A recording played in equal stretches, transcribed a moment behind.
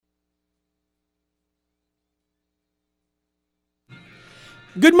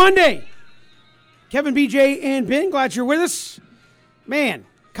Good Monday. Kevin, BJ, and Ben, glad you're with us. Man,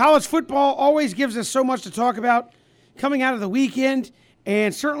 college football always gives us so much to talk about coming out of the weekend,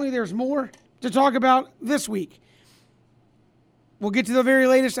 and certainly there's more to talk about this week. We'll get to the very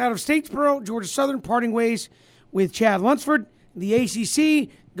latest out of Statesboro. Georgia Southern parting ways with Chad Lunsford. The ACC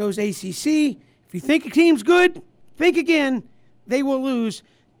goes ACC. If you think a team's good, think again. They will lose.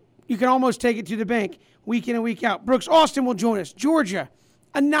 You can almost take it to the bank week in and week out. Brooks Austin will join us. Georgia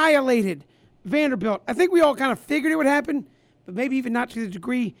annihilated Vanderbilt. I think we all kind of figured it would happen, but maybe even not to the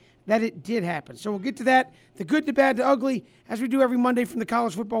degree that it did happen. So we'll get to that, the good, the bad, the ugly, as we do every Monday from the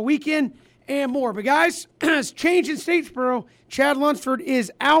college football weekend and more. But guys, it's change in Statesboro. Chad Lunsford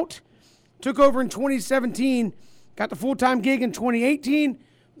is out. Took over in 2017. Got the full-time gig in 2018.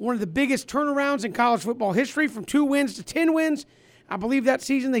 One of the biggest turnarounds in college football history, from 2 wins to 10 wins. I believe that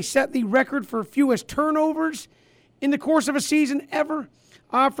season they set the record for fewest turnovers in the course of a season ever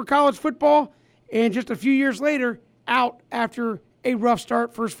for college football. And just a few years later, out after a rough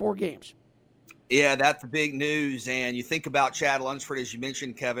start, first 4 games. Yeah, that's the big news. And you think about Chad Lunsford, as you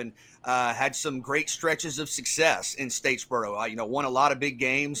mentioned, Kevin, had some great stretches of success in Statesboro. Won a lot of big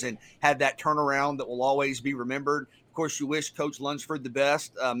games and had that turnaround that will always be remembered. Of course, you wish Coach Lunsford the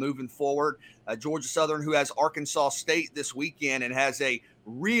best moving forward. Georgia Southern, who has Arkansas State this weekend and has a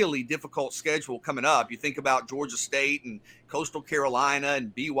really difficult schedule coming up. You think about Georgia State and Coastal Carolina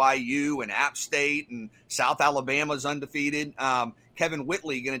and BYU and App State and South Alabama's undefeated. Kevin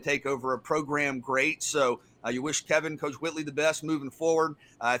Whitley going to take over a program great. So you wish Coach Whitley the best moving forward.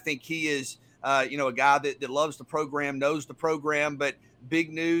 I think he is, a guy that loves the program, knows the program, but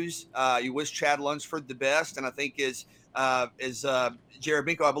big news. You wish Chad Lunsford the best. And I think as Jared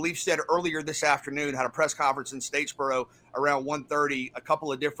Binko, I believe, said earlier this afternoon, had a press conference in Statesboro around 1:30, a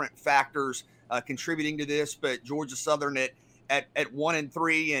couple of different factors contributing to this, but Georgia Southern at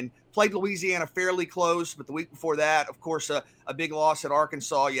 1-3 and played Louisiana fairly close. But the week before that, of course, a big loss at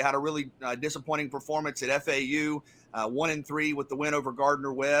Arkansas. You had a really disappointing performance at FAU, 1-3 with the win over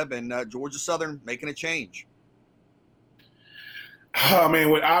Gardner-Webb, and Georgia Southern making a change. Oh, man,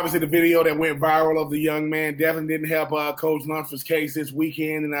 obviously the video that went viral of the young man definitely didn't help Coach Lunsford's case this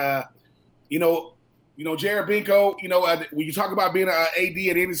weekend. And, Jared Binko, when you talk about being an AD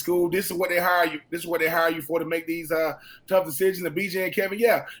at any school, this is what they hire you. This is what they hire you for, to make these tough decisions. And BJ and Kevin,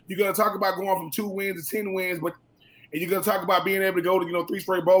 yeah, you're going to talk about going from 2 wins to 10 wins, and you're going to talk about being able to go to 3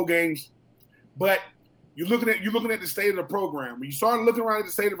 straight bowl games. But you're looking at the state of the program. When you start looking around at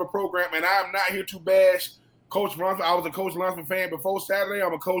the state of a program, and I'm not here to bash Coach Lunsford. I was a Coach Lunsford fan before Saturday.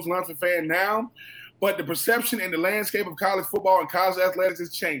 I'm a Coach Lunsford fan now. But the perception and the landscape of college football and college athletics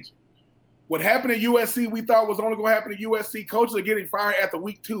is changing. What happened at USC, we thought was only going to happen at USC. Coaches are getting fired after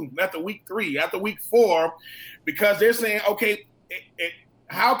week 2, after week 3, after week 4, because they're saying, okay,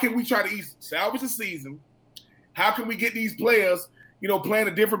 how can we try to salvage the season? How can we get these players, playing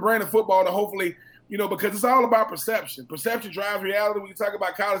a different brand of football to hopefully – because it's all about perception. Perception drives reality when you talk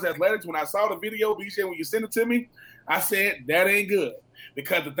about college athletics. When I saw the video, BJ, when you sent it to me, I said, that ain't good.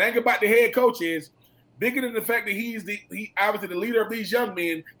 Because the thing about the head coach is, bigger than the fact that he's obviously the leader of these young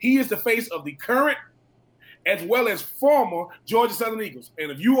men, he is the face of the current as well as former Georgia Southern Eagles.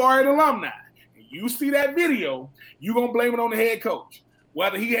 And if you are an alumni and you see that video, you're going to blame it on the head coach.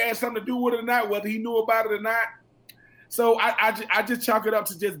 Whether he had something to do with it or not, whether he knew about it or not. So I just chalk it up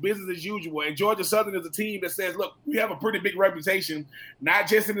to just business as usual. And Georgia Southern is a team that says, look, we have a pretty big reputation, not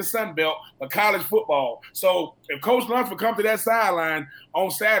just in the Sun Belt, but college football. So if Coach Lunsford comes to that sideline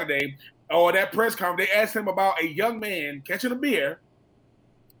on Saturday or that press conference, they ask him about a young man catching a beer,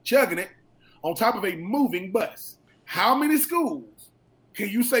 chugging it, on top of a moving bus. How many schools can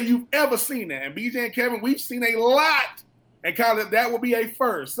you say you've ever seen that? And BJ and Kevin, we've seen a lot in college. That would be a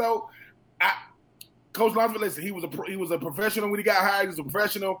first. So Coach Lunsford, listen, he was a professional when he got hired. He was a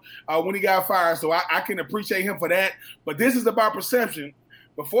professional when he got fired. So I can appreciate him for that. But this is about perception.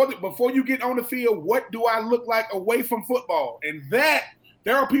 Before you get on the field, what do I look like away from football? And that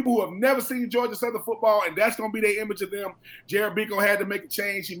there are people who have never seen Georgia Southern football, and that's going to be their image of them. Jared Binko had to make a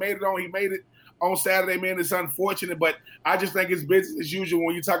change. He made it on Saturday, man. It's unfortunate, but I just think it's business as usual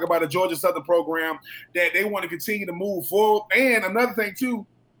when you talk about a Georgia Southern program that they want to continue to move forward. And another thing, too,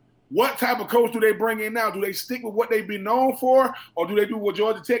 what type of coach do they bring in now? Do they stick with what they've been known for, or do they do what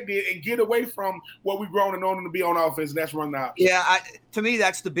Georgia Tech did and get away from what we've grown and known them to be on offense, and that's run out? Yeah, to me,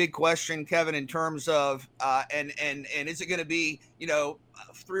 that's the big question, Kevin, in terms of and is it going to be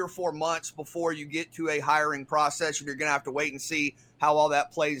 3 or 4 months before you get to a hiring process, and you're going to have to wait and see how all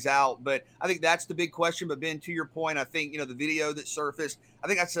that plays out. But I think that's the big question. But Ben, to your point, I think the video that surfaced, I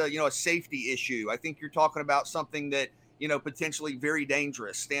think that's a safety issue. I think you're talking about something that potentially very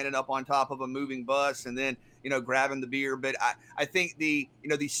dangerous, standing up on top of a moving bus and then, grabbing the beer. But I think the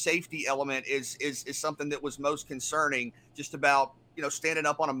safety element is something that was most concerning, just about, standing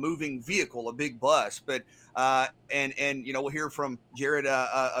up on a moving vehicle, a big bus. But and we'll hear from Jared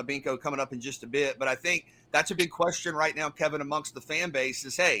Abinko coming up in just a bit. But I think that's a big question right now, Kevin, amongst the fan base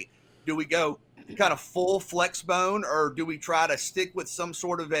is, hey, do we go kind of full flex bone, or do we try to stick with some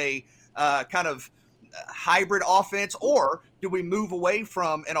sort of a kind of hybrid offense, or do we move away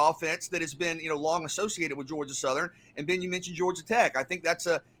from an offense that has been, long associated with Georgia Southern? And Ben, you mentioned Georgia Tech. I think that's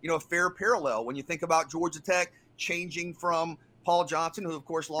a fair parallel when you think about Georgia Tech changing from Paul Johnson, who of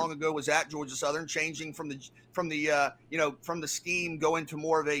course long ago was at Georgia Southern, changing from the scheme, going to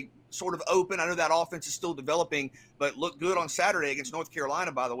more of a sort of open. I know that offense is still developing, but looked good on Saturday against North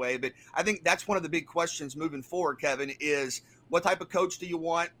Carolina, by the way. But I think that's one of the big questions moving forward, Kevin, is what type of coach do you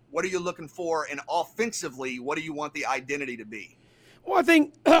want? What are you looking for? And offensively, what do you want the identity to be? Well, I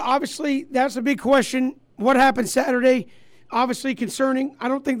think obviously that's a big question. What happened Saturday, obviously concerning. I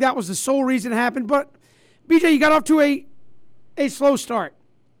don't think that was the sole reason it happened, but BJ, you got off to a slow start.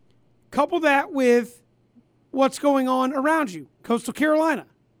 Couple that with what's going on around you. Coastal Carolina,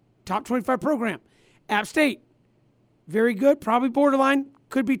 top 25 program. App State, very good, probably borderline,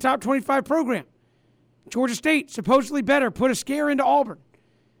 could be top 25 program. Georgia State, supposedly better, put a scare into Auburn.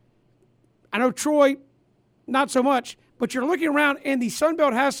 I know Troy, not so much, but you're looking around, and the Sun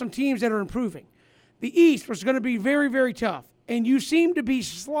Belt has some teams that are improving. The East was going to be very, very tough, and you seem to be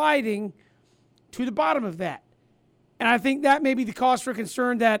sliding to the bottom of that. And I think that may be the cause for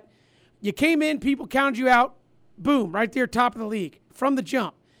concern, that you came in, people counted you out, boom, right there, top of the league from the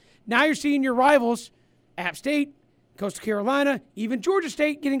jump. Now you're seeing your rivals, App State, Coastal Carolina, even Georgia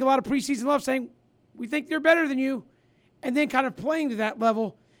State, getting a lot of preseason love, saying, we think they're better than you, and then kind of playing to that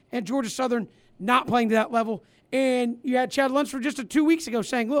level, and Georgia Southern not playing to that level. And you had Chad Lunsford just 2 weeks ago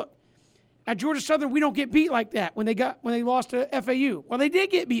saying, look, at Georgia Southern, we don't get beat like that when they lost to FAU. Well, they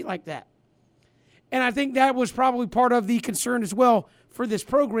did get beat like that. And I think that was probably part of the concern as well for this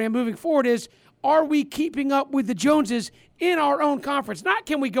program moving forward is, are we keeping up with the Joneses in our own conference? Not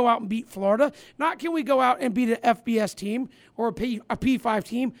can we go out and beat Florida, not can we go out and beat an FBS team or a P5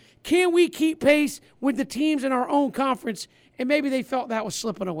 team. Can we keep pace with the teams in our own conference? And maybe they felt that was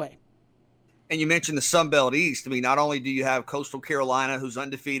slipping away. And you mentioned the Sun Belt East. I mean, not only do you have Coastal Carolina, who's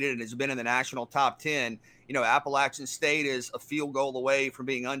undefeated and has been in the national top 10, Appalachian State is a field goal away from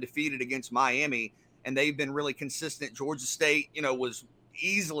being undefeated against Miami, and they've been really consistent. Georgia State, was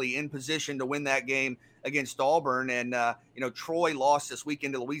easily in position to win that game against Auburn. And, Troy lost this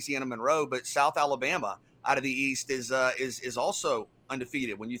weekend to Louisiana Monroe, but South Alabama out of the East is also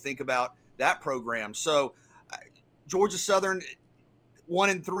undefeated when you think about that program. So Georgia Southern,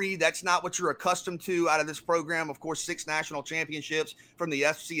 1-3, that's not what you're accustomed to out of this program. Of course, 6 national championships from the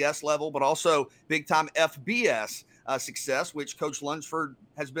FCS level, but also big time FBS success, which Coach Lunsford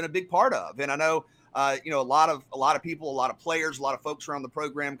has been a big part of. And I know, a lot of people, a lot of players, a lot of folks around the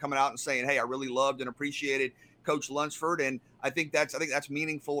program coming out and saying, hey, I really loved and appreciated Coach Lunsford. And I think that's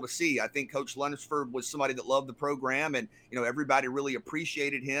meaningful to see. I think Coach Lunsford was somebody that loved the program, and, everybody really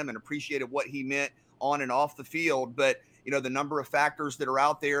appreciated him and appreciated what he meant on and off the field. But, the number of factors that are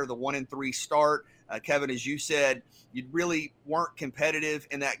out there, the 1-3 start, Kevin, as you said, you really weren't competitive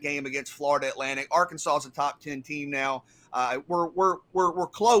in that game against Florida Atlantic. Arkansas is a top 10 team now. We're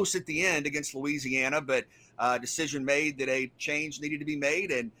close at the end against Louisiana, but decision made that a change needed to be made.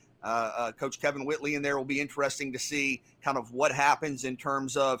 And Coach Kevin Whitley in there will be interesting to see kind of what happens in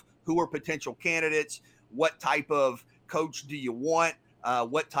terms of who are potential candidates, what type of coach do you want,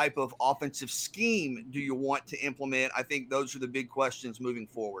 what type of offensive scheme do you want to implement. I think those are the big questions moving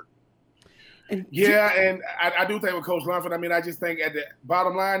forward. Yeah, and I do think with Coach Lunsford, I just think at the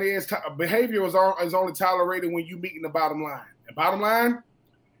bottom line is behavior is only tolerated when you meet in the bottom line. The bottom line,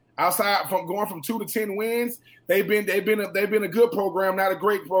 outside from going from 2 to 10 wins, they've been a good program, not a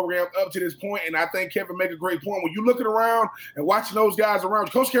great program up to this point. And I think Kevin make a great point. When you're looking around and watching those guys around,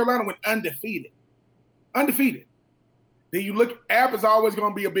 Coach Carolina went undefeated. Then you look, App is always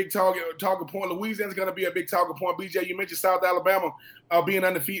going to be a big talking point. Louisiana's going to be a big talking point. BJ, you mentioned South Alabama being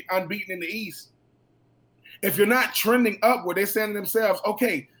unbeaten in the East. If you're not trending upward, they're saying to themselves,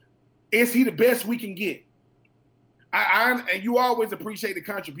 okay, is he the best we can get? And you always appreciate the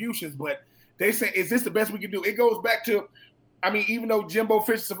contributions, but they say, is this the best we can do? It goes back to, even though Jimbo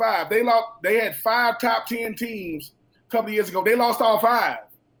Fisher survived, they had 5 top 10 teams a couple of years ago. They lost all 5.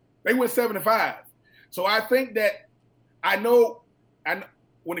 They went 7-5. So I think that and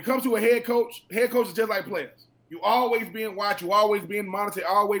when it comes to a head coach is just like players. You always being watched, you always being monitored,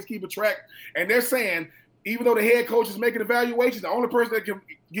 always keep a track. And they're saying even though the head coach is making evaluations, the only person that can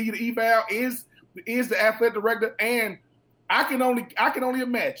give you the eval is the athletic director. And I can only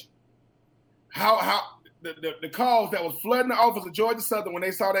imagine how the calls that was flooding the office of Georgia Southern when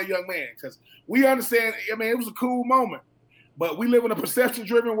they saw that young man. Because we understand, I mean, it was a cool moment. But we live in a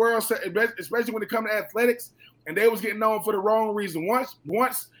perception-driven world, especially when it comes to athletics, and they was getting known for the wrong reason.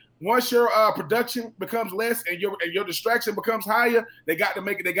 Once your production becomes less and your distraction becomes higher, they got to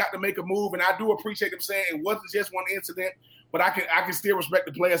make a move. And I do appreciate them saying it wasn't just one incident, but I can still respect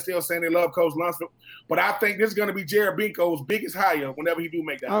the players still saying they love Coach Lunsford. But I think this is going to be Jared Binko's biggest hire whenever he do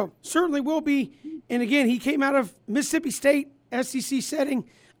make that. Oh, certainly will be. And again, he came out of Mississippi State, SEC setting,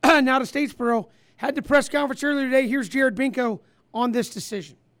 now to Statesboro. Had the press conference earlier today. Here's Jared Binko on this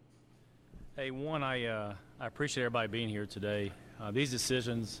decision. Hey, I appreciate everybody being here today. These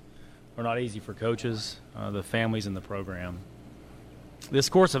decisions are not easy for coaches, the families, and the program. This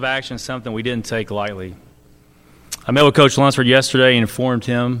course of action is something we didn't take lightly. I met with Coach Lunsford yesterday and informed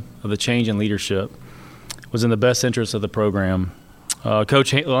him of the change in leadership. It was in the best interest of the program.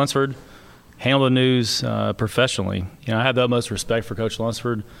 Coach Lunsford handled the news professionally. I have the utmost respect for Coach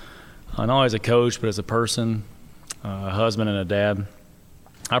Lunsford, not only as a coach, but as a person, a husband, and a dad.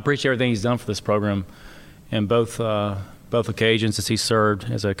 I appreciate everything he's done for this program in both occasions as he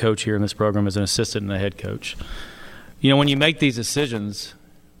served as a coach here in this program, as an assistant and a head coach. When you make these decisions,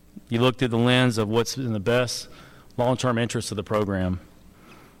 you look through the lens of what's in the best long-term interest of the program.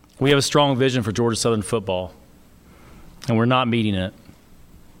 We have a strong vision for Georgia Southern football, and we're not meeting it.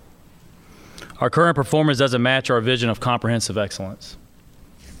 Our current performance doesn't match our vision of comprehensive excellence.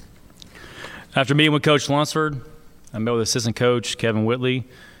 After meeting with Coach Lunsford, I met with assistant coach Kevin Whitley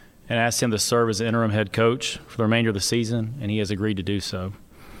and asked him to serve as interim head coach for the remainder of the season, and he has agreed to do so.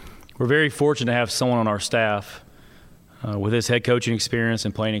 We're very fortunate to have someone on our staff with his head coaching experience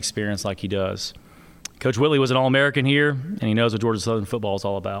and playing experience like he does. Coach Whitley was an All-American here, and he knows what Georgia Southern football is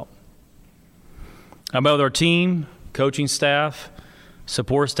all about. I met with our team, coaching staff,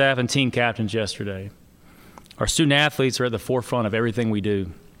 support staff, and team captains yesterday. Our student athletes are at the forefront of everything we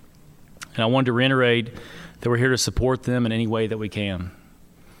do, and I wanted to reiterate that we're here to support them in any way that we can.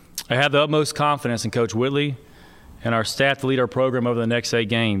 I have the utmost confidence in Coach Whitley and our staff to lead our program over the next 8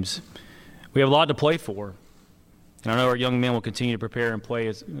 games. We have a lot to play for, and I know our young men will continue to prepare and play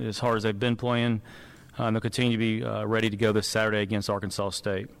as hard as they've been playing, and they'll continue to be ready to go this Saturday against Arkansas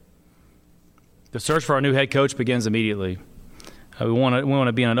State. The search for our new head coach begins immediately. We want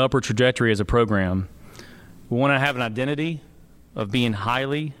to be on an upward trajectory as a program. We want to have an identity of being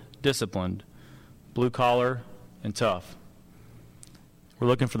highly disciplined, blue-collar, and tough. We're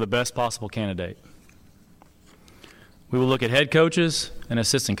looking for the best possible candidate. We will look at head coaches and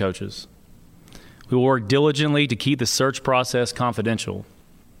assistant coaches. We will work diligently to keep the search process confidential.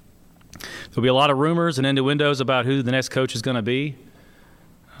 There'll be a lot of rumors and innuendos about who the next coach is going to be,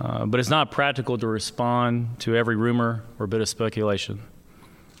 but it's not practical to respond to every rumor or bit of speculation.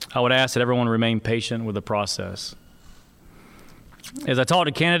 I would ask that everyone remain patient with the process. As I talk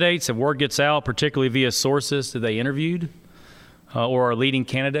to candidates, if word gets out, particularly via sources that they interviewed or our leading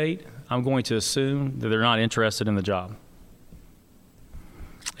candidate, I'm going to assume that they're not interested in the job.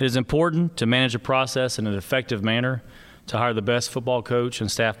 It is important to manage a process in an effective manner to hire the best football coach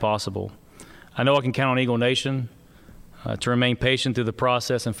and staff possible. I know I can count on Eagle Nation to remain patient through the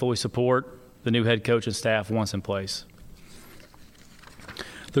process and fully support the new head coach and staff once in place.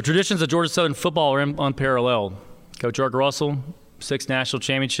 The traditions of Georgia Southern football are unparalleled. Coach Ark Russell, 6 national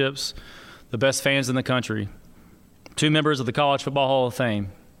championships, the best fans in the country, 2 members of the College Football Hall of Fame.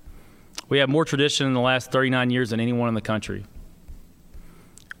 We have more tradition in the last 39 years than anyone in the country.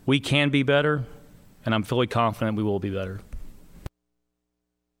 We can be better, and I'm fully confident we will be better.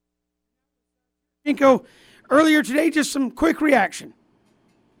 Binko, earlier today, just some quick reaction.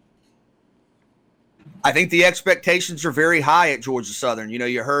 I think the expectations are very high at Georgia Southern.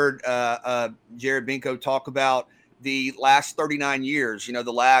 You heard Jared Binko talk about the last 39 years, the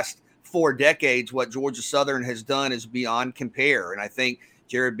last 4 decades. What Georgia Southern has done is beyond compare. And I think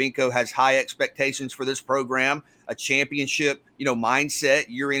Jared Binko has high expectations for this program, a championship, mindset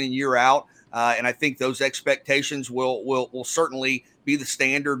year in and year out. And I think those expectations will certainly be the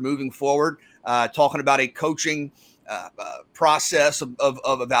standard moving forward. Talking about a coaching process of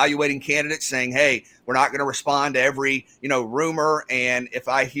evaluating candidates, saying, hey, we're not going to respond to every, rumor. And if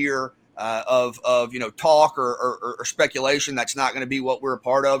I hear of talk or speculation, that's not going to be what we're a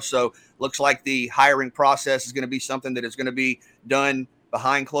part of. So looks like the hiring process is going to be something that is going to be done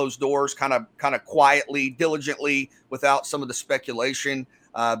behind closed doors, kind of quietly, diligently, without some of the speculation.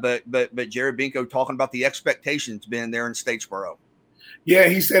 But Jared Binko talking about the expectations being there in Statesboro. Yeah,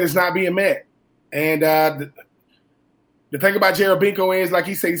 he said it's not being met. And the thing about Jared Binko is, like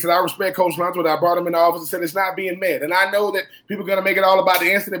he said, I respect Coach Lunsford. I brought him in the office and said it's not being met. And I know that people are going to make it all about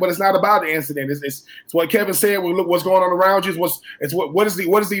the incident, but it's not about the incident. It's what Kevin said. We look what's going on around you. What is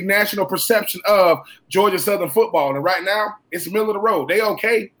the national perception of Georgia Southern football? And right now, it's the middle of the road. They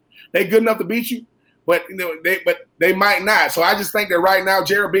okay. They good enough to beat you, but they might not. So I just think that right now,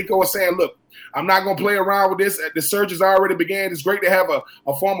 Jared Binko is saying, look, I'm not going to play around with this. The search has already began. It's great to have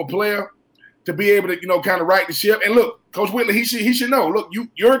a former player to be able to, kind of right the ship. And look, Coach Whitley, he should know. Look,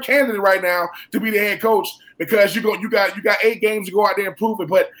 you're a candidate right now to be the head coach because you got 8 games to go out there and prove it.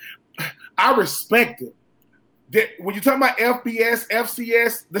 But I respect it. When you talk about FBS,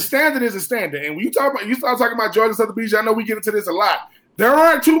 FCS, the standard is a standard. And when you start talking about Georgia Southern BJ, I know we get into this a lot. There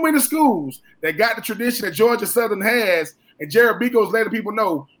aren't too many schools that got the tradition that Georgia Southern has. And Jared Binko's letting people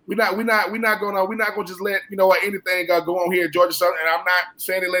know we're not gonna just let anything go on here at Georgia Southern. And I'm not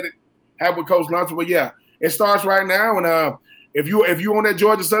saying they let it have with Coach Lunsford, but yeah, it starts right now. And if you on that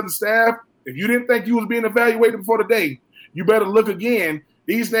Georgia Southern staff, if you didn't think you was being evaluated before today, you better look again.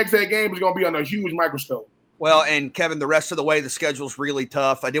 These next 8 games are going to be under a huge microscope. Well, and Kevin, the rest of the way, the schedule's really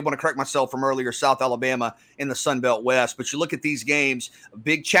tough. I did want to correct myself from earlier, South Alabama in the Sun Belt West. But you look at these games, a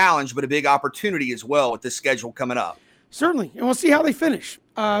big challenge, but a big opportunity as well with this schedule coming up. Certainly, and we'll see how they finish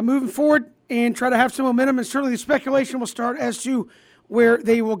moving forward and try to have some momentum. And certainly the speculation will start as to where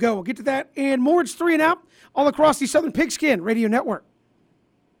they will go. We'll get to that and more. It's 3 and Out all across the Southern Pigskin Radio Network.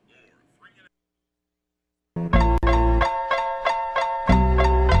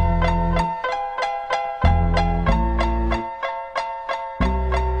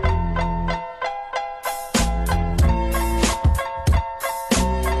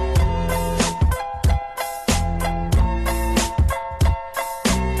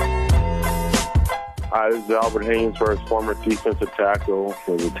 Hi, this is Albert Haynesworth, former defensive tackle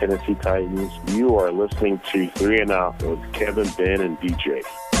for the Tennessee Titans. You are listening to 3 and Out with Kevin, Ben, and DJ.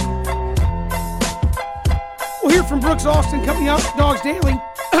 We'll hear from Brooks Austin coming up, Dogs Daily.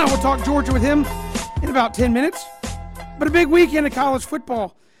 We'll talk Georgia with him in about 10 minutes. But a big weekend of college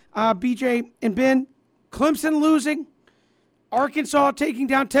football. BJ and Ben, Clemson losing, Arkansas taking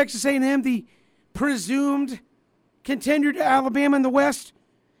down Texas A&M, the presumed contender to Alabama in the West.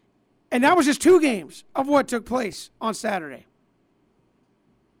 And that was just 2 games of what took place on Saturday.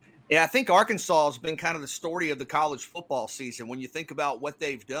 Yeah, I think Arkansas has been kind of the story of the college football season. When you think about what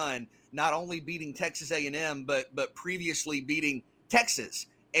they've done, not only beating Texas A&M, but previously beating Texas.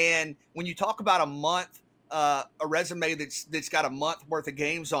 And when you talk about a month, a resume that's got a month worth of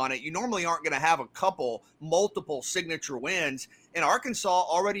games on it, you normally aren't going to have multiple signature wins. And Arkansas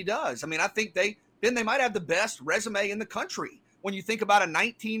already does. I mean, I think they might have the best resume in the country. When you think about a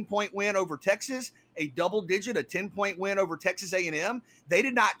 19-point win over Texas, a double-digit, a 10-point win over Texas A&M, they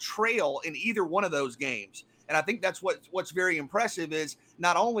did not trail in either one of those games. And I think that's what's very impressive is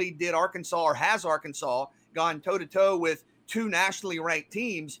not only did has Arkansas gone toe-to-toe with 2 nationally ranked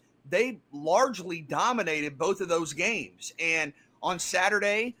teams, they largely dominated both of those games. And on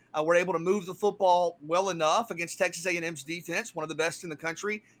Saturday, we're able to move the football well enough against Texas A&M's defense, one of the best in the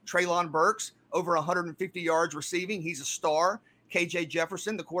country. Treylon Burks, over 150 yards receiving. He's a star. KJ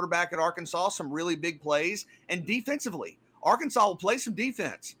Jefferson, the quarterback at Arkansas, some really big plays. And defensively, Arkansas will play some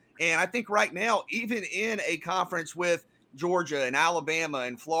defense. And I think right now, even in a conference with Georgia and Alabama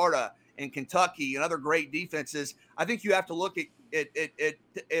and Florida and Kentucky and other great defenses, I think you have to look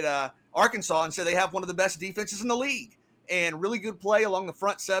at Arkansas and say they have one of the best defenses in the league. And really good play along the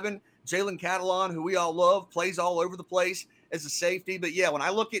front 7. Jalen Catalon, who we all love, plays all over the place as a safety. But, yeah, when I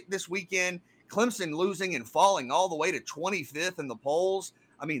look at this weekend, Clemson losing and falling all the way to 25th in the polls,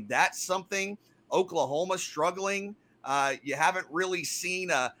 I mean, that's something. Oklahoma struggling. You haven't really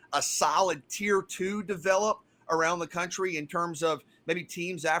seen a solid Tier 2 develop around the country in terms of maybe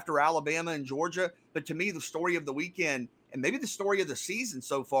teams after Alabama and Georgia. But to me, the story of the weekend and maybe the story of the season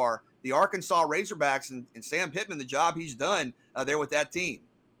so far, the Arkansas Razorbacks and Sam Pittman, the job he's done there with that team.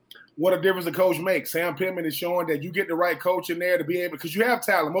 What a difference a coach makes. Sam Pittman is showing that you get the right coach in there to be able – because you have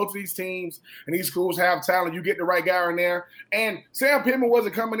talent. Most of these teams and these schools have talent. You get the right guy in there. And Sam Pittman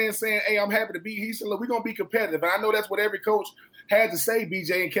wasn't coming in saying, hey, I'm happy to be – he said, look, we're going to be competitive. And I know that's what every coach had to say,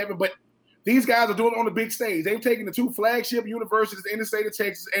 BJ and Kevin, but these guys are doing it on the big stage. They've taken the 2 flagship universities in the state of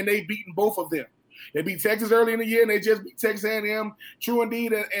Texas, and they've beaten both of them. They beat Texas early in the year, and they just beat Texas A&M. True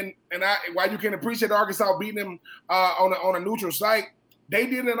indeed, and while you can appreciate Arkansas beating them on a neutral site, they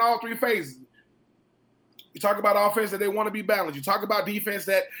did it in all 3 phases. You talk about offense that they want to be balanced. You talk about defense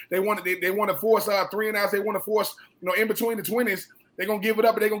that they want to force 3 and outs. They want to force in between the 20s. They're gonna give it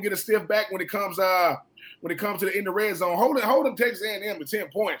up, and they're gonna get a stiff back when it comes to the in the red zone. Holding Texas A&M to 10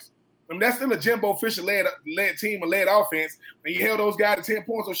 points. I mean, that's still a Jimbo Fisher-led team and led offense, and you held those guys to 10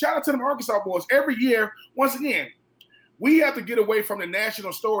 points. So shout out to them Arkansas boys. Every year, once again, we have to get away from the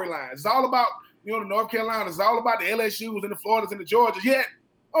national storylines. It's all about, the North Carolina. It's all about the LSUs and the Floridas and the Georgias. Yet,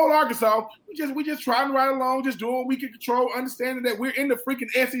 Arkansas, we just trying right along, just doing what we can control, understanding that we're in the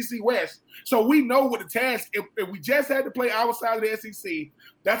freaking SEC West. So we know what the task, if we just had to play our side of the SEC,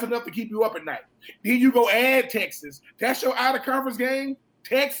 that's enough to keep you up at night. Then you go add Texas. That's your out-of-conference game,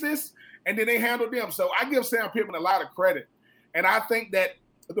 Texas, and then they handle them. So I give Sam Pittman a lot of credit. And I think that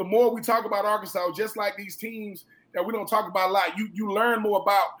the more we talk about Arkansas, just like these teams that we don't talk about a lot, you learn more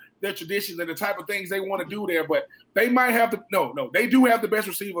about their traditions and the type of things they want to do there. But they might have they do have the best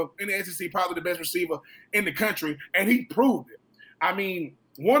receiver in the SEC, probably the best receiver in the country, and he proved it. I mean,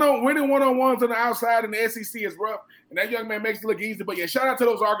 winning one-on-ones on the outside in the SEC is rough, and that young man makes it look easy. But, yeah, shout out to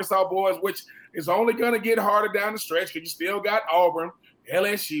those Arkansas boys, which is only going to get harder down the stretch because you still got Auburn,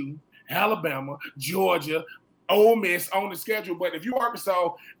 LSU, Alabama, Georgia, Ole Miss on the schedule. But if you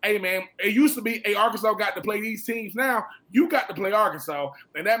Arkansas, hey, man, it used to be, Arkansas got to play these teams. Now you got to play Arkansas,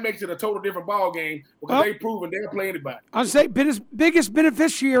 and that makes it a total different ball game because they've proven they'll play anybody. I'll say biggest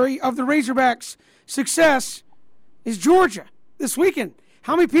beneficiary of the Razorbacks' success is Georgia this weekend.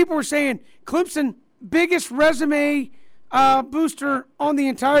 How many people were saying Clemson, biggest resume booster on the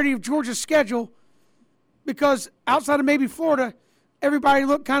entirety of Georgia's schedule, because outside of maybe Florida, everybody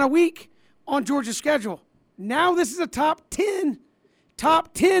looked kind of weak on Georgia's schedule. Now this is a top 10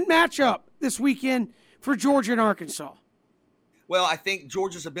 matchup this weekend for Georgia and Arkansas. Well, I think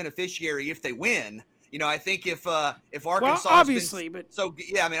Georgia's a beneficiary if they win. I think if Arkansas, well, obviously,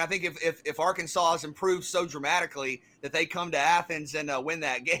 I think if Arkansas has improved so dramatically that they come to Athens and win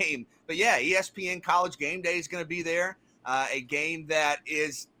that game. But yeah, ESPN College Game Day is going to be there, a game that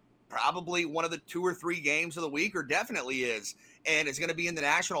is probably one of the 2 or 3 games of the week, or definitely is, and it's going to be in the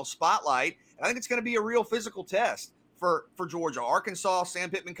national spotlight. I think it's going to be a real physical test for Georgia. Arkansas, Sam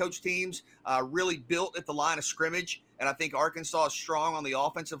Pittman coach teams really built at the line of scrimmage, and I think Arkansas is strong on the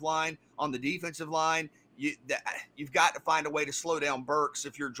offensive line. On the defensive line, you've got to find a way to slow down Burks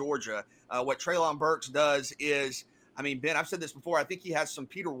if you're Georgia. What Treylon Burks does is, Ben, I've said this before, I think he has some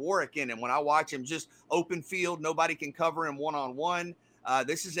Peter Warrick in him. When I watch him, just open field, nobody can cover him one-on-one.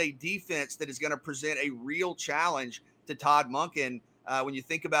 This is a defense that is going to present a real challenge to Todd Monken when you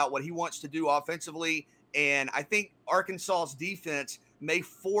think about what he wants to do offensively. And I think Arkansas's defense may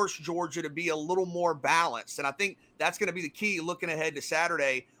force Georgia to be a little more balanced. And I think that's going to be the key looking ahead to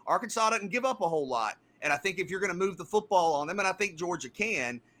Saturday. Arkansas doesn't give up a whole lot. And I think if you're going to move the football on them, and I think Georgia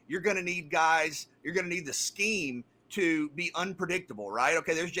can, you're going to need the scheme to be unpredictable, right?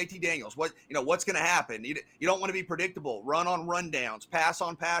 Okay, there's JT Daniels. What's going to happen? You don't want to be predictable. Run on rundowns, pass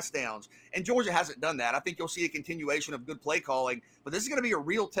on pass downs. And Georgia hasn't done that. I think you'll see a continuation of good play calling. But this is going to be a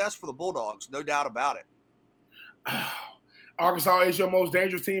real test for the Bulldogs, no doubt about it. Arkansas is your most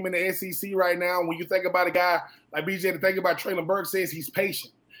dangerous team in the SEC right now. When you think about a guy like BJ, to think about Treylon Burks says he's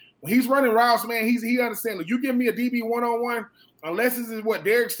patient. When he's running routes, man, he understands. Like, you give me a DB one-on-one, unless this is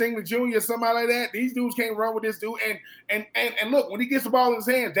Derek Stingley Jr. or somebody like that, these dudes can't run with this dude. And look, when he gets the ball in his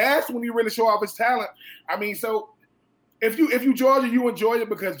hands, that's when he really show off his talent. So if you Georgia, you enjoy it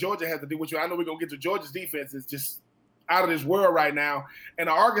because Georgia has to do what you. I know we're gonna get to Georgia's defense is just out of this world right now, and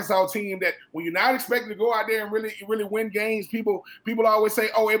the Arkansas team that when you're not expected to go out there and really win games, people always say,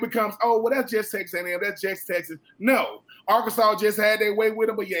 it becomes, well, that's just Texas A&M, that's just Texas. No, Arkansas just had their way with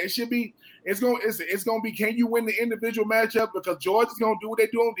them, but yeah, it's gonna be, can you win the individual matchup? Because Georgia's gonna do what they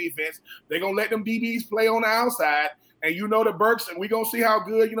do on defense. They're gonna let them DBs play on the outside, and the Burks, and we're gonna see how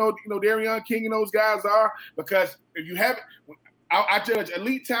good Darion King and those guys are. Because if you have it, I judge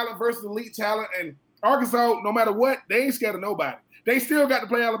elite talent versus elite talent, and Arkansas, no matter what, they ain't scared of nobody. They still got to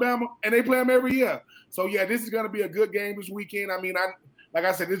play Alabama, and they play them every year. So, yeah, this is going to be a good game this weekend. Like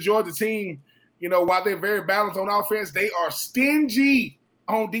I said, this Georgia team, while they're very balanced on offense, they are stingy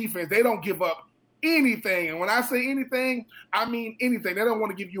on defense. They don't give up anything. And when I say anything, I mean anything. They don't want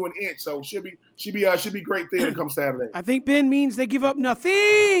to give you an inch. So, should be great thing come Saturday. I think Ben means they give up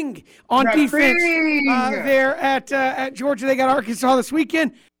nothing on defense there at Georgia. They got Arkansas this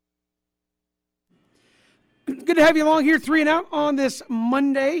weekend. Good to have you along here, 3 and Out on this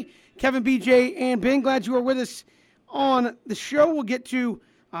Monday. Kevin, BJ, and Ben, glad you are with us on the show. We'll get to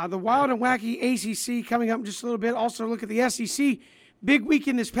the Wild and Wacky ACC coming up in just a little bit. Also look at the SEC. Big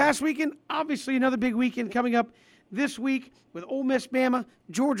weekend this past weekend. Obviously another big weekend coming up this week with Ole Miss, Bama,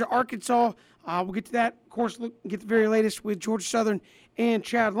 Georgia, Arkansas. We'll get to that. Of course, get the very latest with Georgia Southern and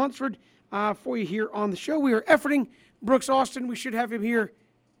Chad Lunsford for you here on the show. We are efforting Brooks Austin. We should have him here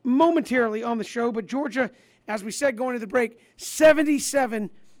momentarily on the show. But Georgia, as we said going to the break, 77-0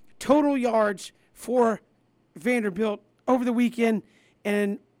 total yards for Vanderbilt over the weekend.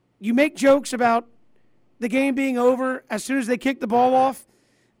 And you make jokes about the game being over as soon as they kicked the ball off.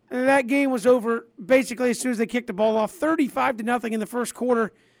 And that game was over basically as soon as they kicked the ball off, 35-0 in the first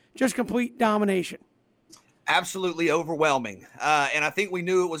quarter, just complete domination. Absolutely overwhelming. And I think we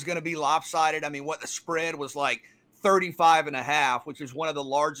knew it was going to be lopsided. I mean, what the spread was like 35.5, which is one of the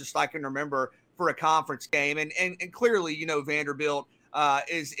largest I can remember for a conference game. And clearly, you know, Vanderbilt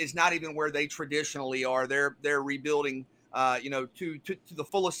is not even where they traditionally are. They're rebuilding, to the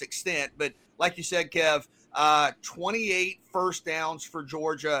fullest extent. But like you said, Kev, 28 first downs for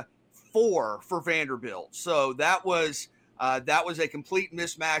Georgia, 4 for Vanderbilt. So that was a complete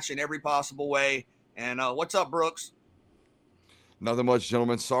mismatch in every possible way. And what's up, Brooks? Nothing much,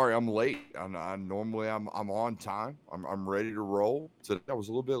 gentlemen. Sorry, I'm late. Normally I'm on time. I'm ready to roll. Today I was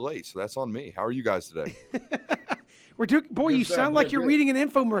a little bit late, so that's on me. How are you guys today? You sound like you're reading an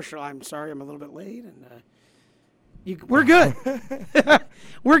infomercial. I'm sorry, I'm a little bit late, and we're good.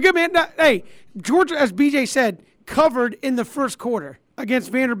 We're good, man. Hey, Georgia, as BJ said, covered in the first quarter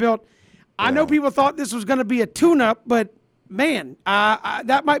against Vanderbilt. Yeah. I know people thought this was going to be a tune-up, but man,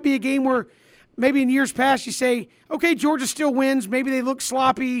 that might be a game where maybe in years past you say, okay, Georgia still wins. Maybe they look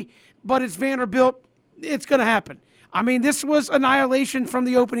sloppy, but it's Vanderbilt. It's going to happen. I mean, this was annihilation from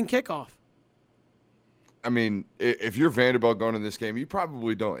the opening kickoff. I mean, if you're Vanderbilt going in this game, you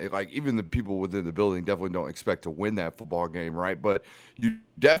probably don't, like, even the people within the building definitely don't expect to win that football game, right? But you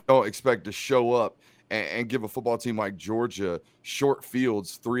definitely don't expect to show up and give a football team like Georgia short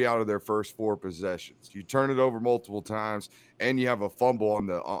fields 3 out of their first 4 possessions. You turn it over multiple times, and you have a fumble on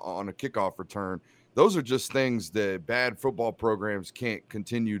a kickoff return. Those are just things that bad football programs can't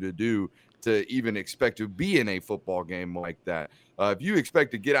continue to do to even expect to be in a football game like that. If you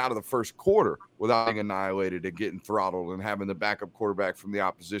expect to get out of the first quarter without being annihilated and getting throttled and having the backup quarterback from the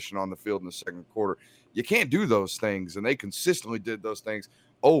opposition on the field in the second quarter, you can't do those things. And they consistently did those things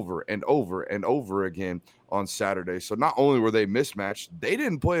over and over and over again on Saturday. So not only were they mismatched, they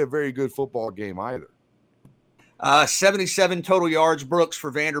didn't play a very good football game either. 77 total yards, Brooks,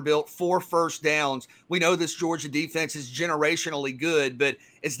 for Vanderbilt, 4 first downs. We know this Georgia defense is generationally good, but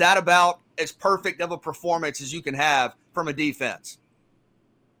is that about as perfect of a performance as you can have from a defense?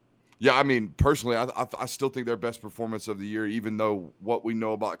 Yeah, I mean, personally, I still think their best performance of the year, even though what we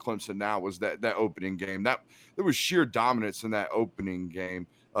know about Clemson now was that opening game. There was sheer dominance in that opening game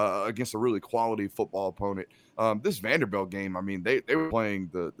against a really quality football opponent. This Vanderbilt game, I mean, they were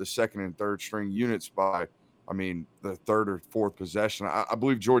playing the second and third string units by, I mean, the third or fourth possession. I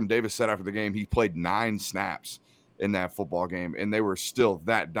believe Jordan Davis said after the game he played 9 snaps in that football game, and they were still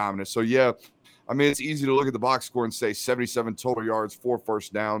that dominant. So, yeah, I mean, it's easy to look at the box score and say 77 total yards, 4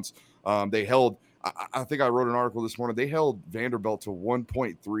 first downs. They held, I think I wrote an article this morning, they held Vanderbilt to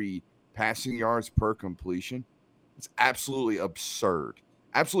 1.3 passing yards per completion. It's absolutely absurd.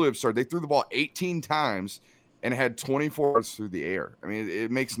 Absolutely absurd. They threw the ball 18 times and had 24 yards through the air. I mean,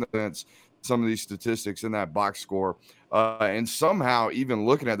 it makes no sense, some of these statistics in that box score. And somehow, even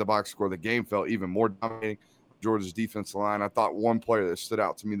looking at the box score, the game felt even more dominating. Georgia's defensive line, I thought one player that stood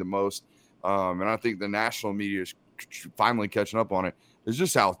out to me the most, and I think the national media is finally catching up on it, is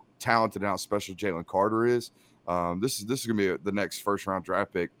just how talented and how special Jalen Carter is. This is going to be the next first-round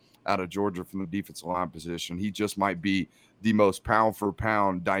draft pick out of Georgia from the defensive line position. He just might be the most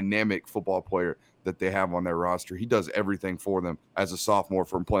pound-for-pound dynamic football player that they have on their roster. He does everything for them as a sophomore,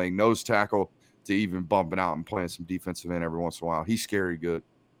 from playing nose tackle to even bumping out and playing some defensive end every once in a while. He's scary good.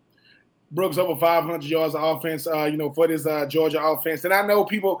 Brooks, over 500 yards of offense, for this Georgia offense. And I know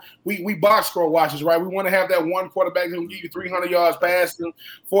people, we box score watchers, right? We want to have that one quarterback who can give you 300 yards passing,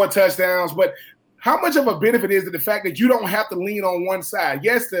 4 touchdowns. But how much of a benefit is it the fact that you don't have to lean on one side?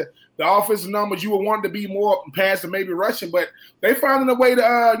 Yes, the offensive numbers, you would want to be more passing, maybe rushing, but they found a way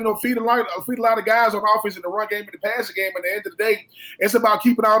to, feed a lot of guys on offense in the run game and the passing game. At the end of the day, it's about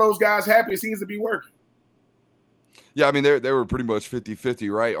keeping all those guys happy. It seems to be working. Yeah, I mean, they were pretty much 50-50,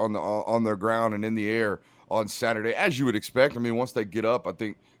 right, on their ground and in the air on Saturday, as you would expect. I mean, once they get up, I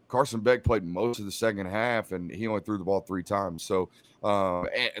think Carson Beck played most of the second half, and he only threw the ball 3 times. So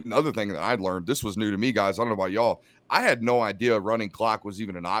and another thing that I'd learned, this was new to me, guys. I don't know about y'all. I had no idea running clock was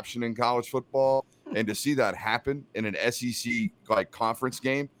even an option in college football, and to see that happen in an SEC conference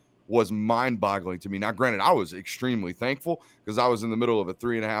game was mind-boggling to me. Now, granted, I was extremely thankful because I was in the middle of a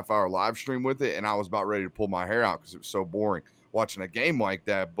 3.5-hour live stream with it, and I was about ready to pull my hair out because it was so boring watching a game like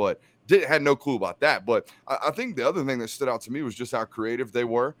that, but had no clue about that. But I think the other thing that stood out to me was just how creative they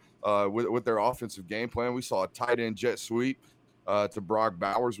were with their offensive game plan. We saw a tight end jet sweep to Brock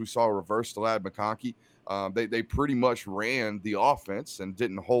Bowers. We saw a reverse to Ladd McConkey. They pretty much ran the offense and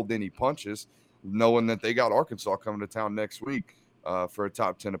didn't hold any punches, knowing that they got Arkansas coming to town next week for a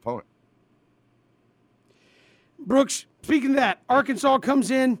top 10 opponent. Brooks, speaking of that, Arkansas comes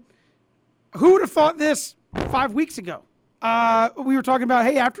in. Who would have thought this 5 weeks ago? We were talking about,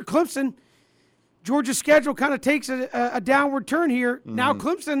 hey, after Clemson, Georgia's schedule kind of takes a downward turn here. Mm-hmm. Now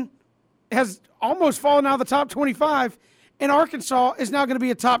Clemson has almost fallen out of the top 25, and Arkansas is now going to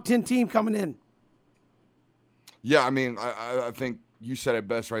be a top 10 team coming in. Yeah, I mean, I think you said it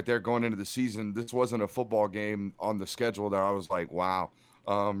best right there. Going into the season, this wasn't a football game on the schedule that I was like, wow,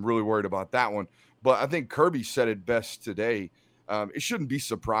 I'm really worried about that one. But I think Kirby said it best today. It shouldn't be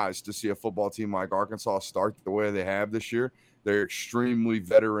surprised to see a football team like Arkansas start the way they have this year. They're extremely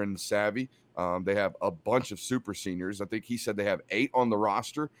veteran savvy. They have a bunch of super seniors. I think he said they have 8 on the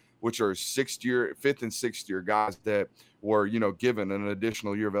roster, which are fifth and sixth year guys that were, given an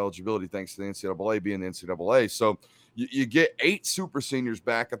additional year of eligibility thanks to the NCAA being the NCAA. So you get 8 super seniors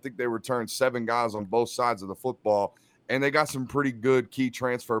back. I think they returned 7 guys on both sides of the football, and they got some pretty good key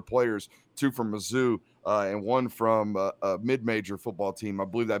transfer players, 2 from Mizzou and 1 from a mid-major football team. I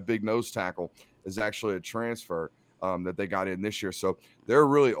believe that big nose tackle is actually a transfer that they got in this year. So they're a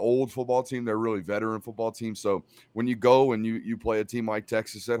really old football team. They're a really veteran football team. So when you go and you play a team like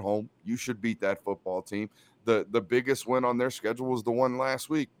Texas at home, you should beat that football team. The biggest win on their schedule was the one last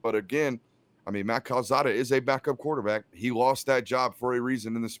week. But again, I mean, Matt Calzada is a backup quarterback. He lost that job for a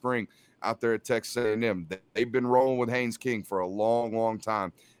reason in the spring out there at Texas A&M. They've been rolling with Haynes King for a long, long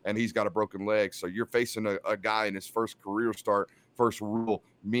time, and he's got a broken leg. So you're facing a guy in his first career start, first real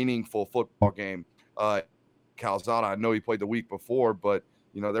meaningful football game. Calzada, I know he played the week before, but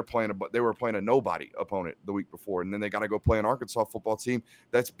they were playing a nobody opponent the week before, and then they got to go play an Arkansas football team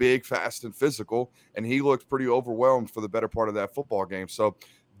that's big, fast, and physical, and he looked pretty overwhelmed for the better part of that football game. So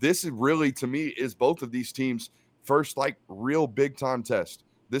this is really, to me, is both of these teams' first real big time test.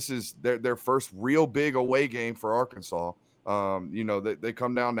 This is their first real big away game for Arkansas. They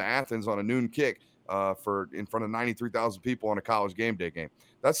come down to Athens on a noon kick in front of 93,000 people on a college game day game.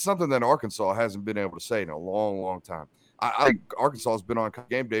 That's something that Arkansas hasn't been able to say in a long, long time. I think Arkansas has been on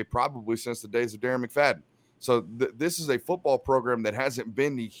game day probably since the days of Darren McFadden. So this is a football program that hasn't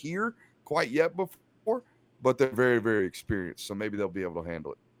been here quite yet before, but they're very, very experienced. So maybe they'll be able to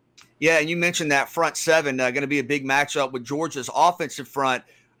handle it. Yeah, and you mentioned that front seven going to be a big matchup with Georgia's offensive front.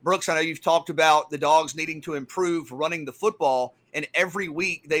 Brooks, I know you've talked about the Dogs needing to improve running the football, and every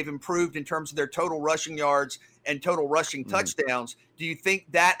week they've improved in terms of their total rushing yards and total rushing touchdowns. Do you think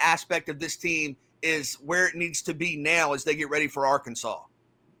that aspect of this team is where it needs to be now as they get ready for Arkansas?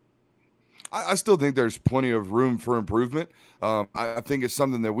 I still think there's plenty of room for improvement. I think it's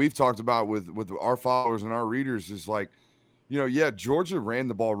something that we've talked about with our followers and our readers is Georgia ran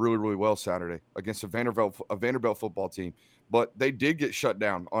the ball really, really well Saturday against a Vanderbilt football team, but they did get shut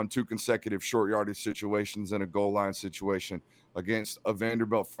down on 2 consecutive short yardage situations and a goal line situation against a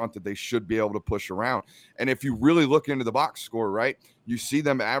Vanderbilt front that they should be able to push around. And if you really look into the box score, right, you see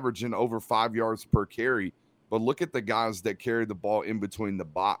them averaging over 5 yards per carry. But look at the guys that carry the ball in between the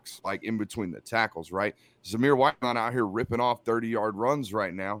box, like in between the tackles, right? Zamir White not out here ripping off 30-yard runs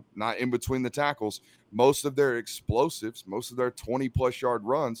right now, not in between the tackles. Most of their explosives, most of their 20-plus yard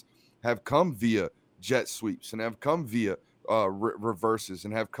runs have come via jet sweeps and have come via reverses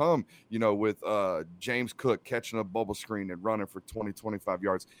and have come, with James Cook catching a bubble screen and running for 20, 25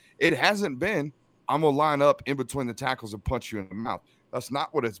 yards. It hasn't been, I'm going to line up in between the tackles and punch you in the mouth. That's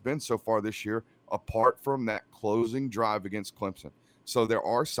not what it's been so far this year, apart from that closing drive against Clemson. So there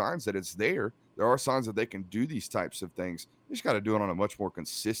are signs that it's there. There are signs that they can do these types of things. You just got to do it on a much more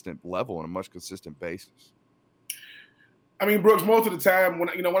consistent level and a much consistent basis. I mean, Brooks, most of the time when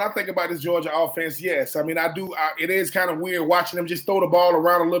I think about this Georgia offense, yes. I mean, I do. It is kind of weird watching them just throw the ball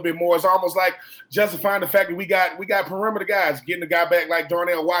around a little bit more. It's almost like justifying the fact that we got perimeter guys, getting the guy back like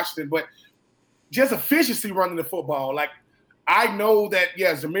Darnell Washington, but just efficiency running the football. Like, I know that,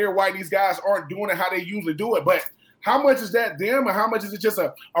 Zamir White, these guys aren't doing it how they usually do it, but how much is that them and how much is it just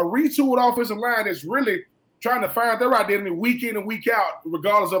a retooled offensive line that's really trying to find their identity week in and week out,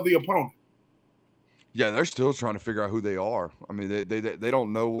 regardless of the opponent? Yeah, they're still trying to figure out who they are. I mean, they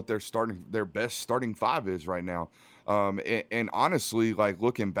don't know what their best starting 5 is right now. And honestly,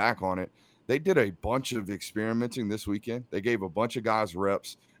 looking back on it, they did a bunch of experimenting this weekend. They gave a bunch of guys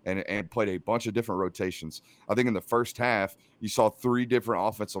reps and played a bunch of different rotations. I think in the first half, you saw 3 different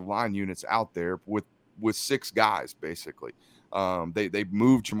offensive line units out there with 6 guys, basically. They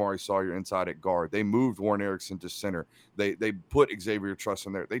moved Jamari Sawyer inside at guard. They moved Warren Erickson to center. They put Xavier Truss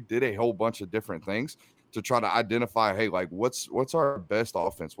in there. They did a whole bunch of different things to try to identify, hey, like what's our best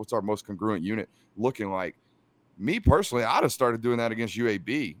offense? What's our most congruent unit looking like? Me personally, I'd have started doing that against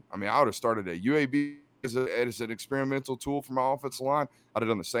UAB. I mean, I would have started at UAB as an experimental tool for my offensive line. I'd have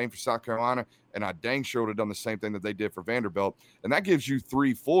done the same for South Carolina, and I dang sure would have done the same thing that they did for Vanderbilt. And that gives you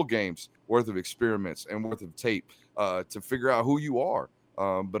 3 full games worth of experiments and worth of tape to figure out who you are.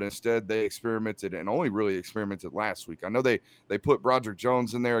 But instead, they experimented and only really experimented last week. I know they put Broderick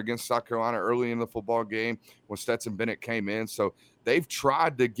Jones in there against South Carolina early in the football game when Stetson Bennett came in. So they've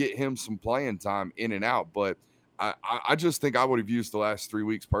tried to get him some playing time in and out. But I just think I would have used the last 3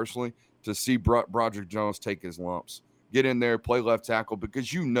 weeks personally to see Broderick Jones take his lumps, get in there, play left tackle,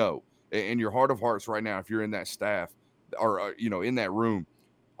 because in your heart of hearts right now, if you're in that staff or in that room,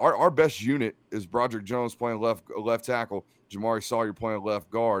 our best unit is Broderick Jones playing left tackle, Jamari Sawyer playing left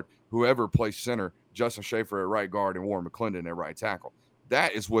guard, whoever plays center, Justin Schaefer at right guard, and Warren McClendon at right tackle.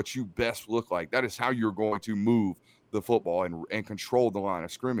 That is what you best look like. That is how you're going to move the football and control the line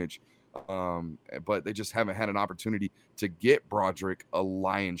of scrimmage. But they just haven't had an opportunity to get Broderick a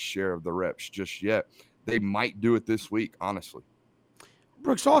lion's share of the reps just yet. They might do it this week, honestly.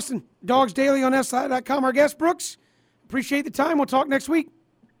 Brooks Austin, Dogs Daily on SI.com. Our guest, Brooks. Appreciate the time. We'll talk next week.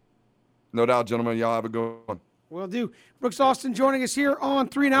 No doubt, gentlemen. Y'all have a good one. Will do. Brooks Austin joining us here on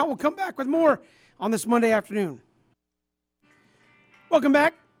 3 and Out. We'll come back with more on this Monday afternoon. Welcome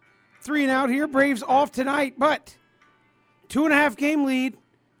back. 3 and Out here. Braves off tonight, but 2.5 game lead.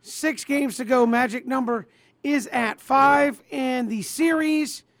 6 games to go. Magic number is at 5, and the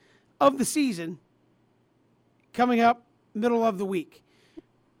series of the season coming up middle of the week.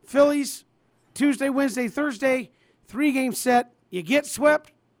 Phillies, Tuesday, Wednesday, Thursday, 3-game set. You get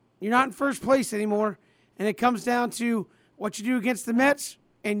swept, you're not in first place anymore, and it comes down to what you do against the Mets,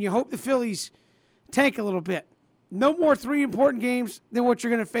 and you hope the Phillies tank a little bit. No more 3 important games than what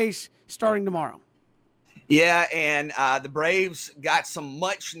you're going to face starting tomorrow. Yeah, and the Braves got some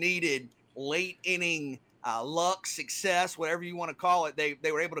much-needed late-inning luck, success, whatever you want to call it.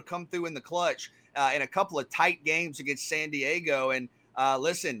 They were able to come through in the clutch in a couple of tight games against San Diego. And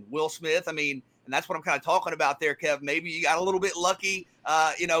listen, Will Smith, I mean, and that's what I'm kind of talking about there, Kev. Maybe you got a little bit lucky,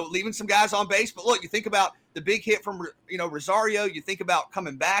 leaving some guys on base. But look, you think about the big hit from, Rosario. You think about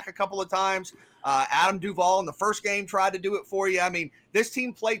coming back a couple of times. Adam Duvall in the first game tried to do it for you. I mean, this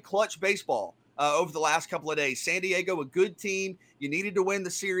team played clutch baseball over the last couple of days. San Diego, a good team. You needed to win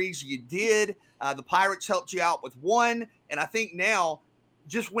the series. You did. The Pirates helped you out with 1. And I think now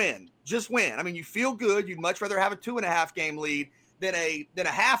just win. I mean, you feel good. You'd much rather have a 2.5 game lead than a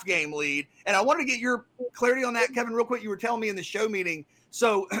half game lead. And I wanted to get your clarity on that, Kevin, real quick. You were telling me in the show meeting.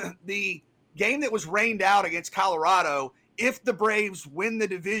 So the game that was rained out against Colorado, if the Braves win the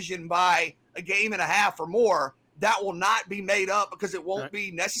division by a game and a half or more, that will not be made up because it won't be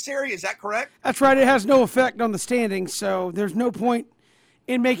necessary. Is that correct? That's right. It has no effect on the standings, so there's no point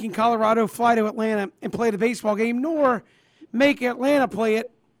in making Colorado fly to Atlanta and play the baseball game, nor make Atlanta play it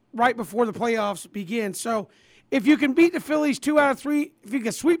right before the playoffs begin. So if you can beat the Phillies 2 out of 3, if you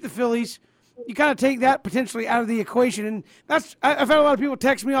can sweep the Phillies, you kind of take that potentially out of the equation. And that's I've had a lot of people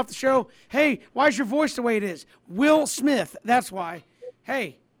text me off the show, hey, why is your voice the way it is? Will Smith, that's why.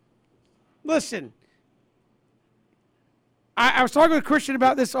 Hey, listen. I was talking with Christian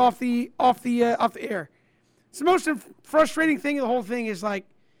about this off the air. It's the most frustrating thing of the whole thing is like,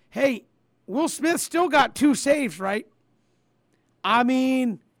 hey, Will Smith still got 2 saves, right? I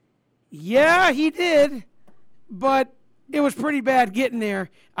mean, yeah, he did, but it was pretty bad getting there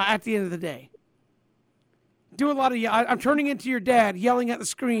at the end of the day. Do a lot of I'm turning into your dad, yelling at the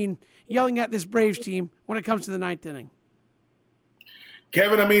screen, yelling at this Braves team when it comes to the 9th inning.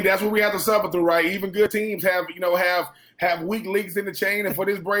 Kevin, I mean, that's what we have to suffer through, right? Even good teams have weak links in the chain. And for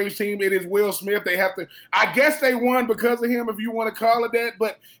this Braves team, it is Will Smith. They have to – I guess they won because of him, if you want to call it that.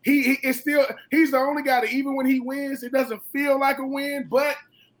 But he's the only guy that even when he wins, it doesn't feel like a win. But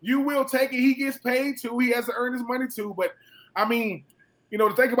you will take it. He gets paid too. He has to earn his money too. But, I mean,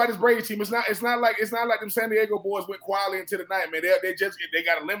 to think about this Braves team, it's not like them San Diego boys went quietly into the night, man. They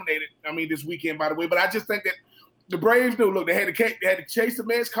got eliminated, this weekend, by the way. But I just think that the Braves knew. Look, they had to chase the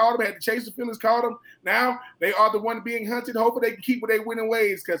Mets, called them. Had to chase the Phillies, called them. Now they are the one being hunted. Hopefully they can keep what they winning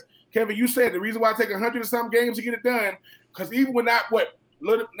ways. Because Kevin, you said the reason why I take 100 and some games to get it done, because even with not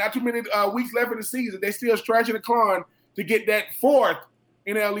too many weeks left in the season, they still stretching the clawing to get that 4th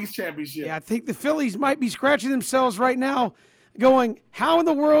NL East championship. Yeah, I think the Phillies might be scratching themselves right now, going, "How in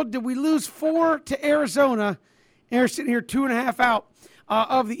the world did we lose 4 to Arizona?" And they're sitting here 2.5 out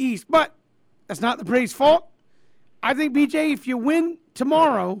of the East, but that's not the Braves' fault. I think, BJ, if you win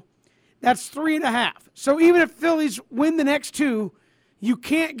tomorrow, that's 3.5. So even if Phillies win the next 2, you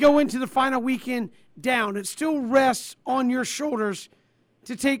can't go into the final weekend down. It still rests on your shoulders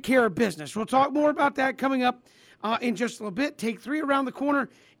to take care of business. We'll talk more about that coming up in just a little bit. Take 3 around the corner,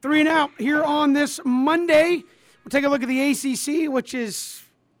 3 and out here on this Monday. We'll take a look at the ACC, which is,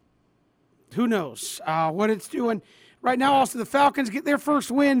 who knows what it's doing right now. Also, the Falcons get their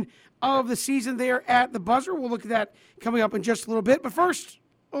first win of the season there at the buzzer. We'll look at that coming up in just a little bit. But first,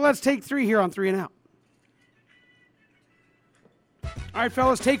 let's take 3 here on 3 and out. All right,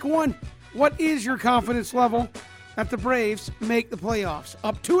 fellas, take 1. What is your confidence level that the Braves make the playoffs?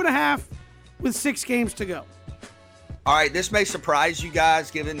 Up 2.5 with 6 games to go. All right, this may surprise you guys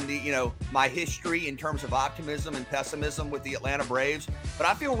given the, my history in terms of optimism and pessimism with the Atlanta Braves, but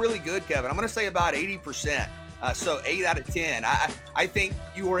I feel really good, Kevin. I'm going to say about 80%. So 8 out of 10. I think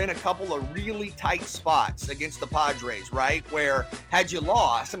you were in a couple of really tight spots against the Padres, right? Where had you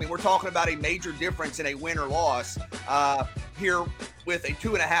lost, we're talking about a major difference in a win or loss here with a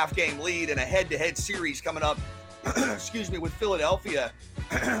 2.5 game lead and a head-to-head series coming up, with Philadelphia.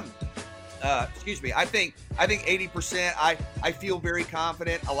 I think 80%. I feel very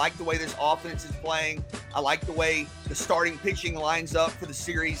confident. I like the way this offense is playing. I like the way the starting pitching lines up for the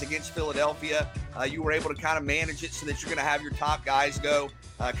series against Philadelphia. You were able to kind of manage it so that you're going to have your top guys go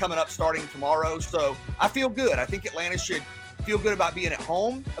coming up starting tomorrow. So I feel good. I think Atlanta should feel good about being at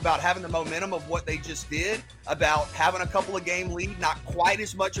home, about having the momentum of what they just did, about having a couple of game lead, not quite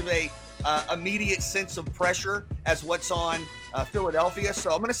as much of a immediate sense of pressure as what's on Philadelphia.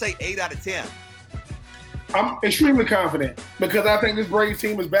 So I'm going to say 8 out of 10. I'm extremely confident because I think this Braves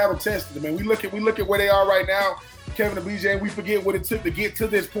team is battle tested. We look at where they are right now, Kevin and BJ, and we forget what it took to get to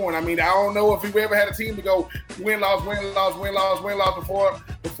this point. I don't know if we ever had a team to go win-loss before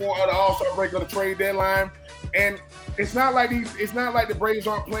the All-Star break or the trade deadline. And it's not like the Braves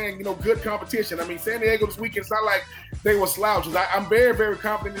aren't playing, good competition. San Diego this weekend, it's not like they were slouches. I'm very, very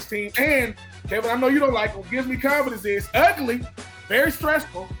confident in this team. And Kevin, I know you don't like what gives me confidence is ugly, very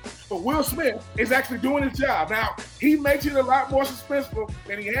stressful, but Will Smith is actually doing his job. Now, he makes it a lot more suspenseful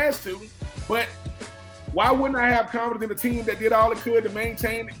than he has to, but why wouldn't I have confidence in a team that did all it could to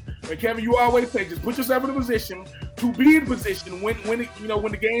maintain it? And Kevin, you always say, just put yourself in a position to be in position when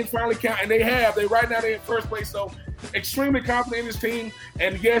the games finally count, and they're right now they're in first place. So extremely confident in this team.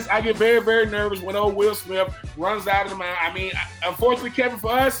 And yes, I get very, very nervous when old Will Smith runs out of the mound. Unfortunately, Kevin,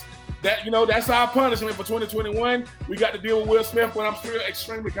 for us, that's our punishment for 2021. We got to deal with Will Smith, but I'm still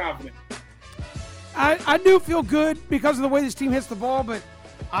extremely confident. I do feel good because of the way this team hits the ball, but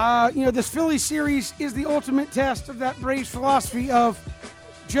this Philly series is the ultimate test of that Braves philosophy of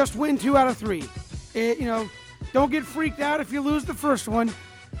just win 2 out of 3. Don't get freaked out if you lose the first one.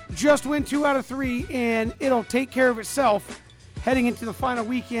 Just win 2 out of 3, and it'll take care of itself heading into the final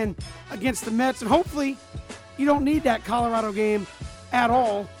weekend against the Mets. And hopefully you don't need that Colorado game at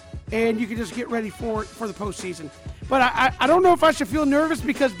all, and you can just get ready for the postseason. But I don't know if I should feel nervous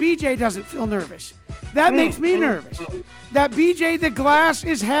because BJ doesn't feel nervous. That makes me nervous. That BJ, the glass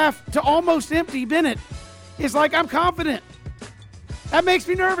is half to almost empty. Bennett is like, I'm confident. That makes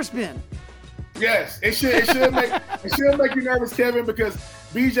me nervous, Ben. Yes, it should make you nervous, Kevin, because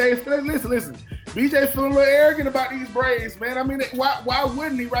BJ, listen. BJ feeling a little arrogant about these Braves, man. Why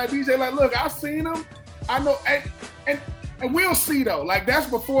wouldn't he, right? BJ like, look, I've seen them. I know, and we'll see though. Like that's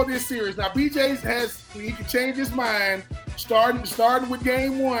before this series. Now BJ he can change his mind starting with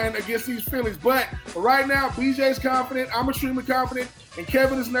game 1 against these Phillies. But right now, BJ's confident. I'm extremely confident, and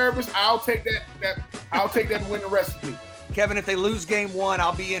Kevin is nervous. I'll take that to win the recipe. Kevin, if they lose game 1,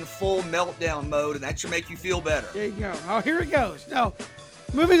 I'll be in full meltdown mode, and that should make you feel better. There you go. Oh, here it goes. Now,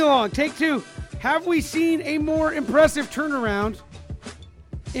 moving along, take 2. Have we seen a more impressive turnaround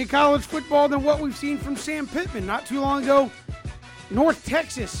in college football than what we've seen from Sam Pittman? Not too long ago, North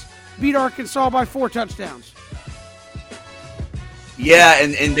Texas beat Arkansas by 4 touchdowns. Yeah,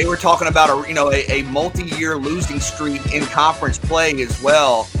 and they were talking about a multi-year losing streak in conference play as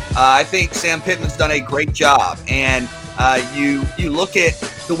well. I think Sam Pittman's done a great job, and you look at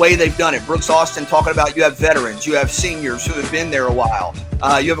the way they've done it. Brooks Austin talking about you have veterans, you have seniors who have been there a while.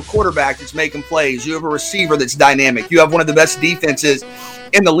 You have a quarterback that's making plays. You have a receiver that's dynamic. You have one of the best defenses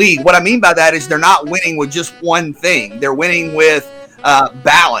in the league. What I mean by that is they're not winning with just one thing. They're winning with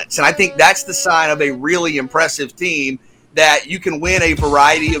balance, and I think that's the sign of a really impressive team, that you can win a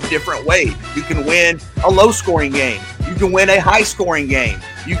variety of different ways. You can win a low-scoring game. You can win a high-scoring game.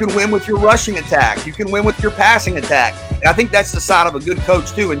 You can win with your rushing attack. You can win with your passing attack. And I think that's the sign of a good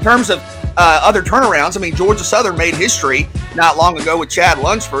coach, too. In terms of other turnarounds, Georgia Southern made history not long ago with Chad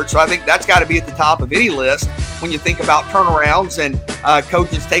Lunsford, so I think that's got to be at the top of any list. when you think about turnarounds and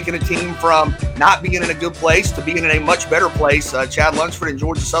coaches taking a team from not being in a good place to being in a much better place. Chad Lunsford and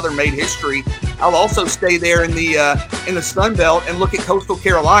Georgia Southern made history. I'll also stay there in the Sun Belt and look at Coastal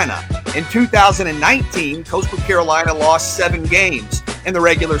Carolina. In 2019, Coastal Carolina lost 7 games in the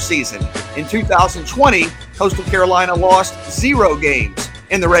regular season. In 2020, Coastal Carolina lost 0 games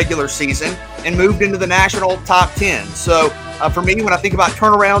in the regular season and moved into the national top 10. So for me, when I think about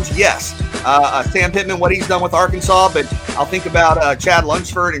turnarounds, yes, Sam Pittman, what he's done with Arkansas, but I'll think about Chad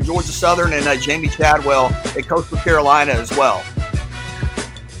Lunsford and Georgia Southern and Jamie Chadwell at Coastal Carolina as well.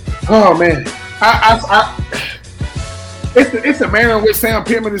 Oh man, it's a manner in which Sam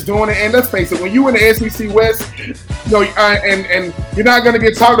Pittman is doing it, and let's face it, when you in the SEC West, you know, and you're not going to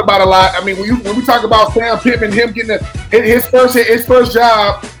get talked about a lot. I mean, when we talk about Sam Pittman, him getting his first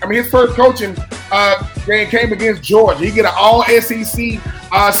job, I mean, his first coaching game came against Georgia. He get an all SEC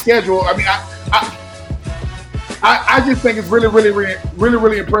schedule. I mean, I just think it's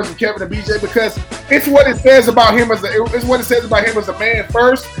really impressive, Kevin and BJ, because it's what it says about him as a man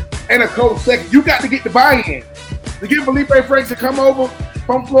first and a coach second. You got to get the buy-in. To get Felipe Franks to come over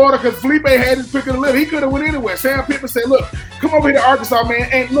from Florida, because Felipe had his pick of the litter. He could have went anywhere. Sam Pittman said, look, come over here to Arkansas, man,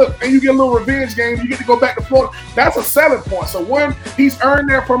 and look, and you get a little revenge game. You get to go back to Florida. That's a selling point. So one, he's earned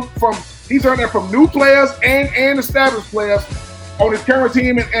there from new players and established players on his current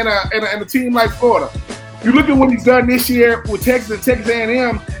team and a team like Florida. You look at what he's done this year with Texas and Texas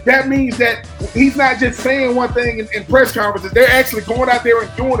A&M, that means that he's not just saying one thing in press conferences. They're actually going out there and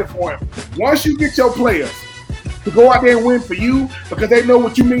doing it for him. Once you get your players to go out there and win for you because they know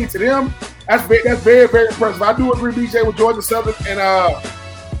what you mean to them, that's very, very impressive. I do agree, BJ, with Georgia Southern and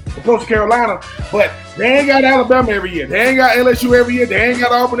Coastal Carolina, but they ain't got Alabama every year. They ain't got LSU every year. They ain't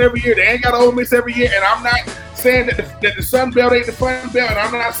got Auburn every year. They ain't got Ole Miss every year. And I'm not saying that the Sun Belt ain't the Fun Belt. And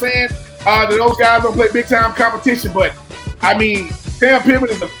I'm not saying that those guys don't play big-time competition. But, I mean, Sam Pittman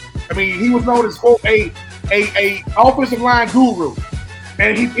he was known as, quote, a offensive line guru.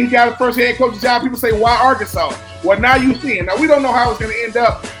 And he got his first head coaching job. People say, why Arkansas? Well, now you see it. Now, we don't know how it's going to end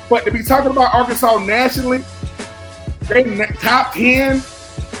up. But to be talking about Arkansas nationally, they top 10,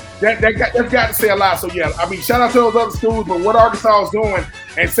 that's got to say a lot. So, yeah, I mean, shout out to those other schools. But what Arkansas is doing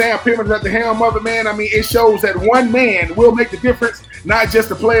and Sam Pittman's at the helm of it, man, I mean, it shows that one man will make the difference, not just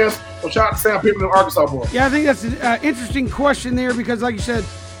the players. So, shout out to Sam Pittman and Arkansas boys. Yeah, I think that's an interesting question there because, like you said,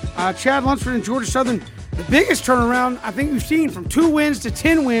 Chad Lunsford and Georgia Southern, the biggest turnaround I think we've seen from 2 wins to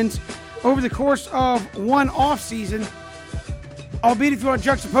 10 wins over the course of one offseason, albeit if you want to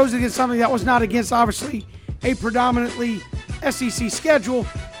juxtapose it against something that was not against, obviously, a predominantly SEC schedule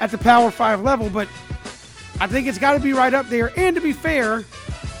at the Power 5 level. But I think it's got to be right up there. And to be fair,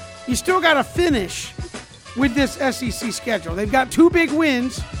 you still got to finish with this SEC schedule. They've got 2 big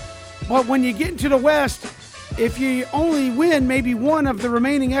wins, but when you get into the West, if you only win maybe one of the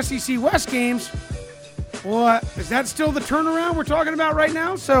remaining SEC West games, well, is that still the turnaround we're talking about right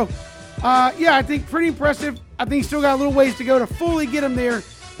now? So, yeah, I think pretty impressive. I think still got a little ways to go to fully get them there.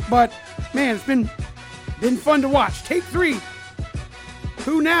 But, man, it's been fun to watch. Take 3.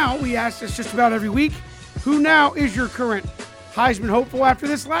 Who now, we ask this just about every week, who now is your current Heisman hopeful after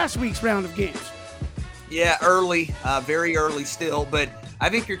this last week's round of games? Yeah, early, very early still, but I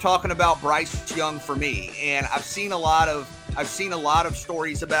think you're talking about Bryce Young for me. And I've seen a lot of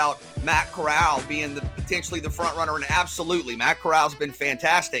stories about Matt Corral being potentially the front runner, and absolutely, Matt Corral's been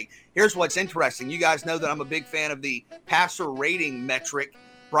fantastic. Here's what's interesting. You guys know that I'm a big fan of the passer rating metric.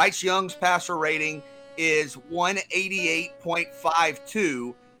 Bryce Young's passer rating is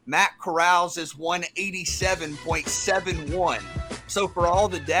 188.52. Matt Corral's is 187.71. So for all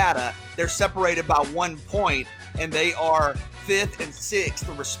the data, they're separated by 1 point, and they are 5th and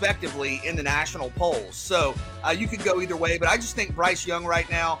 6th, respectively, in the national polls. So you could go either way, but I just think Bryce Young right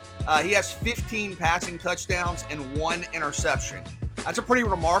now, he has 15 passing touchdowns and 1 interception. That's a pretty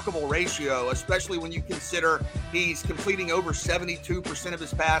remarkable ratio, especially when you consider he's completing over 72% of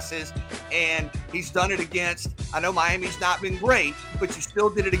his passes, and he's done it against, I know Miami's not been great, but you still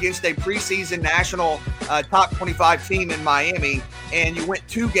did it against a preseason national top 25 team in Miami, and you went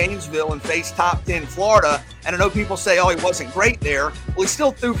to Gainesville and faced top 10 Florida, and I know people say, oh, he wasn't great there. Well, he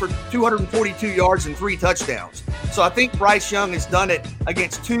still threw for 242 yards and 3 touchdowns. So I think Bryce Young has done it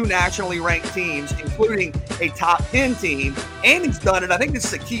against 2 nationally ranked teams, including a top 10 team, and he's done it, I think this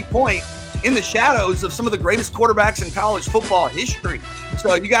is a key point, in the shadows of some of the greatest quarterbacks in college football history.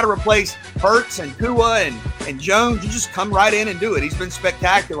 So you got to replace Hurts and Tua and Jones. You just come right in and do it. He's been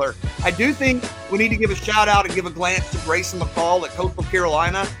spectacular. I do think we need to give a shout out and give a glance to Grayson McCall at Coastal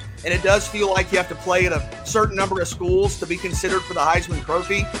Carolina. And it does feel like you have to play at a certain number of schools to be considered for the Heisman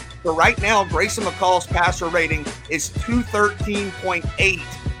Trophy. So right now, Grayson McCall's passer rating is 213.8.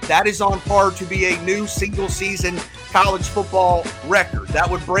 That is on par to be a new single-season college football record. That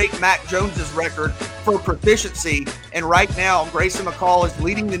would break Mac Jones's record for proficiency. And right now, Grayson McCall is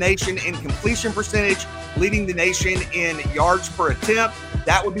leading the nation in completion percentage, leading the nation in yards per attempt.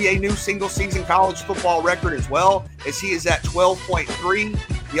 That would be a new single-season college football record as well, as he is at 12.3.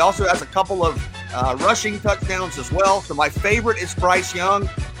 He also has a couple of rushing touchdowns as well. So my favorite is Bryce Young,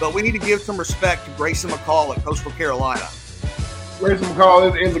 but we need to give some respect to Grayson McCall at Coastal Carolina. Grayson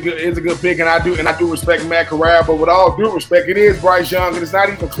McCall is a good pick, and I do respect Matt Corral, but with all due respect, it is Bryce Young, and it's not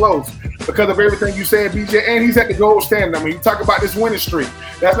even close because of everything you said, BJ. And he's at the gold standard. I mean, you talk about this winning streak.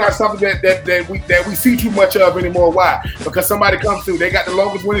 That's not something that we see too much of anymore. Why? Because somebody comes through. They got the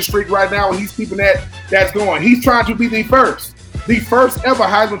longest winning streak right now, and he's keeping that's going. He's trying to be the first ever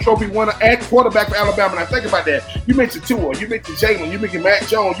Heisman Trophy winner at quarterback for Alabama. Now think about that. You mentioned Tua, you mentioned Jalen, you mentioned Matt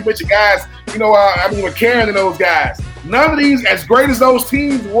Jones, you mentioned guys, with Karen and those guys. None of these, as great as those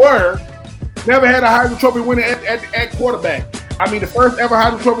teams were, never had a Heisman Trophy winner at quarterback. I mean, the first ever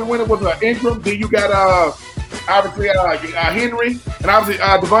Heisman Trophy winner was Ingram. Then you got obviously Henry, and obviously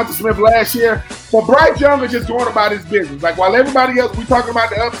Devonta Smith last year. But Bryce Young is just going about his business. Like while everybody else, we talking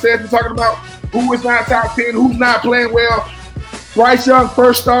about the upsets, we talking about who is not top 10, who's not playing well. Bryce Young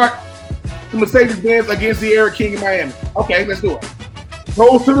first start to Mercedes-Benz against the Eric King in Miami. Okay, let's do it.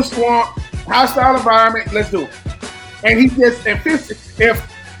 Goes to the swamp, hostile environment, let's do it. And he just, I'm going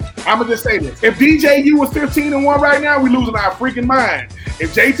to just say this. If DJU was 15-1 right now, we losing our freaking mind.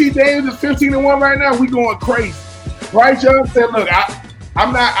 If JT Daniels is 15-1 right now, we going crazy. Bryce Young said, look,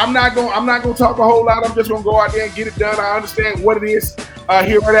 I'm not going to talk a whole lot. I'm just going to go out there and get it done. I understand what it is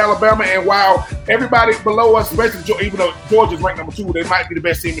here at Alabama. And while everybody below us, especially even though Georgia's ranked number 2, they might be the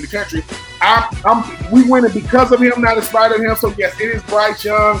best team in the country. We winning because of him, not in spite of him. So yes, it is Bryce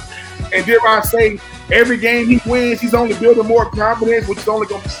Young. And dare I say, every game he wins, he's only building more confidence, which is only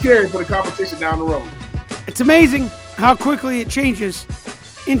going to be scary for the competition down the road. It's amazing how quickly it changes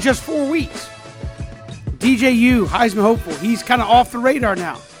in just 4 weeks. DJU, Heisman hopeful, he's kind of off the radar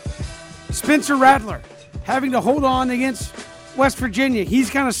now. Spencer Rattler, having to hold on against West Virginia, he's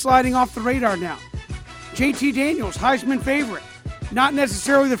kind of sliding off the radar now. JT Daniels, Heisman favorite, not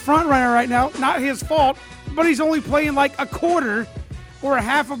necessarily the front runner right now, not his fault, but he's only playing like a quarter or a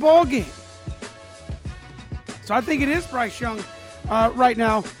half a ball game. So I think it is Bryce Young right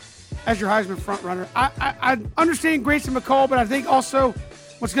now as your Heisman front runner. I understand Grayson McCall, but I think also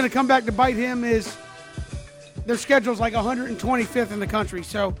what's going to come back to bite him is their schedule's like 125th in the country.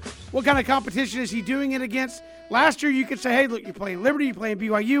 So what kind of competition is he doing it against? Last year you could say, hey, look, you're playing Liberty, you're playing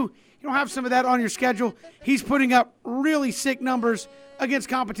BYU. You don't have some of that on your schedule. He's putting up really sick numbers against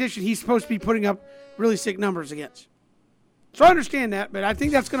competition he's supposed to be putting up really sick numbers against. So I understand that, but I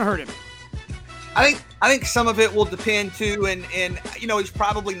think that's going to hurt him. I think some of it will depend too, and he's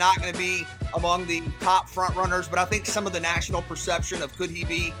probably not going to be among the top front runners, but I think some of the national perception of could he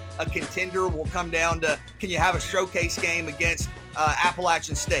be a contender will come down to, can you have a showcase game against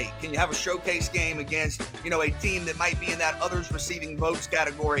Appalachian State? Can you have a showcase game against a team that might be in that others receiving votes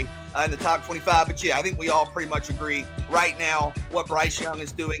category in the top 25? But yeah, I think we all pretty much agree right now what Bryce Young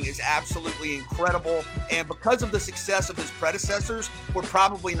is doing is absolutely incredible, and because of the success of his predecessors, we're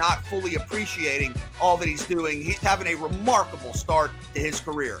probably not fully appreciating all that he's doing. He's having a remarkable start to his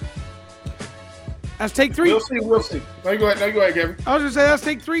career. That's take 3. We'll see. No, you go ahead, Kevin. I was going to say, that's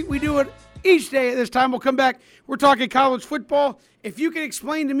take 3. We do it each day at this time. We'll come back. We're talking college football. If you can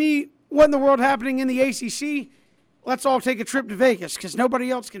explain to me what in the world happening in the ACC, let's all take a trip to Vegas because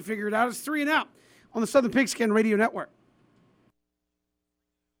nobody else can figure it out. It's 3 and Out on the Southern Pigskin Radio Network.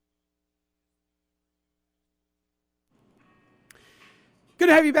 Good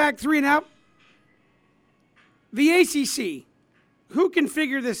to have you back, 3 and Out. The ACC, who can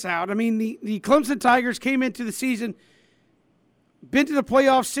figure this out? I mean, the Clemson Tigers came into the season, been to the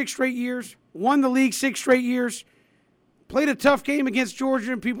playoffs 6 straight years, won the league 6 straight years, played a tough game against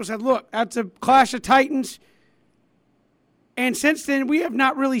Georgia, and people said, look, that's a clash of titans. And since then, we have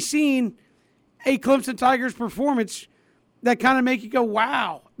not really seen a Clemson Tigers performance that kind of make you go,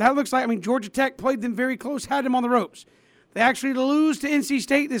 wow. That looks like, Georgia Tech played them very close, had them on the ropes. They actually lose to NC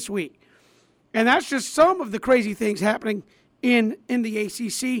State this week. And that's just some of the crazy things happening in the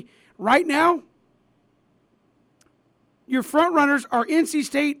ACC. Right now, your front runners are NC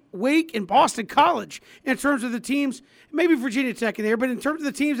State, Wake, and Boston College in terms of the teams, maybe Virginia Tech in there, but in terms of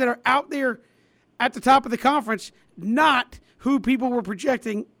the teams that are out there at the top of the conference, not who people were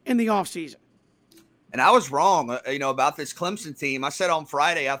projecting in the offseason. And I was wrong, about this Clemson team. I said on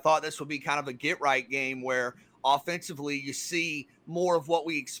Friday I thought this would be kind of a get-right game where offensively you see more of what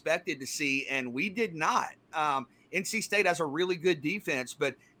we expected to see, and we did not. NC State has a really good defense,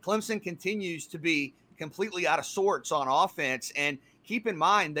 but Clemson continues to be completely out of sorts on offense. And keep in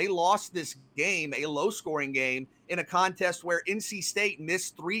mind, they lost this game, a low-scoring game, in a contest where NC State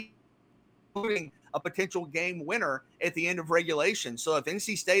missed 3, including a potential game winner at the end of regulation. So if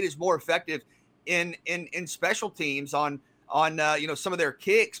NC State is more effective in special teams on some of their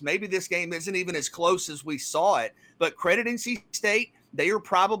kicks, maybe this game isn't even as close as we saw it. But credit NC State. They are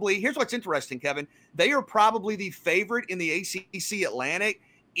probably, here's what's interesting, Kevin. They are probably the favorite in the ACC Atlantic,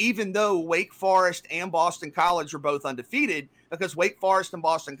 even though Wake Forest and Boston College are both undefeated, because Wake Forest and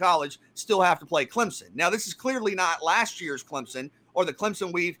Boston College still have to play Clemson. Now, this is clearly not last year's Clemson or the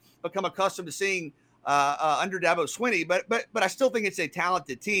Clemson we've become accustomed to seeing under Dabo Swinney, but I still think it's a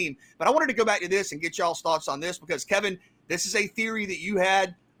talented team. But I wanted to go back to this and get y'all's thoughts on this, because, Kevin, this is a theory that you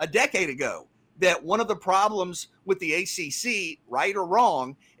had a decade ago, that one of the problems with the ACC, right or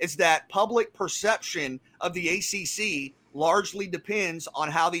wrong, is that public perception of the ACC largely depends on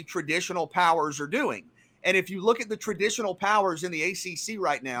how the traditional powers are doing. And if you look at the traditional powers in the ACC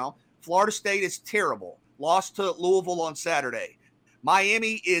right now, Florida State is terrible, lost to Louisville on Saturday.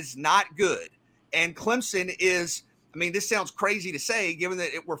 Miami is not good. And Clemson is, I mean, this sounds crazy to say, given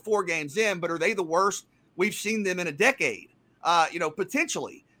that we're 4 games in, but are they the worst we've seen them in a decade?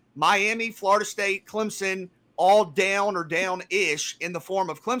 Potentially. Miami, Florida State, Clemson, all down or down-ish in the form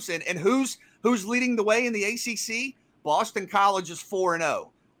of Clemson. And who's leading the way in the ACC? Boston College is 4-0.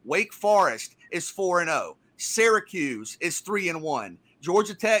 Wake Forest is 4-0. Syracuse is 3-1.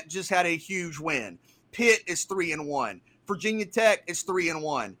 Georgia Tech just had a huge win. Pitt is 3-1. Virginia Tech is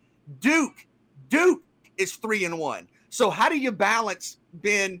 3-1. Duke is 3-1. So how do you balance,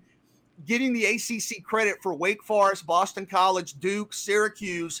 Ben, getting the ACC credit for Wake Forest, Boston College, Duke,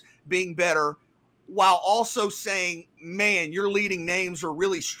 Syracuse being better, while also saying, man, your leading names are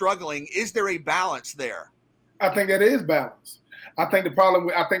really struggling? Is there a balance there? I think that is balance. I think the problem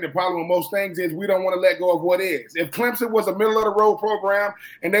with most things is we don't want to let go of what is. If Clemson was a middle of the road program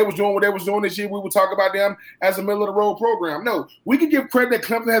and they was doing what they was doing this year, we would talk about them as a middle of the road program. No, we can give credit that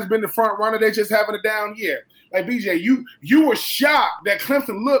Clemson has been the front runner. They just having a down year. Like, BJ, you were shocked that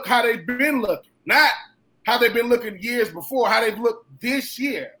Clemson looked how they've been looking, not how they've been looking years before, how they've looked this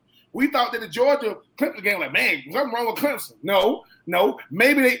year. We thought that the Georgia Clemson game, like, man, something wrong with Clemson. No,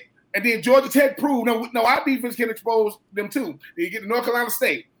 maybe they. And then Georgia Tech proved, no, our defense can expose them too. You get to North Carolina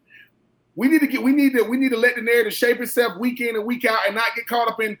State. We need to let the narrative shape itself week in and week out and not get caught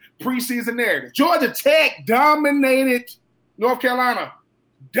up in preseason narrative. Georgia Tech dominated North Carolina,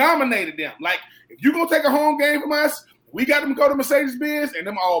 dominated them. Like, if you're gonna take a home game from us, we got them to go to Mercedes-Benz, and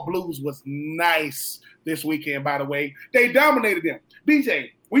them all blues was nice this weekend, by the way. They dominated them. BJ,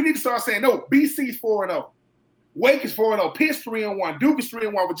 we need to start saying, no, BC's 4-0. Wake is 4-0. Pitt's 3-1. Duke is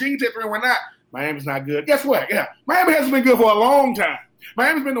 3-1. Virginia Tech 3-1. Miami's not good. Guess what? Yeah, Miami hasn't been good for a long time.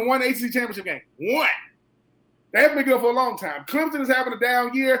 Miami's been to one ACC championship game. One. They haven't been good for a long time. Clemson is having a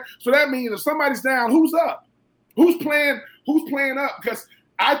down year, so that means if somebody's down, who's up? Who's playing up? Because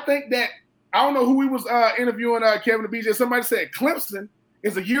I think that, I don't know who we was interviewing, Kevin and BJ. Somebody said Clemson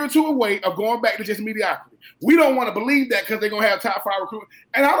is a year or two away of going back to just mediocrity. We don't want to believe that because they're going to have top 5 recruiting.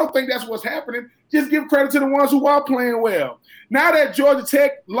 And I don't think that's what's happening. Just give credit to the ones who are playing well. Now that Georgia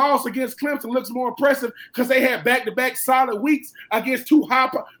Tech loss against Clemson looks more impressive because they had back-to-back solid weeks against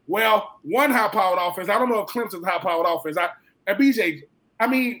one high-powered offense. I don't know if Clemson's high-powered offense.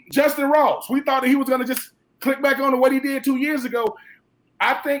 Justin Ross, we thought that he was going to just click back on to what he did 2 years ago.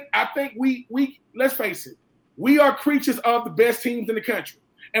 I think we let's face it, we are creatures of the best teams in the country.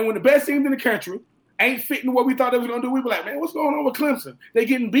 And when the best teams in the country ain't fitting what we thought they was going to do, we be like, man, what's going on with Clemson? They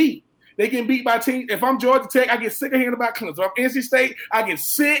getting beat. They getting beat by teams. If I'm Georgia Tech, I get sick of hearing about Clemson. If I'm NC State, I get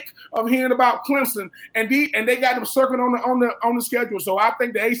sick of hearing about Clemson. And they got them circled on the schedule. So I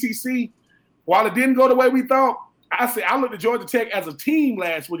think the ACC, while it didn't go the way we thought, I looked at Georgia Tech as a team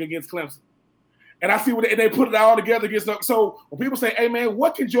last week against Clemson. And I see what they put it all together against them. So when people say, hey, man,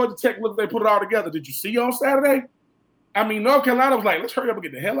 what can Georgia Tech look if they put it all together? Did you see on Saturday? I mean, North Carolina was like, let's hurry up and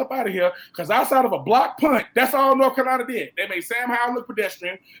get the hell up out of here, because outside of a block punt, that's all North Carolina did. They made Sam Howell look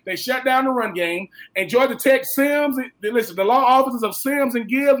pedestrian. They shut down the run game. And Georgia Tech, the law offices of Sims and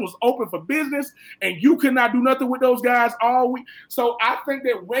Gibbs was open for business, and you could not do nothing with those guys all week. So I think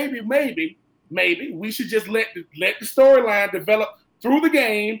that maybe we should just let the storyline develop through the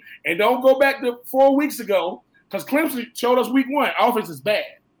game and don't go back to 4 weeks ago, because Clemson showed us week 1. Offense is bad.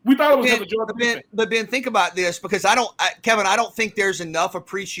 We thought it was because of Georgia. But Ben, think about this, because Kevin, I don't think there's enough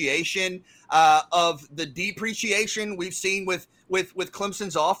appreciation of the depreciation we've seen with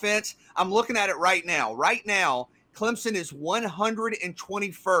Clemson's offense. I'm looking at it right now. Right now, Clemson is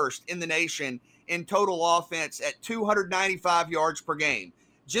 121st in the nation in total offense at 295 yards per game.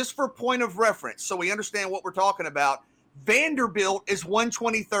 Just for point of reference, so we understand what we're talking about, Vanderbilt is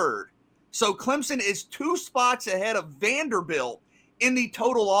 123rd. So Clemson is 2 spots ahead of Vanderbilt in the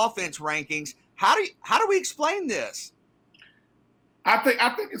total offense rankings. How do we explain this? I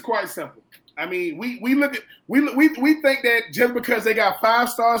think it's quite simple. I mean, we think that just because they got 5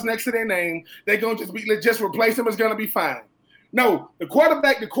 stars next to their name, they're gonna just replace them is gonna be fine. No, the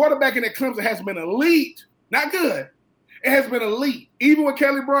quarterback in that Clemson has been elite, not good. It has been elite. Even with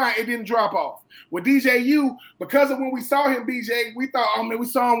Kelly Bryant, it didn't drop off. With DJU, because of when we saw him, BJ, we thought, oh man, we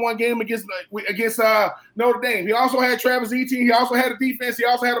saw him one game against Notre Dame. He also had Travis Etienne. He also had a defense. He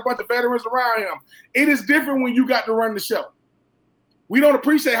also had a bunch of veterans around him. It is different when you got to run the show. We don't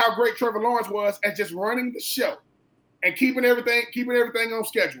appreciate how great Trevor Lawrence was at just running the show and keeping everything on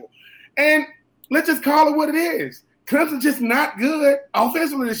schedule. And let's just call it what it is. Clemson's just not good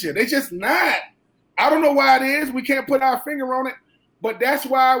offensively this year. They're just not. I don't know why it is. We can't put our finger on it, but that's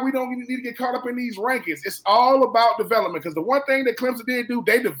why we don't need to get caught up in these rankings. It's all about development, because the one thing that Clemson did do,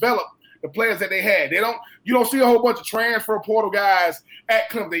 they developed the players that they had. You don't see a whole bunch of transfer portal guys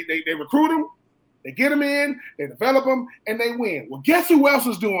at Clemson. They recruit them, they get them in, they develop them, and they win. Well, guess who else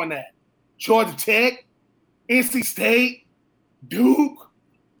is doing that? Georgia Tech, NC State, Duke,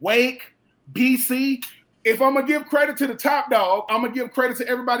 Wake, BC. If I'm going to give credit to the top dog, I'm going to give credit to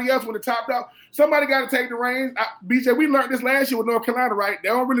everybody else when the top dog. Somebody got to take the reins. BJ, we learned this last year with North Carolina, right? They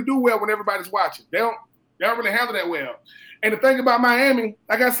don't really do well when everybody's watching. They don't really handle that well. And the thing about Miami,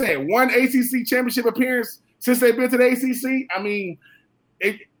 like I said, 1 ACC championship appearance since they've been to the ACC. I mean,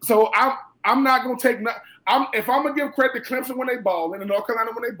 I'm not going to take – if I'm going to give credit to Clemson when they balling, and North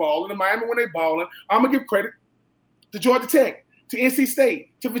Carolina when they balling, and Miami when they balling, I'm going to give credit to Georgia Tech, to NC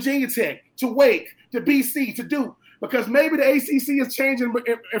State, to Virginia Tech, to Wake, to BC, to Duke, because maybe the ACC is changing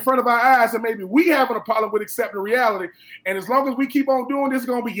in front of our eyes, and maybe we have a problem with accepting reality. And as long as we keep on doing this, it's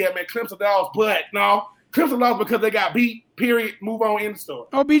going to be, yeah, man, Clemson lost. But no, Clemson lost because they got beat, period, move on, end the story.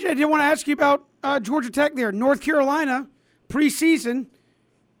 Oh, BJ, I did want to ask you about Georgia Tech there. North Carolina, preseason,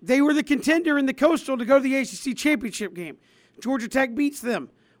 they were the contender in the Coastal to go to the ACC championship game. Georgia Tech beats them.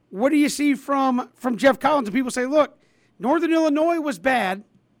 What do you see from Jeff Collins? And people say, look, Northern Illinois was bad,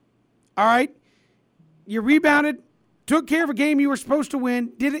 all right? You rebounded, took care of a game you were supposed to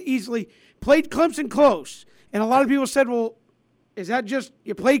win, did it easily, played Clemson close. And a lot of people said, well, is that just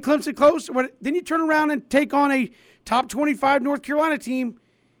you played Clemson close? Then you turn around and take on a top 25 North Carolina team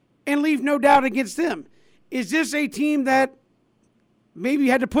and leave no doubt against them. Is this a team that maybe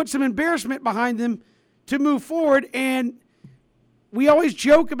had to put some embarrassment behind them to move forward? And we always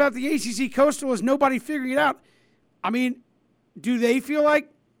joke about the ACC Coastal as nobody figuring it out. I mean, do they feel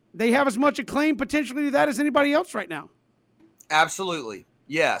like they have as much a claim potentially to that as anybody else right now? Absolutely.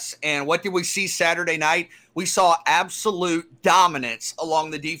 Yes. And what did we see Saturday night? We saw absolute dominance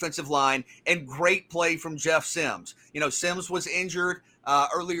along the defensive line and great play from Jeff Sims. You know, Sims was injured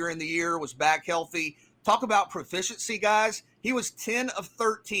earlier in the year, was back healthy. Talk about proficiency, guys. He was 10 of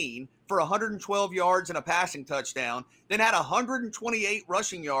 13 for 112 yards and a passing touchdown, then had 128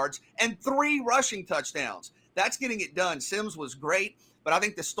 rushing yards and 3 rushing touchdowns. That's getting it done. Sims was great. But I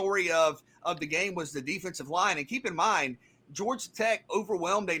think the story of the game was the defensive line. And keep in mind, Georgia Tech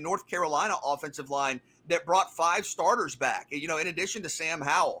overwhelmed a North Carolina offensive line that brought 5 starters back, you know, in addition to Sam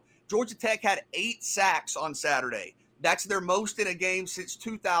Howell. Georgia Tech had 8 sacks on Saturday. That's their most in a game since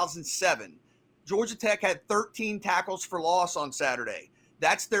 2007. Georgia Tech had 13 tackles for loss on Saturday.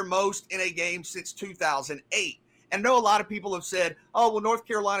 That's their most in a game since 2008. And I know a lot of people have said, oh, well, North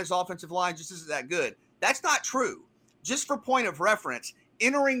Carolina's offensive line just isn't that good. That's not true. Just for point of reference,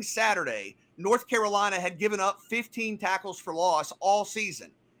 entering Saturday, North Carolina had given up 15 tackles for loss all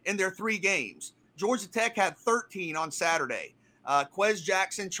season in their 3 games. Georgia Tech had 13 on Saturday. Quez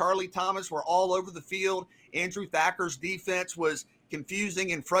Jackson, Charlie Thomas were all over the field. Andrew Thacker's defense was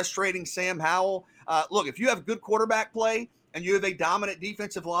confusing and frustrating Sam Howell. Look, if you have good quarterback play and you have a dominant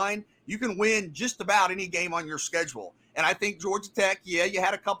defensive line, you can win just about any game on your schedule. And I think Georgia Tech, yeah, you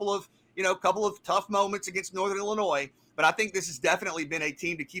had a couple of tough moments against Northern Illinois, but I think this has definitely been a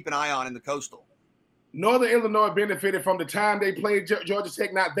team to keep an eye on in the Coastal. Northern Illinois benefited from the time they played Georgia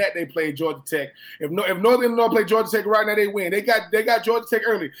Tech, not that they played Georgia Tech. If Northern Illinois played Georgia Tech right now, they win. They got Georgia Tech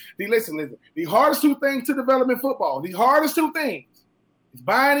early. Listen. The hardest 2 things to development football, the hardest 2 things is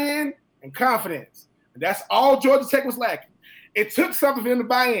buying in and confidence. And that's all Georgia Tech was lacking. It took something for them to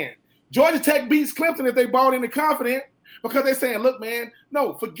buy in. Georgia Tech beats Clemson if they bought into confident because they're saying, look, man,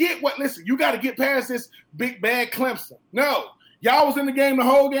 no, forget listen, you got to get past this big, bad Clemson. No. Y'all was in the game the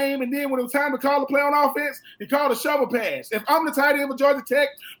whole game, and then when it was time to call the play on offense, he called a shovel pass. If I'm the tight end for Georgia Tech,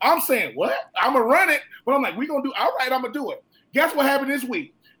 I'm saying, what? I'm going to run it. But I'm like, we're going to do – all right, I'm going to do it. Guess what happened this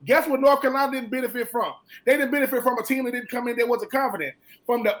week? Guess what North Carolina didn't benefit from? They didn't benefit from a team that didn't come in that wasn't confident.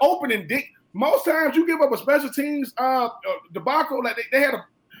 From the opening, most times you give up a special teams debacle, like they had a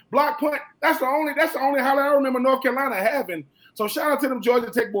block punt. That's the only highlight I remember North Carolina having. So shout out to them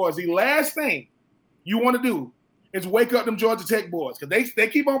Georgia Tech boys. The last thing you want to do is wake up them Georgia Tech boys because they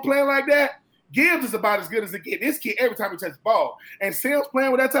keep on playing like that. Gibbs is about as good as it gets. This kid, every time he touches the ball. And Sims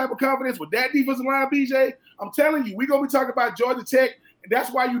playing with that type of confidence with that defensive line, BJ, I'm telling you, we're going to be talking about Georgia Tech. And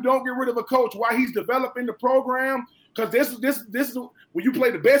that's why you don't get rid of a coach, why he's developing the program. Because this is when you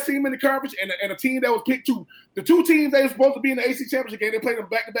play the best team in the conference and a team that was picked to. The two teams they were supposed to be in the AC Championship game, they played them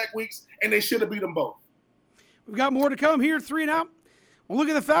back-to-back weeks, and they should have beat them both. We've got more to come here, 3 and out. Well, look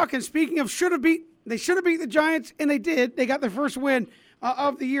at the Falcons. Speaking of they should have beat the Giants, and they did. They got their first win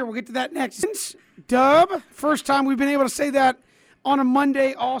of the year. We'll get to that next. Dub, first time we've been able to say that on a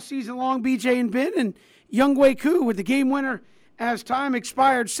Monday all season long, BJ and Ben. And Younghoe Koo with the game winner as time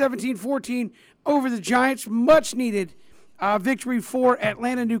expired, 17-14 over the Giants. Much needed victory for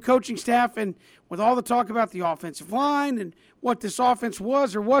Atlanta, new coaching staff. And with all the talk about the offensive line and what this offense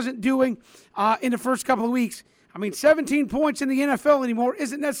was or wasn't doing in the first couple of weeks, I mean, 17 points in the NFL anymore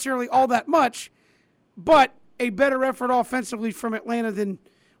isn't necessarily all that much, but a better effort offensively from Atlanta than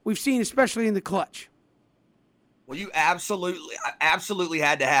we've seen, especially in the clutch. Well, you absolutely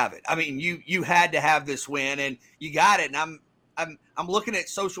had to have it. I mean, you had to have this win, and you got it. And I'm looking at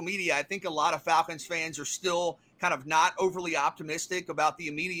social media. I think a lot of Falcons fans are still kind of not overly optimistic about the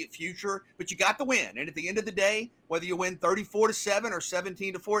immediate future, but you got the win. And at the end of the day, whether you win 34-7 or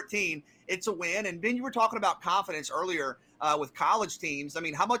 17-14, it's a win. And Ben, you were talking about confidence earlier with college teams. I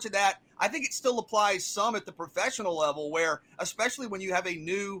mean, how much of that, I think it still applies some at the professional level where, especially when you have a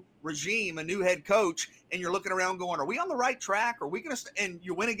new regime, a new head coach, and you're looking around going, are we on the right track? Are we going to, and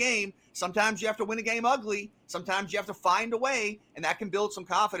you win a game. Sometimes you have to win a game ugly. Sometimes you have to find a way, and that can build some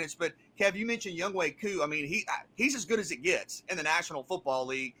confidence. But Kev, you mentioned Younghoe Koo. I mean, he's as good as it gets in the National Football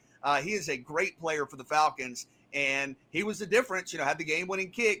League. He is a great player for the Falcons, and he was the difference, had the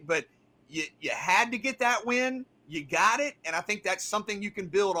game-winning kick, but you had to get that win. You got it, and I think that's something you can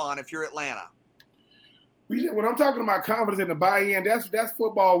build on if you're Atlanta. When I'm talking about confidence in the buy-in, that's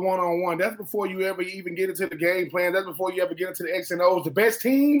football one-on-one. That's before you ever even get into the game plan. That's before you ever get into the X and O's. The best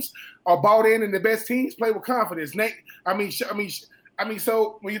teams are bought in, and the best teams play with confidence. So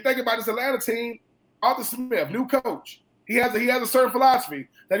when you think about this Atlanta team, Arthur Smith, new coach, he has a certain philosophy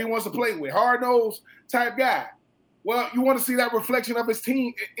that he wants to play with, hard-nosed type guy. Well, you want to see that reflection of his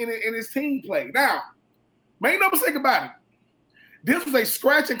team in his team play. Now, make no mistake about it. This was a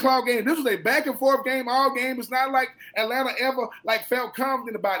scratch and claw game. This was a back and forth game all game. It's not like Atlanta ever felt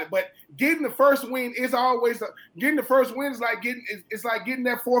confident about it. But getting the first win is always getting the first win is like getting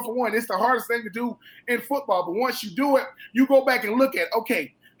that 4-for-1. It's the hardest thing to do in football. But once you do it, you go back and look at,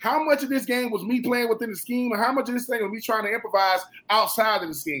 okay, how much of this game was me playing within the scheme, and how much of this thing was me trying to improvise outside of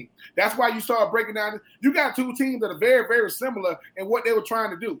the scheme? That's why you start breaking down. You got two teams that are very, very similar in what they were trying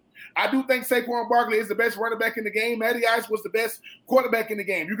to do. I do think Saquon Barkley is the best running back in the game. Matty Ice was the best quarterback in the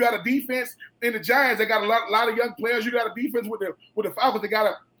game. You got a defense in the Giants. They got a lot of young players. You got a defense with the Falcons. They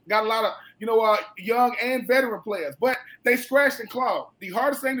got a lot of young and veteran players. But they scratched and clawed. The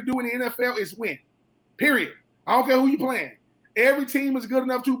hardest thing to do in the NFL is win. Period. I don't care who you playing. Every team is good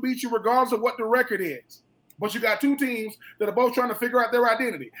enough to beat you regardless of what the record is. But you got two teams that are both trying to figure out their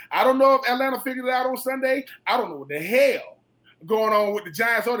identity. I don't know if Atlanta figured it out on Sunday. I don't know what the hell going on with the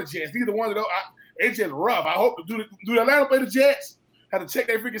Giants or the Jets. Neither one of those. It's just rough. I hope do Atlanta play the Jets? Have to check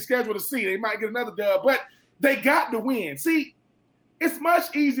their freaking schedule to see. They might get another dub. But they got the win. See, it's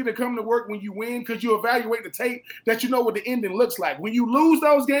much easier to come to work when you win because you evaluate the tape that you know what the ending looks like. When you lose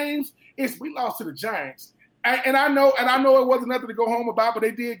those games, we lost to the Giants. And I know it wasn't nothing to go home about, but they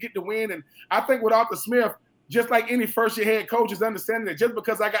did get the win. And I think with Arthur Smith, just like any first-year head coach is understanding that just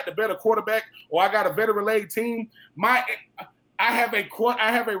because I got the better quarterback or I got a veteran-laid team, I have a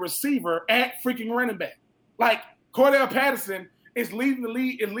receiver at freaking running back. Like Cordell Patterson is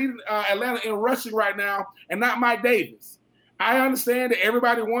leading Atlanta in rushing right now, and not Mike Davis. I understand that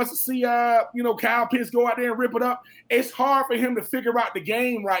everybody wants to see Kyle Pitts go out there and rip it up. It's hard for him to figure out the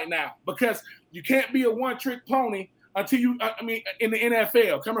game right now because you can't be a one-trick pony until in the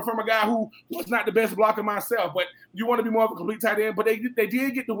NFL, coming from a guy who was not the best blocker myself, but you want to be more of a complete tight end. But they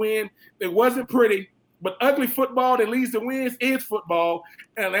did get the win. It wasn't pretty. But ugly football that leads to wins is football.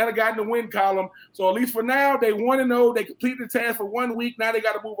 And Atlanta got in the win column. So at least for now, they 1-0. They completed the task for 1 week. Now they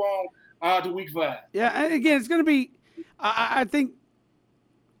got to move on to week 5. Yeah, and again, it's going to be, I think,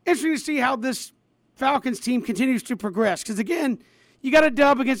 interesting to see how this Falcons team continues to progress. Because, again, you got a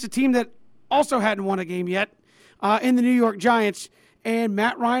dub against a team that also hadn't won a game yet in the New York Giants. And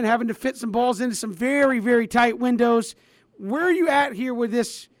Matt Ryan having to fit some balls into some very, very tight windows. Where are you at here with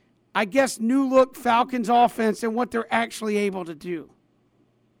this, I guess, new-look Falcons offense and what they're actually able to do?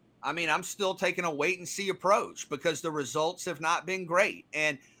 I mean, I'm still taking a wait-and-see approach because the results have not been great.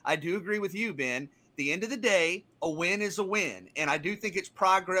 And I do agree with you, Ben. At the end of the day, a win is a win. And I do think it's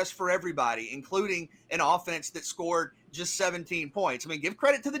progress for everybody, including an offense that scored just 17 points. I mean, give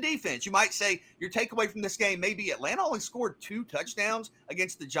credit to the defense. You might say your takeaway from this game may be Atlanta only scored 2 touchdowns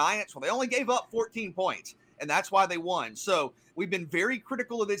against the Giants. Well, they only gave up 14 points, and that's why they won. So we've been very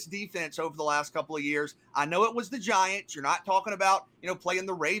critical of this defense over the last couple of years. I know it was the Giants. You're not talking about, playing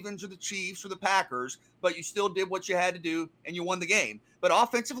the Ravens or the Chiefs or the Packers, but you still did what you had to do, and you won the game. But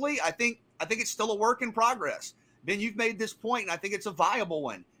offensively, I think it's still a work in progress. Ben, you've made this point, and I think it's a viable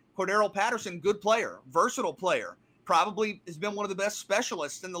one. Cordero Patterson, good player, versatile player, probably has been one of the best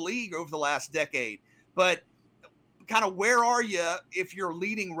specialists in the league over the last decade. But kind of where are you if your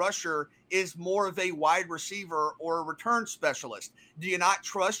leading rusher is more of a wide receiver or a return specialist? Do you not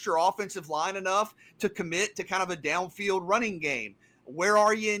trust your offensive line enough to commit to kind of a downfield running game? Where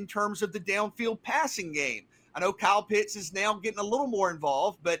are you in terms of the downfield passing game? I know Kyle Pitts is now getting a little more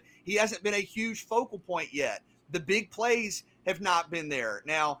involved, but he hasn't been a huge focal point yet. The big plays have not been there.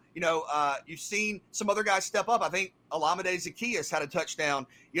 Now, you've seen some other guys step up. I think Olamide Zaccheaus had a touchdown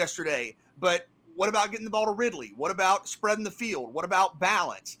yesterday. But what about getting the ball to Ridley? What about spreading the field? What about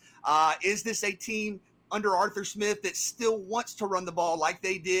balance? Is this a team under Arthur Smith that still wants to run the ball like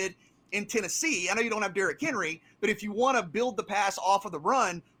they did in Tennessee? I know you don't have Derrick Henry, but if you want to build the pass off of the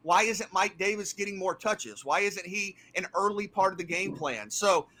run, why isn't Mike Davis getting more touches? Why isn't he an early part of the game plan?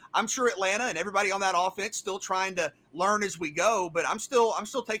 So I'm sure Atlanta and everybody on that offense still trying to learn as we go, but I'm still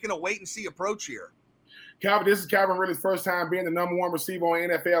taking a wait and see approach here. Calvin, this is Calvin Ridley's first time being the number one receiver on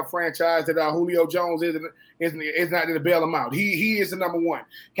NFL franchise that Julio Jones is not there to bail him out. He is the number one.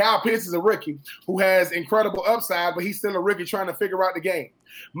 Kyle Pitts is a rookie who has incredible upside, but he's still a rookie trying to figure out the game.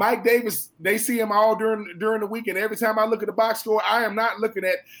 Mike Davis, they see him all during the week, and every time I look at the box score, I am not looking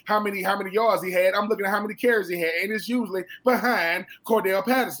at how many yards he had. I'm looking at how many carries he had, and it's usually behind Cordell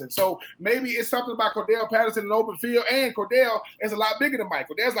Patterson. So maybe it's something about Cordell Patterson in the open field, and Cordell is a lot bigger than Mike.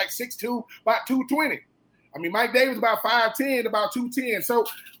 Cordell's like 6'2", about 220. I mean, Mike Davis about 5'10", about 210. So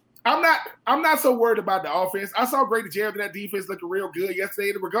I'm not so worried about the offense. I saw Grady Jarrett in that defense looking real good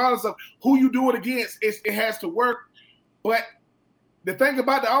yesterday. Regardless of who you do it against, it has to work. But the thing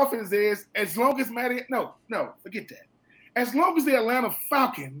about the offense is, as long as forget that. As long as the Atlanta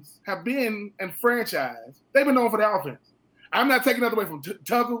Falcons have been in franchise, they've been known for the offense. I'm not taking nothing away from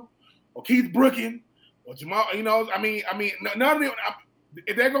Tuggle or Keith Brooking or Jamal. None of them.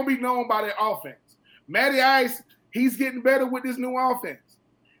 They're going to be known by their offense. Matty Ice, he's getting better with this new offense.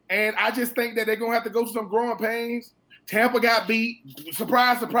 And I just think that they're going to have to go through some growing pains. Tampa got beat.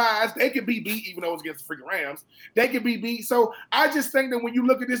 Surprise, surprise. They can be beat, even though it's against the freaking Rams. They can be beat. So I just think that when you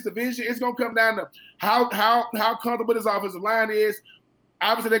look at this division, it's going to come down to how comfortable this offensive line is.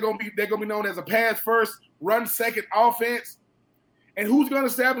 Obviously, they're going to be known as a pass first, run second offense. And who's going to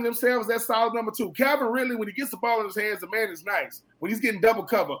establish themselves as that solid number 2? Calvin Ridley, when he gets the ball in his hands, the man is nice. When he's getting double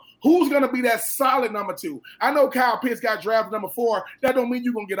cover, who's going to be that solid number 2? I know Kyle Pitts got drafted number 4. That don't mean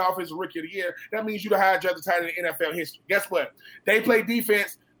you're going to get Offensive Rookie of the Year. That means you're the highest drafted tight end in NFL history. Guess what? They play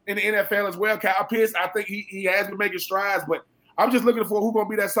defense in the NFL as well. Kyle Pitts, I think he has been making strides, but I'm just looking for who's going to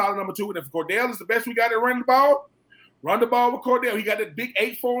be that solid number 2. And if Cordell is the best we got at running the ball, run the ball with Cordell. He got that big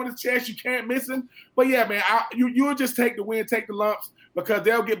 8'4" in his chest. You can't miss him. But, yeah, man, you'll just take the win, take the lumps, because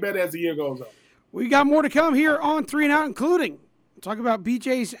they'll get better as the year goes on. We got more to come here on 3 and Out, including talk about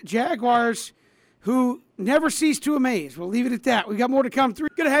BJ's Jaguars, who never cease to amaze. We'll leave it at that. We got more to come through.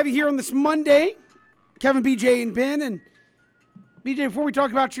 Good to have you here on this Monday, Kevin, BJ, and Ben. And, BJ, before we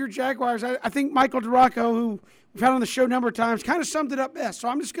talk about your Jaguars, I think Michael DeRocco, who we've had on the show a number of times, kind of summed it up best. So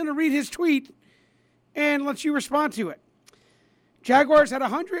I'm just going to read his tweet and let you respond to it. Jaguars had a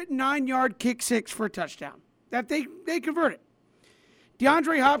 109-yard kick six for a touchdown that they converted.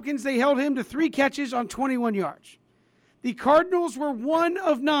 DeAndre Hopkins, they held him to 3 catches on 21 yards. The Cardinals were 1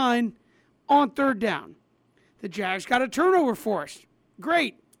 of 9 on 3rd down. The Jags got a turnover forced.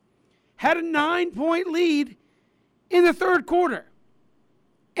 Great. Had a 9-point lead in the 3rd quarter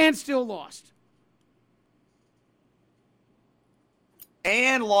and still lost.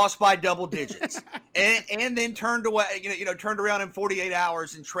 and lost by double digits, and then turned away, turned around in 48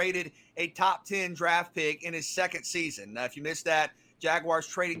 hours and traded a top 10 draft pick in his second season. Now, if you missed that, Jaguars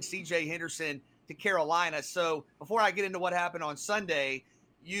trading C.J. Henderson to Carolina. So before I get into what happened on Sunday,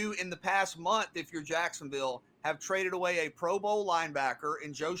 you in the past month, if you're Jacksonville, have traded away a Pro Bowl linebacker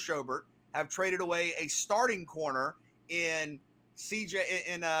in Joe Schobert, have traded away a starting corner in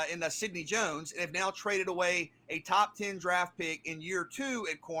Sidney Jones, and have now traded away a top 10 draft pick in year 2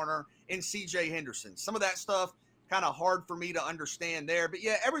 at corner in C.J. Henderson. Some of that stuff kind of hard for me to understand there. But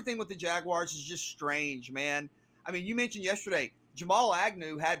yeah, everything with the Jaguars is just strange, man. I mean, you mentioned yesterday, Jamal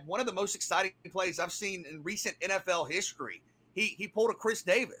Agnew had one of the most exciting plays I've seen in recent NFL history. He pulled a Chris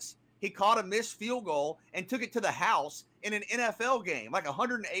Davis. He caught a missed field goal and took it to the house in an NFL game, like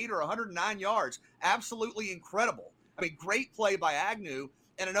 108 or 109 yards. Absolutely incredible. I mean, great play by Agnew.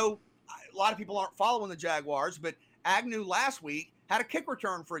 And I know a lot of people aren't following the Jaguars, but Agnew last week had a kick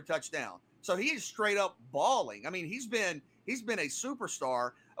return for a touchdown. So he is straight up balling. I mean, he's been a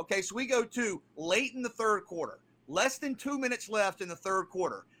superstar. Okay, so we go to late in the third quarter. Less than 2 minutes left in the third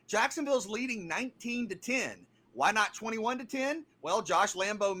quarter. Jacksonville's leading 19-10. Why not 21-10? Well, Josh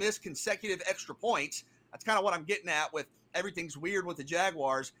Lambo missed consecutive extra points. That's kind of what I'm getting at with everything's weird with the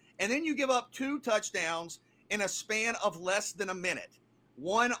Jaguars. And then you give up 2 touchdowns in a span of less than a minute.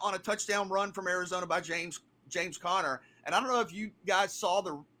 One on a touchdown run from Arizona by James Conner. And I don't know if you guys saw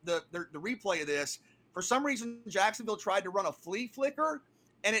the replay of this. For some reason, Jacksonville tried to run a flea flicker,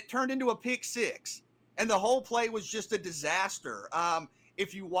 and it turned into a pick 6. And the whole play was just a disaster.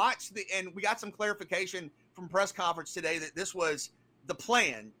 If you watch and we got some clarification from press conference today that this was the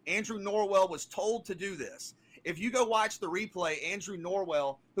plan. Andrew Norwell was told to do this. If you go watch the replay, Andrew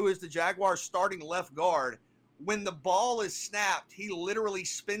Norwell, who is the Jaguars' starting left guard, when the ball is snapped, he literally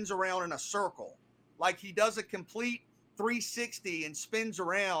spins around in a circle. Like he does a complete 360 and spins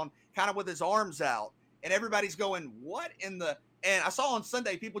around kind of with his arms out. And everybody's going, what in the... And I saw on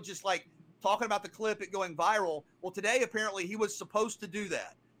Sunday people just like talking about the clip, it going viral. Well, today, apparently, he was supposed to do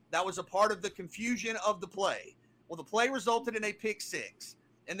that. That was a part of the confusion of the play. Well, the play resulted in a pick 6.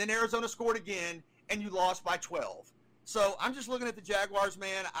 And then Arizona scored again, and you lost by 12. So I'm just looking at the Jaguars,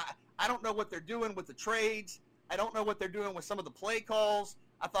 man. I don't know what they're doing with the trades. I don't know what they're doing with some of the play calls.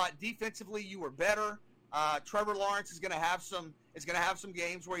 I thought defensively you were better. Trevor Lawrence is going to have some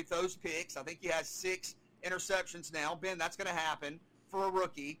games where he throws picks. I think he has 6 interceptions now. Ben, that's going to happen for a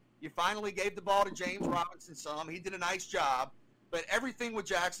rookie. You finally gave the ball to James Robinson some. He did a nice job. But everything with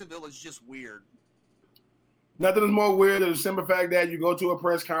Jacksonville is just weird. Nothing is more weird than the simple fact that you go to a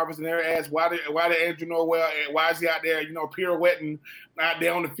press conference and they're asked why did Andrew Norwell, why is he out there, pirouetting out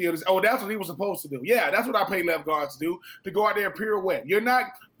there on the field? That's what he was supposed to do. Yeah, that's what I pay left guards to do, to go out there and pirouette.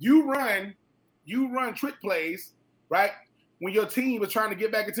 You run trick plays, right, when your team is trying to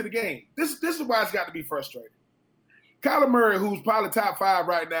get back into the game. This is why it's got to be frustrating. Kyler Murray, who's probably top 5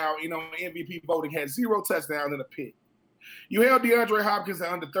 right now, MVP voting, had 0 touchdowns and a pick. You held DeAndre Hopkins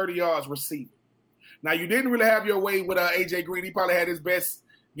to under 30 yards receiving. Now, you didn't really have your way with A.J. Green. He probably had his best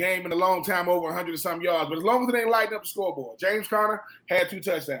game in a long time, over 100 and some yards. But as long as it ain't lighting up the scoreboard, James Conner had 2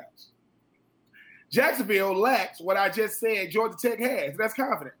 touchdowns. Jacksonville lacks what I just said Georgia Tech has. That's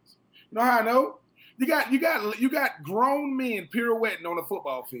confidence. You know how I know? You got grown men pirouetting on the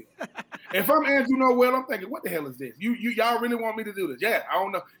football field. If I'm Andrew Norwell, I'm thinking, what the hell is this? Y'all really want me to do this? Yeah, I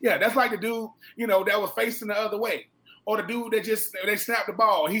don't know. Yeah, that's like the dude, that was facing the other way. Or the dude that they snapped the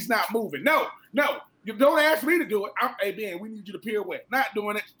ball. He's not moving. No. You don't ask me to do it. Hey, Ben, we need you to pirouette. Not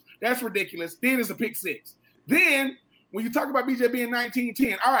doing it. That's ridiculous. Then it's a pick 6. Then when you talk about BJ being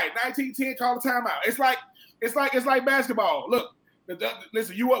 19-10, all right, 19-10, call the timeout. It's like basketball. Look,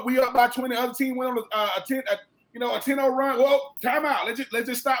 listen, we up by 20. The other team went on a 10-0 run. Well, timeout. Let's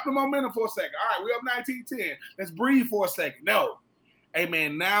just stop the momentum for a second. All right, we up 19-10. Let's breathe for a second. No. Hey,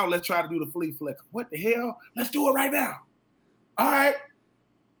 man, now let's try to do the flea flicker. What the hell? Let's do it right now. All right.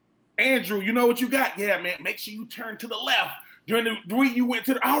 Andrew, you know what you got? Yeah, man, make sure you turn to the left. During the week you went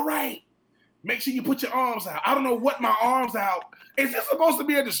to the – all right. Make sure you put your arms out. I don't know what my arms out. Is this supposed to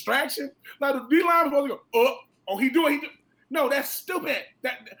be a distraction? Like the D-line is supposed to go, oh, he do it. No, that's stupid.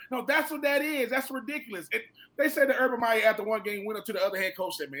 That's what that is. That's ridiculous. They said that Urban Meyer after one game went up to the other head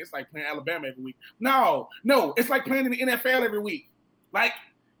coach and said, man, it's like playing Alabama every week. No, it's like playing in the NFL every week. Like,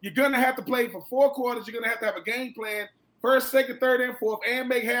 you're going to have to play for 4 quarters. You're going to have a game plan, first, second, third, and fourth, and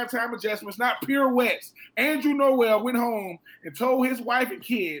make halftime adjustments, not pirouettes. Andrew Norwell went home and told his wife and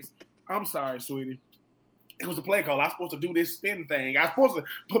kids, I'm sorry, sweetie. It was a play call. I was supposed to do this spin thing. I was supposed to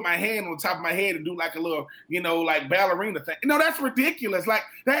put my hand on the top of my head and do like a little, like ballerina thing. No, that's ridiculous. Like,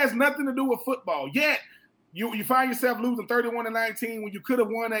 that has nothing to do with football. Yet, You find yourself losing 31-19 when you could have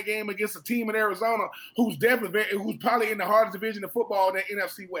won that game against a team in Arizona who's probably in the hardest division of football in the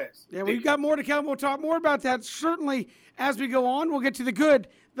NFC West. Yeah, we've got more to come. We'll talk more about that certainly as we go on. We'll get to the good,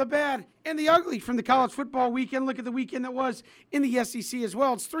 the bad, and the ugly from the college football weekend. Look at the weekend that was in the SEC as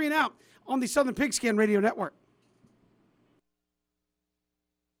well. It's 3 and Out on the Southern Pigskin Radio Network.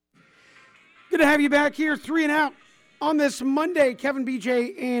 Good to have you back here, 3 and Out. On this Monday, Kevin,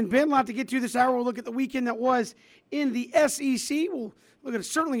 BJ, and Ben, a lot to get to this hour. We'll look at the weekend that was in the SEC. We'll look at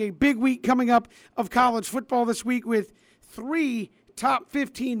certainly a big week coming up of college football this week with 3 top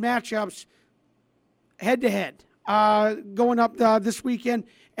 15 matchups head-to-head going up this weekend.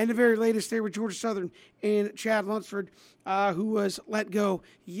 And the very latest there with Georgia Southern and Chad Lunsford, who was let go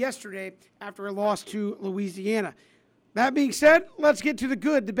yesterday after a loss to Louisiana. That being said, let's get to the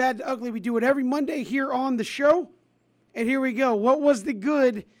good, the bad, the ugly. We do it every Monday here on the show. And here we go. What was the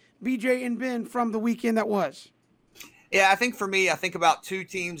good, BJ and Ben, from the weekend that was? Yeah, I think for me, I think about 2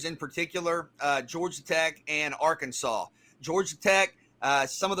 teams in particular, Georgia Tech and Arkansas. Georgia Tech,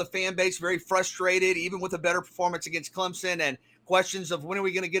 some of the fan base very frustrated, even with a better performance against Clemson, and questions of when are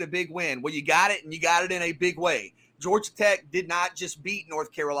we going to get a big win? Well, you got it, and you got it in a big way. Georgia Tech did not just beat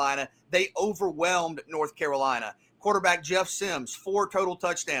North Carolina. They overwhelmed North Carolina. Quarterback Jeff Sims, 4 total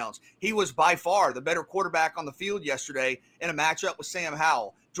touchdowns. He was by far the better quarterback on the field yesterday in a matchup with Sam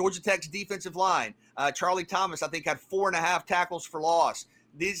Howell. Georgia Tech's defensive line, Charlie Thomas, I think, had 4.5 tackles for loss.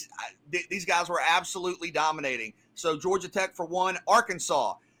 These guys were absolutely dominating. So Georgia Tech for one.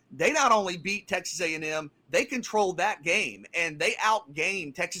 Arkansas, they not only beat Texas A&M, they controlled that game, and they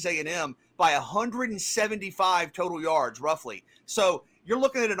outgained Texas A&M by 175 total yards, roughly. So you're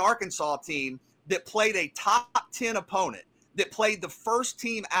looking at an Arkansas team that played a top 10 opponent, that played the first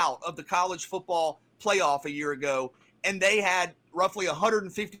team out of the college football playoff a year ago, and they had roughly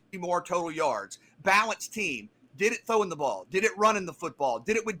 150 more total yards. Balanced team. Did it throwing the ball? Did it running the football?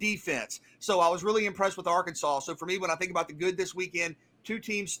 Did it with defense? So I was really impressed with Arkansas. So for me, when I think about the good this weekend, 2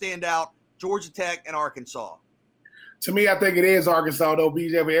 teams stand out, Georgia Tech and Arkansas. To me, I think it is Arkansas, though,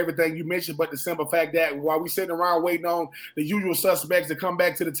 BJ, for everything you mentioned, but the simple fact that while we sitting around waiting on the usual suspects to come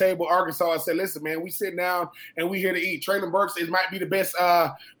back to the table, Arkansas said, listen, man, we sitting down and we here to eat. Traylon Burks might be the best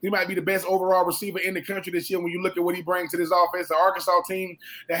he might be the best overall receiver in the country this year when you look at what he brings to this offense. The Arkansas team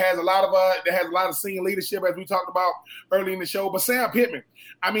that has a lot of senior leadership, as we talked about early in the show. But Sam Pittman,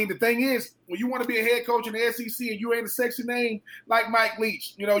 I mean, the thing is, when you want to be a head coach in the SEC and you ain't a sexy name like Mike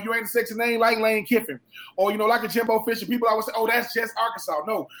Leach, you ain't a sexy name like Lane Kiffin, or, like a Jimbo Fisher, people always say, oh, that's just Arkansas.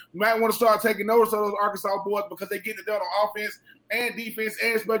 No, you might want to start taking notice of those Arkansas boys because they get it done on offense and defense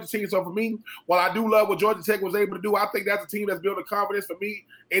and special teams. So for me, while I do love what Georgia Tech was able to do, I think that's a team that's building confidence. For me,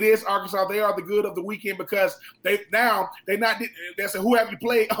 it is Arkansas. They are the good of the weekend because they said, who have you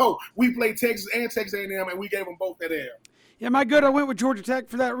played? Oh, we played Texas and Texas A&M, and we gave them both that air. Yeah, my good, I went with Georgia Tech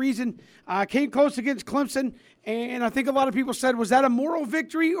for that reason. Came close against Clemson, and I think a lot of people said, was that a moral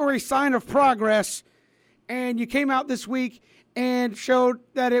victory or a sign of progress? And you came out this week and showed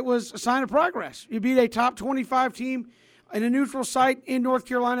that it was a sign of progress. You beat a top 25 team in a neutral site in North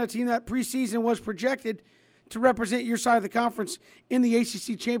Carolina, a team that preseason was projected to represent your side of the conference in the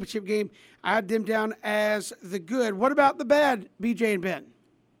ACC championship game. I had them down as the good. What about the bad, BJ and Ben?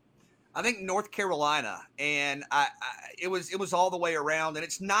 I think North Carolina, and it was all the way around, and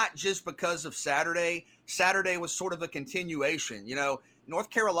it's not just because of Saturday. Saturday was sort of a continuation. North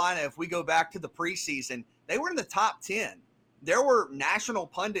Carolina, if we go back to the preseason, they were in the top 10. There were national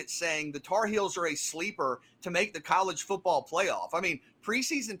pundits saying the Tar Heels are a sleeper to make the college football playoff. I mean,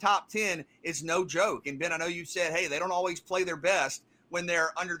 preseason top 10 is no joke. And Ben, I know you said, hey, they don't always play their best when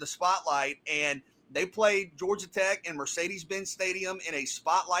they're under the spotlight, and they played Georgia Tech in Mercedes-Benz Stadium in a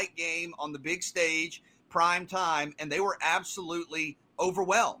spotlight game on the big stage, prime time, and they were absolutely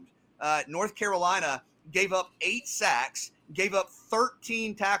overwhelmed. North Carolina gave up 8 sacks, gave up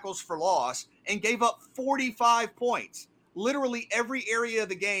 13 tackles for loss, and gave up 45 points. Literally every area of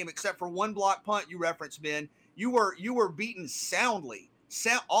the game except for one block punt you referenced, Ben. You were beaten soundly,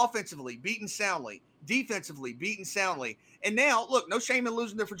 offensively beaten soundly, defensively beaten soundly. And now, look, no shame in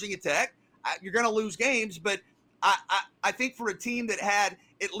losing to Virginia Tech. You're going to lose games, but I think for a team that had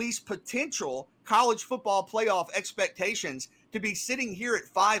at least potential college football playoff expectations to be sitting here at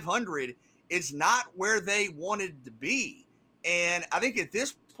 500 is not where they wanted to be. And I think at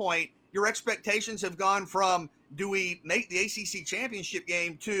this point, your expectations have gone from, do we make the ACC championship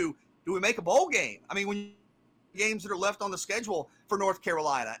game, to do we make a bowl game? I mean, when games that are left on the schedule for North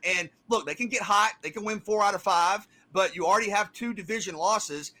Carolina. And look, they can get hot. They can win 4 out of 5, but you already have 2 division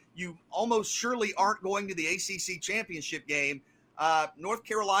losses. You almost surely aren't going to the ACC championship game. North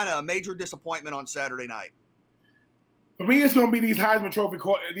Carolina, a major disappointment on Saturday night. For me, it's going to be these Heisman Trophy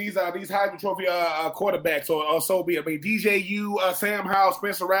quarterbacks, or so be it. I mean, DJU, Sam Howell,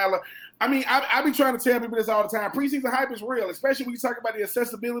 Spencer Rattler. I mean, I be trying to tell people this all the time. Preseason hype is real, especially when you talk about the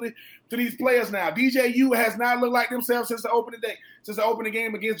accessibility to these players now. DJU has not looked like themselves since the opening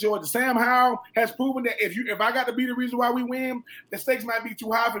game against Georgia. Sam Howell has proven that if I got to be the reason why we win, the stakes might be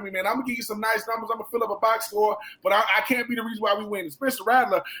too high for me, man. I'm going to give you some nice numbers. I'm going to fill up a box score, but I can't be the reason why we win. And Spencer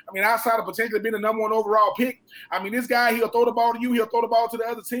Rattler, I mean, outside of potentially being the number 1 overall pick, I mean, this guy, he'll throw the ball to you. He'll throw the ball to the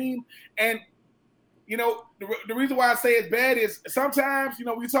other team. And you know, the reason why I say it's bad is sometimes, you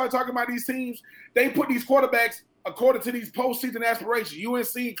know, we start talking about these teams, they put these quarterbacks according to these postseason aspirations.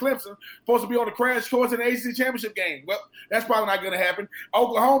 UNC and Clemson supposed to be on the crash course in the ACC championship game. Well, that's probably not going to happen.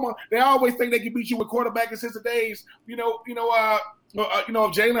 Oklahoma, they always think they can beat you with quarterback since the days,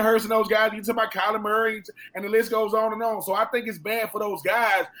 of Jalen Hurts and those guys. You talk about Kyler Murray, and the list goes on and on. So I think it's bad for those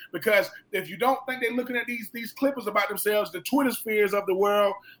guys, because if you don't think they're looking at these clippers about themselves, the Twitter spheres of the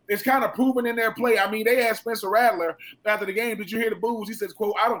world, it's kind of proven in their play. I mean, they asked Spencer Rattler after the game, did you hear the boos? He says,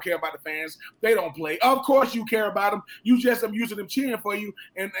 quote, I don't care about the fans. They don't play. Of course you care about them. You just am using them cheering for you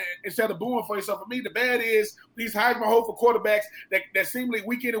and instead of booing for you. So for me, the bad is these Heisman hopeful quarterbacks that seemingly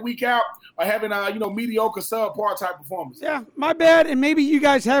week in and week out are having mediocre subpar type performance. Yeah, my bad. And maybe you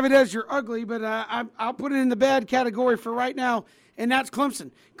guys have it as you're ugly, but I'll put it in the bad category for right now, and that's Clemson.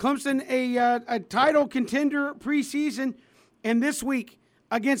 Clemson, a title contender preseason, and this week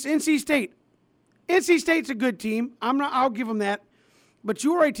against NC State. NC State's a good team. I'll give them that. But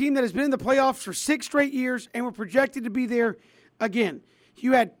you are a team that has been in the playoffs for 6 straight years and were projected to be there again.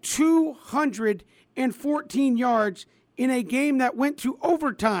 You had 214 yards in a game that went to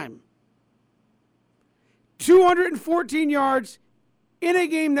overtime. 214 yards in a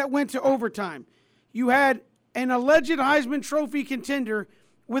game that went to overtime. You had an alleged Heisman Trophy contender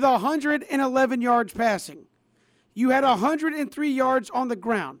with 111 yards passing. You had 103 yards on the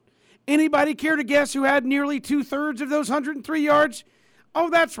ground. Anybody care to guess who had nearly 2/3 of those 103 yards? Oh,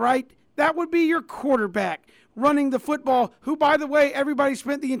 that's right. That would be your quarterback running the football, who, by the way, everybody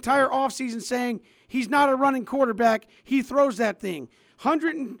spent the entire offseason saying he's not a running quarterback. He throws that thing.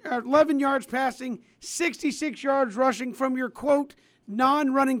 111 yards passing, 66 yards rushing from your, quote,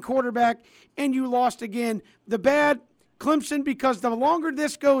 non-running quarterback, and you lost again. The bad, Clemson, because the longer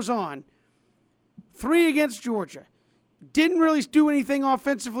this goes on, 3 against Georgia, didn't really do anything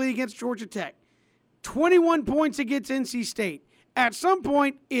offensively against Georgia Tech, 21 points against NC State. At some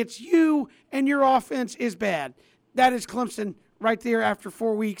point, it's you and your offense is bad. That is Clemson right there after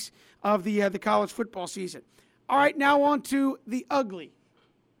 4 weeks of the college football season. All right, now on to the ugly.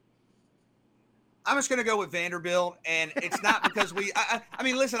 I'm just going to go with Vanderbilt, and it's not because I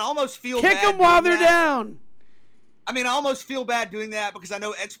mean, listen, I almost feel bad. Kick them while they're down. I mean, I almost feel bad doing that because I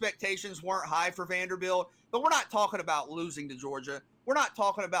know expectations weren't high for Vanderbilt, but we're not talking about losing to Georgia. We're not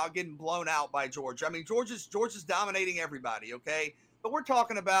talking about getting blown out by Georgia. I mean, Georgia's dominating everybody, okay? But we're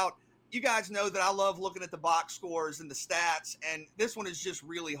talking about, you guys know that I love looking at the box scores and the stats, and this one is just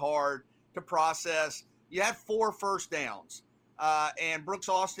really hard to process. You had 4 first downs, and Brooks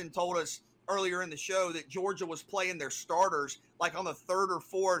Austin told us earlier in the show that Georgia was playing their starters like on the 3rd or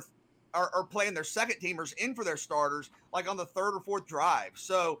 4th, or playing their second teamers in for their starters like on the 3rd or 4th drive.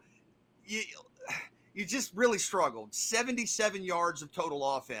 So you just really struggled. 77 yards of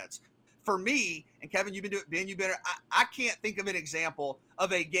total offense. For me, and Kevin, you've been doing, Ben, you've been, I can't think of an example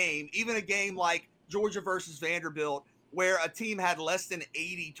of a game, even a game like Georgia versus Vanderbilt, where a team had less than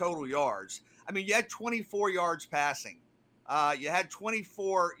 80 total yards. I mean, you had 24 yards passing. You had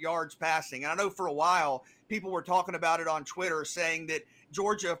 24 yards passing. And I know for a while, people were talking about it on Twitter, saying that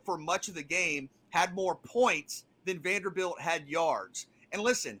Georgia, for much of the game, had more points than Vanderbilt had yards. And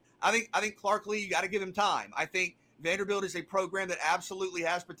listen, I think Clark Lee, you got to give him time. I think Vanderbilt is a program that absolutely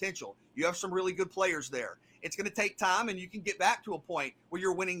has potential. You have some really good players there. It's going to take time, and you can get back to a point where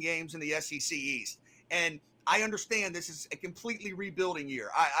you're winning games in the SEC East. And I understand this is a completely rebuilding year.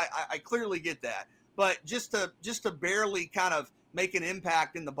 I clearly get that. But just to barely kind of make an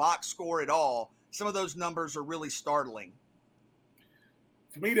impact in the box score at all, some of those numbers are really startling.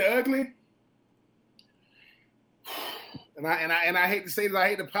 For me, the ugly, and I hate to say this, I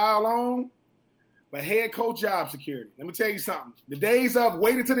hate to pile on, but head coach job security. Let me tell you something. The days of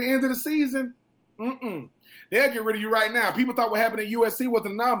waiting to the end of the season, they'll get rid of you right now. People thought what happened at USC was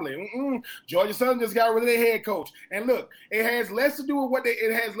an anomaly. Georgia Southern just got rid of their head coach. And look, it has less to do with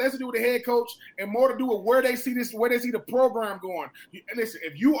the head coach and more to do with where they see the program going. Listen,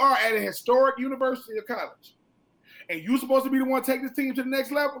 if you are at a historic university or college and you're supposed to be the one to take this team to the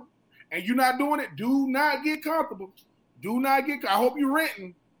next level and you're not doing it, do not get comfortable. I hope you're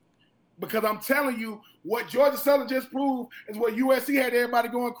renting. Because I'm telling you, what Georgia Southern just proved is what USC had everybody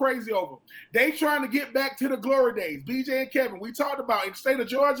going crazy over. They trying to get back to the glory days. BJ and Kevin, we talked about in the state of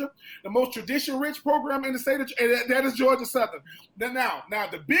Georgia, the most tradition-rich program in the state of and that is Georgia Southern. Now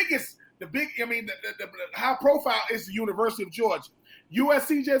the high profile is the University of Georgia.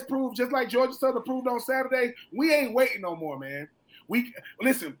 USC just proved, just like Georgia Southern proved on Saturday, we ain't waiting no more, man.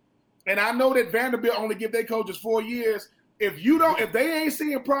 Listen, and I know that Vanderbilt only give their coaches 4 years. If they ain't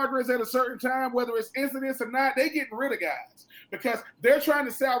seeing progress at a certain time, whether it's incidents or not, they getting rid of guys because they're trying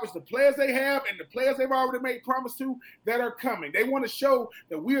to salvage the players they have and the players they've already made promise to that are coming. They want to show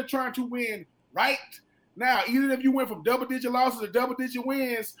that we are trying to win right now. Even if you went from double-digit losses to double-digit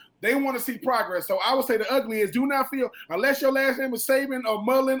wins, they want to see progress. So I would say the ugly is do not feel, unless your last name is Saban or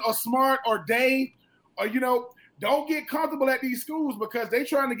Mullen or Smart or Day or, don't get comfortable at these schools because they're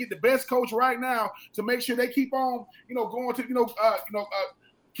trying to get the best coach right now to make sure they keep on, going to,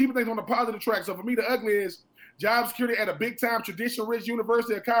 keeping things on the positive track. So for me, the ugly is job security at a big-time tradition-rich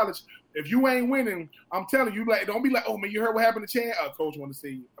university or college. If you ain't winning, I'm telling you, don't be like, oh, man, you heard what happened to Chan? Coach want to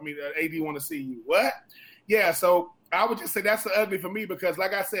see you. AD want to see you. What? Yeah, so I would just say that's the ugly for me because,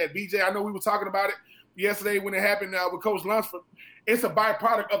 like I said, BJ, I know we were talking about it yesterday when it happened with Coach Lunsford. It's a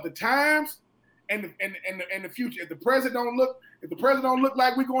byproduct of the times and the future. If the president don't look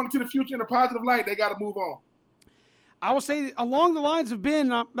like we're going into the future in a positive light, they got to move on. I will say along the lines of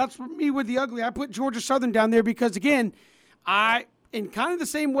Ben, that's for me with the ugly. I put Georgia Southern down there because, again, in kind of the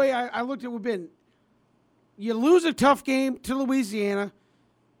same way I looked at with Ben, you lose a tough game to Louisiana.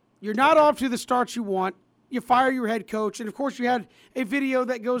 You're not off to the start you want. You fire your head coach. And, of course, you had a video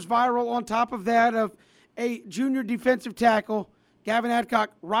that goes viral on top of that of a junior defensive tackle, Gavin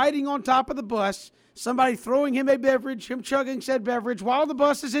Adcock, riding on top of the bus, somebody throwing him a beverage, him chugging said beverage while the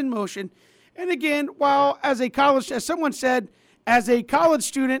bus is in motion. And again, as someone said, as a college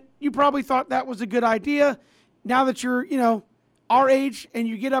student, you probably thought that was a good idea. Now that you're, our age and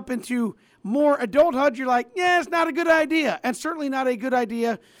you get up into more adulthood, you're like, yeah, it's not a good idea. And certainly not a good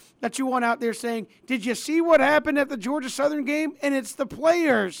idea that you want out there saying, did you see what happened at the Georgia Southern game? And it's the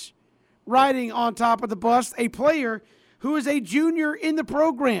players riding on top of the bus, a player who is a junior in the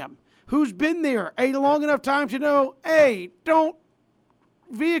program, who's been there a long enough time to know, hey, don't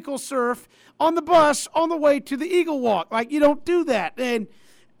vehicle surf on the bus on the way to the Eagle Walk. Like, you don't do that. And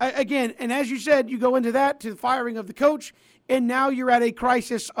again, and as you said, you go into that to the firing of the coach, and now you're at a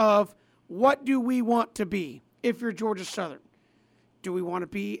crisis of what do we want to be if you're Georgia Southern? Do we want to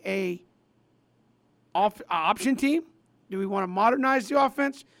be a option team? Do we want to modernize the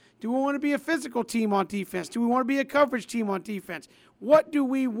offense? Do we want to be a physical team on defense? Do we want to be a coverage team on defense? What do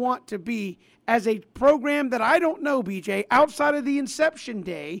we want to be as a program that I don't know, BJ, outside of the inception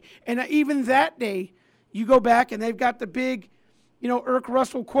day? And even that day, you go back and they've got the big, Irk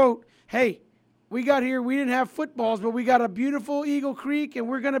Russell quote, hey, we got here, we didn't have footballs, but we got a beautiful Eagle Creek and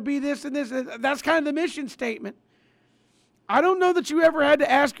we're going to be this and this. That's kind of the mission statement. I don't know that you ever had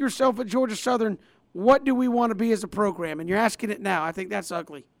to ask yourself at Georgia Southern, what do we want to be as a program? And you're asking it now. I think that's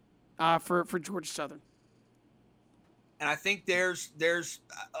ugly for Georgia Southern. And I think there's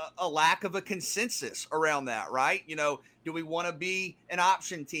a lack of a consensus around that, right? Do we want to be an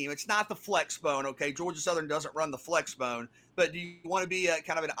option team? It's not the flex bone, okay? Georgia Southern doesn't run the flex bone, but do you want to be a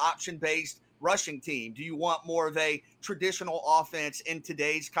kind of an option-based rushing team? Do you want more of a traditional offense in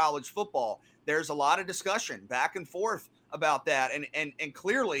today's college football? There's a lot of discussion back and forth about that, and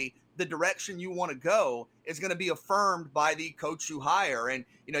clearly the direction you want to go is going to be affirmed by the coach you hire. And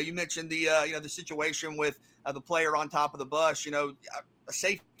you mentioned the the situation with the player on top of the bus, a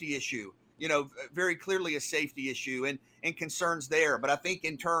safety issue, very clearly a safety issue and concerns there. But I think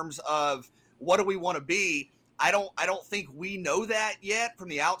in terms of what do we want to be, I don't think we know that yet from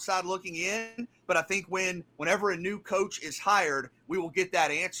the outside looking in. But I think whenever a new coach is hired, we will get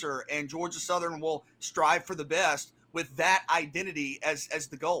that answer, and Georgia Southern will strive for the best with that identity as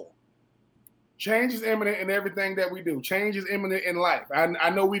the goal. Change is imminent in everything that we do. Change is imminent in life. I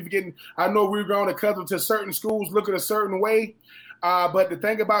know we're going to cut to certain schools looking a certain way, but the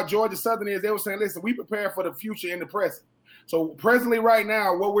thing about Georgia Southern is they were saying, listen, we prepare for the future in the present. So presently right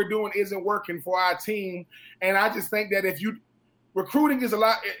now, what we're doing isn't working for our team, and I just think that recruiting has a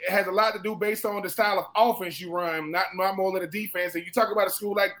lot to do based on the style of offense you run, not more than the defense. And you talk about a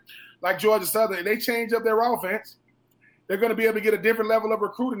school like Georgia Southern, they change up their offense, they're going to be able to get a different level of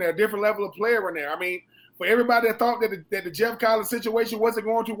recruiting there, a different level of player in there. I mean, for everybody that thought that the Jeff Collins situation wasn't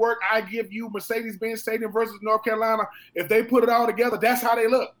going to work, I give you Mercedes-Benz Stadium versus North Carolina. If they put it all together, that's how they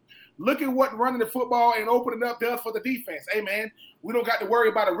look. Look at what running the football and opening up does for the defense. Hey, man, we don't got to worry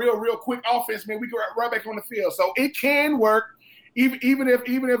about a real quick offense, man. We go right back on the field. So it can work. even if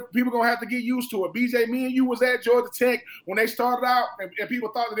people gonna have to get used to it. BJ, me and you was at Georgia Tech when they started out, and people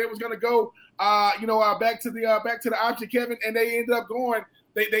thought that they was gonna go, back to the option, Kevin, and they ended up going.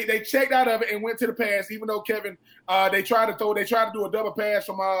 They checked out of it and went to the pass, even though Kevin, they tried to do a double pass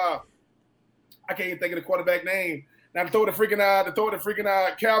from I can't even think of the quarterback name. Now to throw the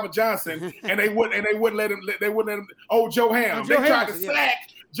freaking Calvin Johnson, and they wouldn't let him. They wouldn't let him. Oh, Joe Ham. They tried to sack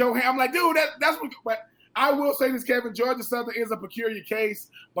Joe Ham. I'm like, dude, that's what. But I will say this, Kevin. Georgia Southern is a peculiar case,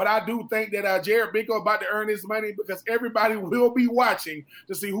 but I do think that Jared Binko about to earn his money because everybody will be watching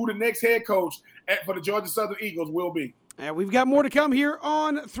to see who the next head coach for the Georgia Southern Eagles will be. And we've got more to come here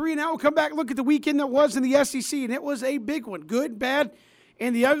on 3 and Out. We'll come back, look at the weekend that was in the SEC, and it was a big one. Good, bad,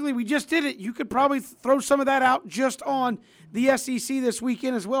 and the ugly. We just did it. You could probably throw some of that out just on the SEC this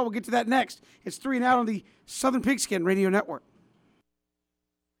weekend as well. We'll get to that next. It's 3 and Out on the Southern Pigskin Radio Network.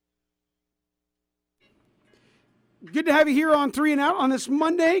 Good to have you here on 3 and Out on this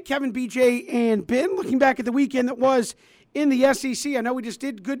Monday. Kevin, BJ, and Ben looking back at the weekend that was in the SEC. I know we just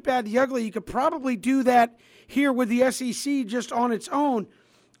did good, bad, the ugly. You could probably do that here with the SEC just on its own.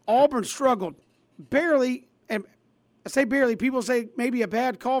 Auburn struggled barely, and I say barely. People say maybe a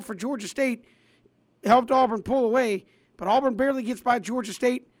bad call for Georgia State helped Auburn pull away, but Auburn barely gets by Georgia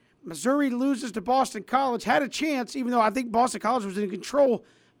State. Missouri loses to Boston College. Had a chance, even though I think Boston College was in control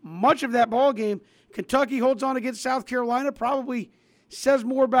much of that ball game. Kentucky holds on against South Carolina. Probably says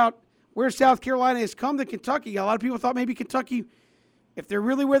more about where South Carolina has come than Kentucky. A lot of people thought maybe Kentucky, if they're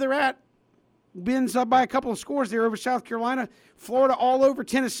really where they're at, wins up by a couple of scores there over South Carolina. Florida all over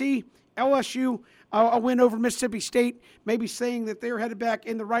Tennessee. LSU, a win over Mississippi State, maybe saying that they're headed back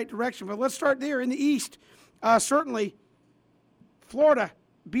in the right direction. But let's start there in the East. Certainly, Florida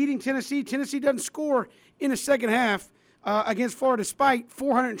beating Tennessee. Tennessee doesn't score in the second half against Florida despite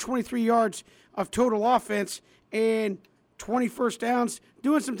 423 yards of total offense and 20 first downs.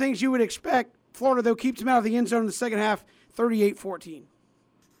 Doing some things you would expect. Florida, though, keeps them out of the end zone in the second half, 38-14.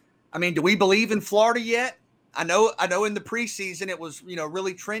 I mean, do we believe in Florida yet? I know in the preseason it was,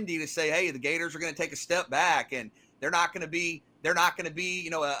 really trendy to say, hey, the Gators are going to take a step back and they're not going to be,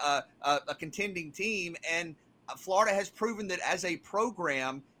 a contending team. And Florida has proven that as a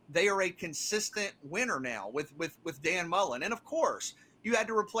program, they are a consistent winner now with Dan Mullen. And of course, you had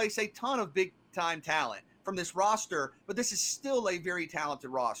to replace a ton of big time talent from this roster, but this is still a very talented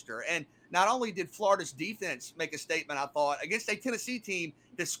roster. And not only did Florida's defense make a statement, I thought, against a Tennessee team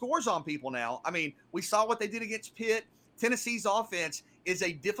that scores on people now. I mean, we saw what they did against Pitt. Tennessee's offense is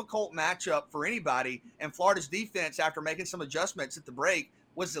a difficult matchup for anybody, and Florida's defense, after making some adjustments at the break,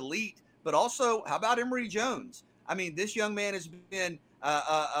 was elite. But also, how about Emory Jones? I mean, this young man has been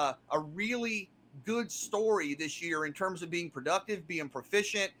a really good story this year in terms of being productive, being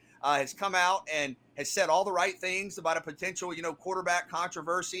proficient, has come out and has said all the right things about a potential, quarterback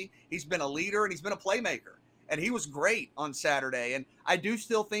controversy. He's been a leader and he's been a playmaker. And he was great on Saturday. And I do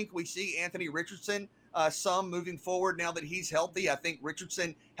still think we see Anthony Richardson some moving forward now that he's healthy. I think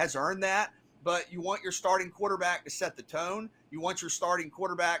Richardson has earned that. But you want your starting quarterback to set the tone. You want your starting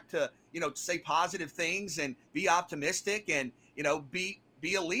quarterback to, say positive things and be optimistic and,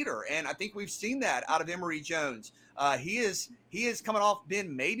 be a leader. And I think we've seen that out of Emory Jones. He is coming off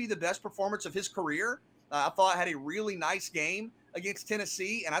being maybe the best performance of his career. I thought had a really nice game against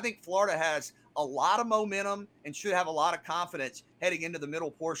Tennessee. And I think Florida has a lot of momentum and should have a lot of confidence heading into the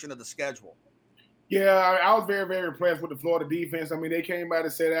middle portion of the schedule. Yeah, I was very, very impressed with the Florida defense. I mean, they came out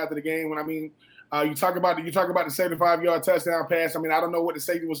and said after the game, you talk about the 75-yard touchdown pass. I mean, I don't know what the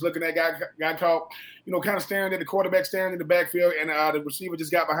safety was looking at. Got caught, kind of staring at the quarterback, staring in the backfield, and the receiver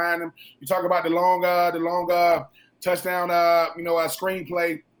just got behind him. You talk about the long touchdown,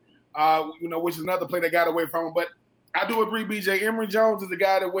 screenplay, which is another play that got away from him. But I do agree, BJ. Emory Jones is the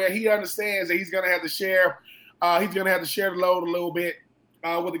guy that where he understands that he's going to have to share. He's going to have to share the load a little bit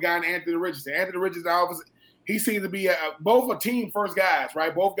with the guy in Anthony Richardson. Anthony Richardson, obviously, he seems to be both a team first guys,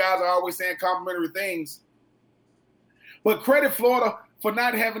 right? Both guys are always saying complimentary things. But credit Florida for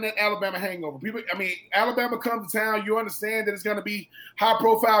not having that Alabama hangover. Alabama comes to town. You understand that it's going to be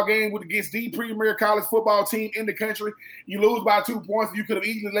high-profile game against the premier college football team in the country. You lose by 2 points. You could have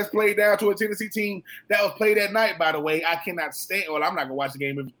easily played down to a Tennessee team that was played at night, by the way. I cannot stand – well, I'm not going to watch the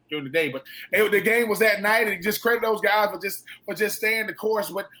game during the day, but the game was that night, and just credit those guys for just staying the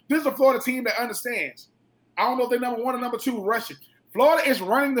course. But this is a Florida team that understands. I don't know if they're number one or number two rushing. Florida is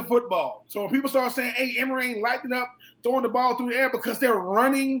running the football. So when people start saying, hey, Emory ain't lighting up, throwing the ball through the air, because they're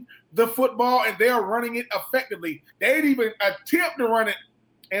running the football and they're running it effectively. They didn't even attempt to run it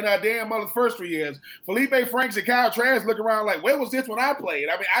and Dan Mullen's first 3 years. Felipe Franks and Kyle Trask look around like, where was this when I played?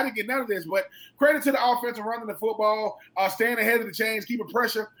 I mean, I didn't get none of this, but credit to the offense for running the football, staying ahead of the chains, keeping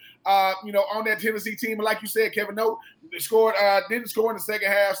pressure, on that Tennessee team. And like you said, Kevin, didn't score in the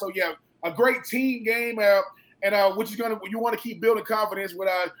second half. So, yeah, a great team game. Which is you want to keep building confidence with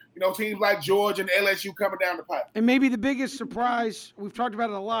teams like Georgia and LSU coming down the pipe. And maybe the biggest surprise, we've talked about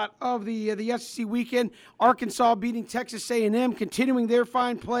it a lot, of the SEC weekend, Arkansas beating Texas A&M, continuing their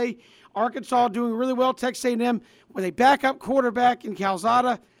fine play. Arkansas doing really well. Texas A&M with a backup quarterback in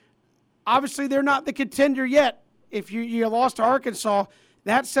Calzada. Obviously, they're not the contender yet. If you lost to Arkansas,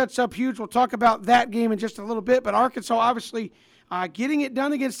 that sets up huge. We'll talk about that game in just a little bit. But Arkansas obviously getting it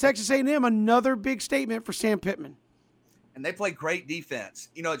done against Texas A&M, another big statement for Sam Pittman. And they play great defense.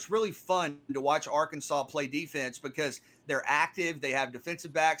 It's really fun to watch Arkansas play defense because they're active. They have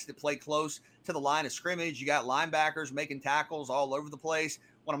defensive backs that play close to the line of scrimmage. You got linebackers making tackles all over the place.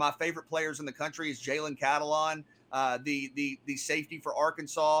 One of my favorite players in the country is Jalen Catalon, the safety for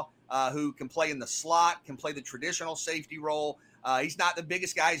Arkansas, who can play in the slot, can play the traditional safety role. He's not the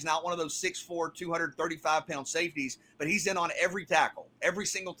biggest guy. He's not one of those 6'4", 235-pound safeties, but he's in on every tackle, every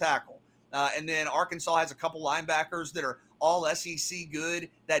single tackle. And then Arkansas has a couple linebackers that are all SEC good.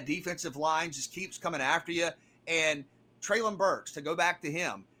 That defensive line just keeps coming after you. And Treylon Burks, to go back to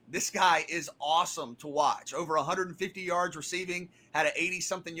him, this guy is awesome to watch. Over 150 yards receiving, had an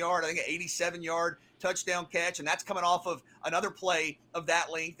 80-something yard, I think an 87-yard touchdown catch, and that's coming off of another play of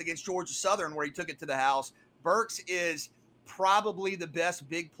that length against Georgia Southern where he took it to the house. Burks is probably the best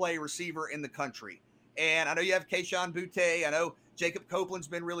big play receiver in the country. And I know you have Kayshon Boutte. I know Jacob Copeland's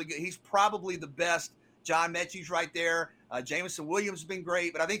been really good. He's probably the best. John Mechie's right there. Jameson Williams has been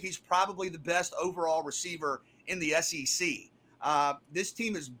great, but I think he's probably the best overall receiver in the SEC. This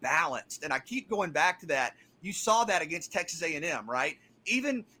team is balanced, and I keep going back to that. You saw that against Texas A&M, right?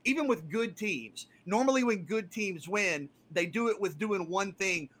 Even with good teams, normally when good teams win, they do it with doing one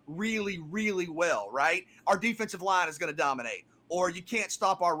thing really, really well, right? Our defensive line is going to dominate, or you can't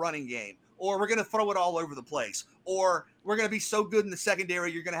stop our running game, or we're going to throw it all over the place, or we're going to be so good in the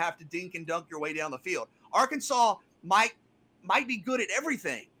secondary you're going to have to dink and dunk your way down the field. Arkansas might be good at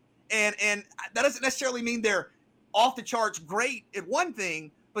everything, and that doesn't necessarily mean they're off the charts great at one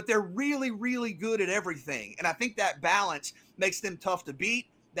thing, but they're really, really good at everything. And I think that balance makes them tough to beat.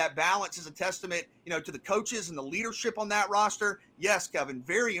 That balance is a testament, to the coaches and the leadership on that roster. Yes, Kevin,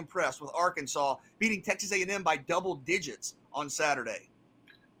 very impressed with Arkansas beating Texas A&M by double digits on Saturday.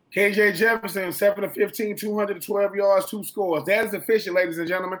 KJ Jefferson, 7 of 15, 212 yards, 2 scores. That is efficient, ladies and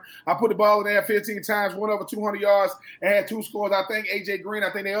gentlemen. I put the ball in there 15 times, went over 200 yards, and had 2 scores. I think AJ Green,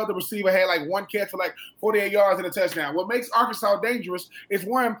 the other receiver, had like 1 catch for like 48 yards and a touchdown. What makes Arkansas dangerous is,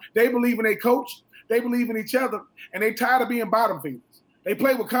 one, they believe in their coach, they believe in each other, and they tired of being bottom feeders. They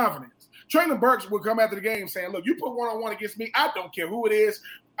play with confidence. Treylon Burks will come after the game saying, look, you put one-on-one against me, I don't care who it is.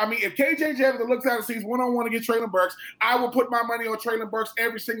 I mean, if KJ Jefferson looks out and sees one-on-one against Treylon Burks, I will put my money on Treylon Burks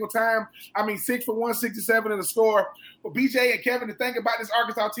every single time. 6 for 167 in the score. But BJ and Kevin, the thing about this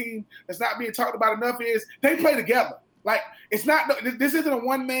Arkansas team that's not being talked about enough is they play together. Like, this isn't a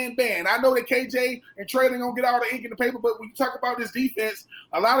one-man band. I know that KJ and Treylon going to get all the ink in the paper, but when you talk about this defense,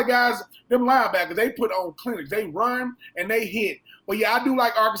 a lot of guys, them linebackers, they put on clinics. They run and they hit. But, yeah, I do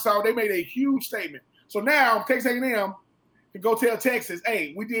like Arkansas. They made a huge statement. So now Texas A&M can go tell Texas,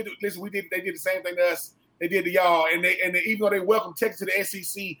 hey, they did the same thing to us. They did to y'all. And even though they welcome Texas to the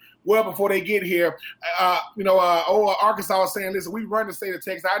SEC well before they get here, Arkansas is saying, listen, we run the state of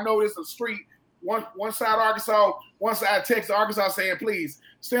Texas. I know it's a street. One side Arkansas, one side Texas. Arkansas saying, please,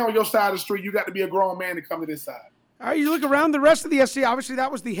 stay on your side of the street. You got to be a grown man to come to this side. All right, you look around the rest of the SEC. Obviously,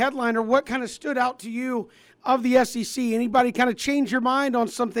 that was the headliner. What kind of stood out to you of the SEC? Anybody kind of change your mind on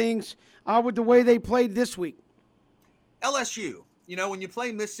some things with the way they played this week? LSU. When you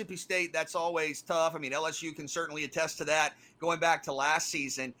play Mississippi State, that's always tough. I mean, LSU can certainly attest to that going back to last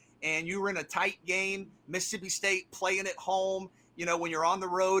season. And you were in a tight game, Mississippi State playing at home. When you're on the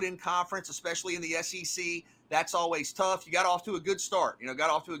road in conference, especially in the SEC, that's always tough. You got off to a good start.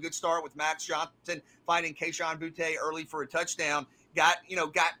 With Max Johnson finding Kayshon Boutte early for a touchdown. Got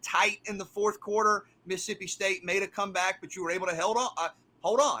tight in the fourth quarter. Mississippi State made a comeback, but you were able to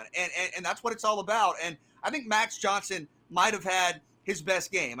hold on. And that's what it's all about. And I think Max Johnson might have had his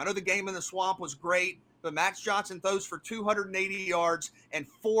best game. I know the game in the Swamp was great, but Max Johnson throws for 280 yards and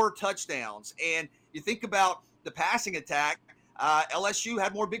 4 touchdowns. And you think about the passing attack, LSU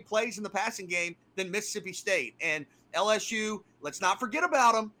had more big plays in the passing game than Mississippi State. And LSU, let's not forget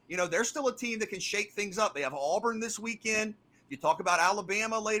about them. They're still a team that can shake things up. They have Auburn this weekend. You talk about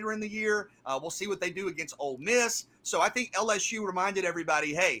Alabama later in the year. We'll see what they do against Ole Miss. So I think LSU reminded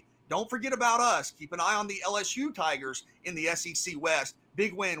everybody, hey, don't forget about us. Keep an eye on the LSU Tigers in the SEC West.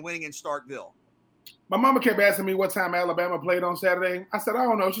 Big win winning in Starkville. My mama kept asking me what time Alabama played on Saturday. I said, I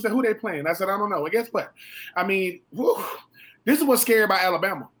don't know. She said, who they playing? I said, I don't know. And guess what? I mean, this is what's scary about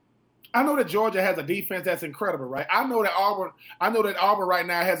Alabama. I know that Georgia has a defense that's incredible, right? I know that Auburn right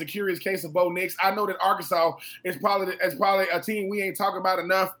now has a curious case of Bo Nix. I know that Arkansas is probably a team we ain't talking about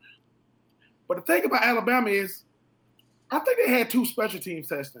enough. But the thing about Alabama is, I think they had 2 special teams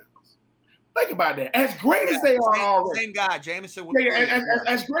touchdowns. Think about that. As great as they are already. Same guy, Jameson.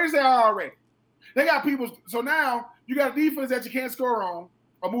 As great as they are already. They got people. So now you got a defense that you can't score on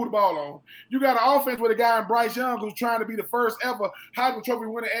or move the ball on. You got an offense with a guy in Bryce Young who's trying to be the first ever Heisman Trophy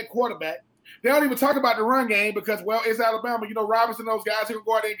winner at quarterback. They don't even talk about the run game because, well, it's Alabama. You know, Robinson, those guys who can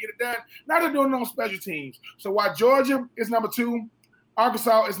go out there and get it done. Now they're doing it on special teams. So while Georgia is number 2,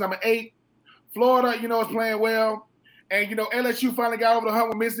 Arkansas is number 8, Florida, you know, is playing well. And, you know, LSU finally got over the hump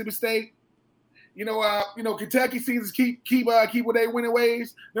with Mississippi State. You know, Kentucky seems to keep with their winning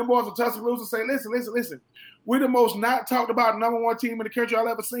ways. Them boys will Tuscaloosa say, listen. We're the most not talked about number 1 team in the country I've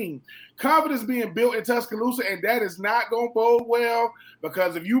ever seen. Confidence being built in Tuscaloosa, and that is not going to bode well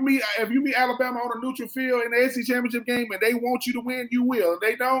because if you meet Alabama on a neutral field in the SEC championship game and they want you to win, you will. If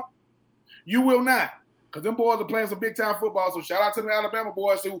they don't, you will not. Because them boys are playing some big-time football. So shout out to the Alabama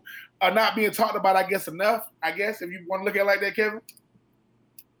boys who are not being talked about, I guess, enough, if you want to look at it like that, Kevin.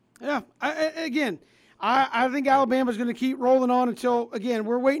 Yeah, I think Alabama's going to keep rolling on until, again,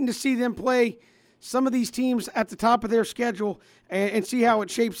 we're waiting to see them play some of these teams at the top of their schedule and see how it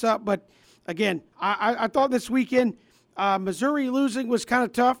shapes up. But, again, I thought this weekend Missouri losing was kind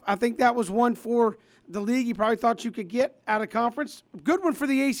of tough. I think that was one for the league you probably thought you could get out of conference. Good one for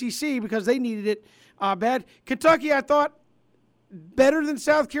the ACC because they needed it bad. Kentucky, I thought, better than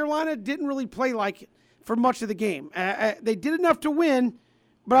South Carolina, didn't really play like it for much of the game. They did enough to win,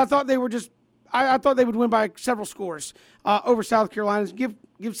 but I thought they were just – I thought they would win by several scores over South Carolina.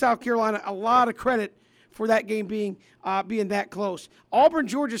 Give South Carolina a lot of credit for that game being that close. Auburn,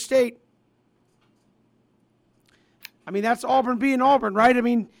 Georgia State. I mean, that's Auburn being Auburn, right? I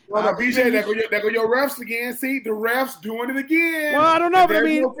mean, well, BJ, there go your refs again. See, the refs doing it again. Well, I don't know, but I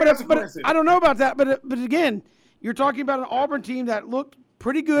mean, but I don't know about that. But again, you're talking about an Auburn team that looked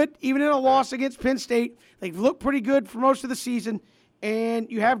pretty good, even in a loss against Penn State. They've looked pretty good for most of the season. And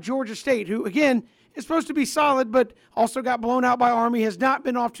you have Georgia State, who, again, is supposed to be solid, but also got blown out by Army, has not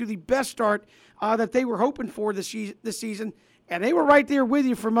been off to the best start that they were hoping for this season. And they were right there with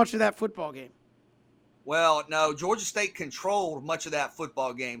you for much of that football game. Well, no, Georgia State controlled much of that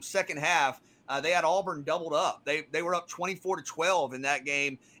football game. Second half, they had Auburn doubled up. They were up 24-12 in that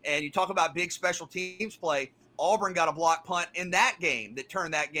game. And you talk about big special teams play. Auburn got a block punt in that game that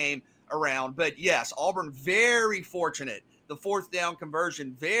turned that game around. But, yes, Auburn very fortunate. The 4th down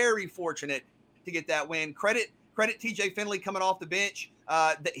conversion, very fortunate to get that win. Credit TJ Finley coming off the bench.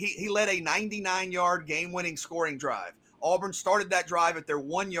 He led a 99-yard game-winning scoring drive. Auburn started that drive at their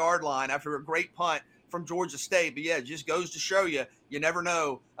 1-yard line after a great punt from Georgia State. But, yeah, it just goes to show you never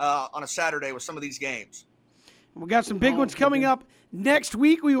know on a Saturday with some of these games. We got some big ones coming up next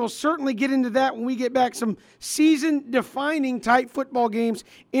week. We will certainly get into that when we get back. Some season-defining type football games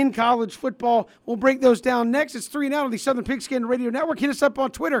in college football. We'll break those down next. It's 3 and Out on the Southern Pigskin Radio Network. Hit us up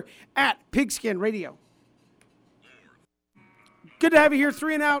on Twitter at Pigskin Radio. Good to have you here,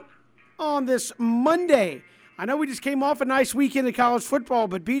 3 and Out on this Monday. I know we just came off a nice weekend of college football,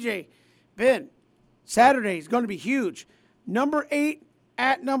 but BJ, Ben, Saturday is going to be huge. Number 8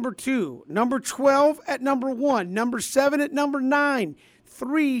 at number 2, number 12 at number 1, number 7 at number 9.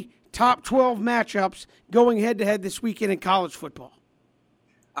 3 top 12 matchups going head-to-head this weekend in college football.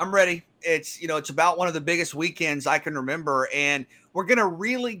 I'm ready. It's about one of the biggest weekends I can remember, and we're going to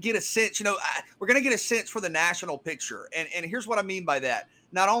really get a sense, we're going to get a sense for the national picture. And here's what I mean by that.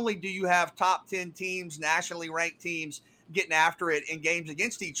 Not only do you have top 10 teams, nationally ranked teams getting after it in games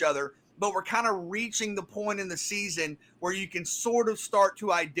against each other, but we're kind of reaching the point in the season where you can sort of start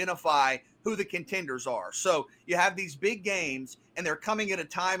to identify who the contenders are. So you have these big games, and they're coming at a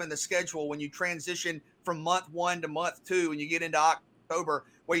time in the schedule when you transition from month 1 to month 2 and you get into October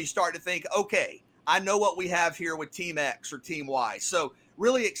where you start to think, okay, I know what we have here with Team X or Team Y. So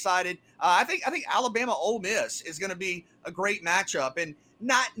really excited. I think Alabama Ole Miss is going to be a great matchup, and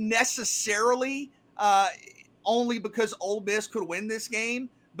not necessarily only because Ole Miss could win this game,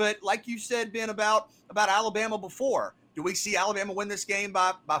 but like you said, Ben, about Alabama before, do we see Alabama win this game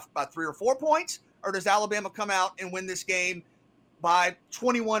by 3 or 4 points, or does Alabama come out and win this game by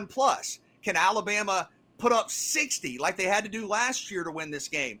 21 plus? Can Alabama put up 60 like they had to do last year to win this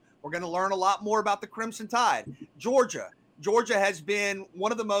game. We're going to learn a lot more about the Crimson Tide. Georgia has been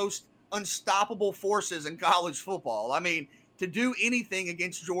one of the most unstoppable forces in college football. I mean, to do anything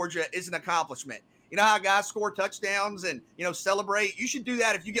against Georgia is an accomplishment. You know how guys score touchdowns and, celebrate? You should do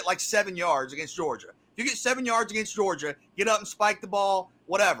that if you get like 7 yards against Georgia. If you get 7 yards against Georgia, get up and spike the ball,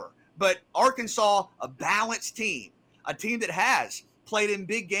 whatever. But Arkansas, a balanced team, a team that has played in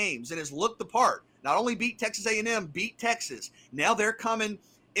big games and has looked the part. Not only beat Texas A&M, beat Texas. Now they're coming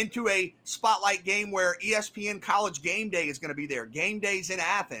into a spotlight game where ESPN College Game Day is going to be there. Game Day's in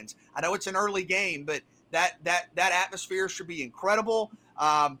Athens. I know it's an early game, but that atmosphere should be incredible.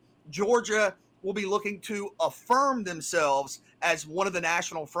 Georgia will be looking to affirm themselves as one of the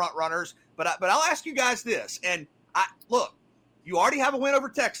national front runners. But I'll ask you guys this. And look, you already have a win over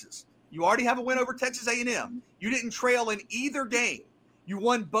Texas. You already have a win over Texas A&M. You didn't trail in either game. You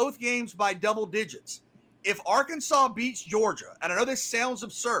won both games by double digits. If Arkansas beats Georgia, and I know this sounds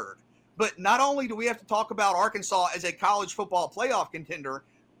absurd, but not only do we have to talk about Arkansas as a college football playoff contender,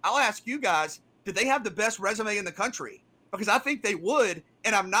 I'll ask you guys, do they have the best resume in the country? Because I think they would,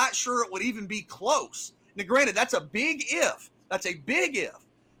 and I'm not sure it would even be close. Now, granted, that's a big if. That's a big if.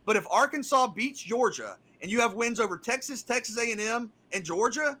 But if Arkansas beats Georgia and you have wins over Texas, Texas A&M, and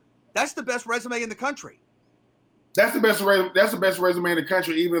Georgia, that's the best resume in the country. That's the best resume in the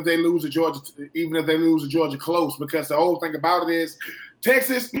country, even if they lose to Georgia close, because the whole thing about it is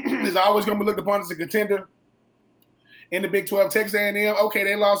Texas is always going to be looked upon as a contender in the Big 12. Texas A&M, okay,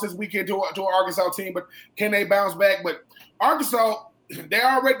 they lost this weekend to an Arkansas team, but can they bounce back? But Arkansas,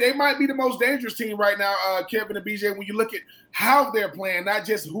 they might be the most dangerous team right now, Kevin and BJ, when you look at how they're playing, not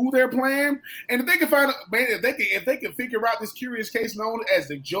just who they're playing. And if they can if they can figure out this curious case known as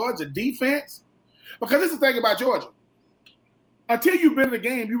the Georgia defense. Because this is the thing about Georgia. Until you've been in the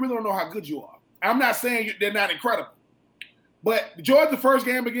game, you really don't know how good you are. I'm not saying they're not incredible. But Georgia's first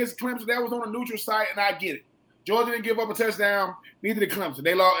game against Clemson, that was on a neutral site, and I get it. Georgia didn't give up a touchdown, neither did Clemson.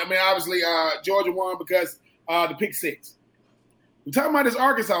 They lost. I mean, obviously, Georgia won because the pick six. We're talking about this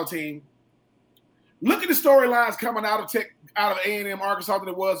Arkansas team. Look at the storylines coming out of A&M Arkansas than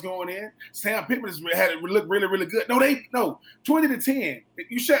it was going in. Sam Pittman had it look really, really good. No, 20-10.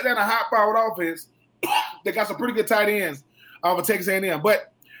 You shut down a high-powered offense. They got some pretty good tight ends for Texas A&M.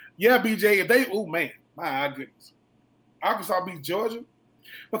 But, yeah, BJ, my goodness. Arkansas beats Georgia.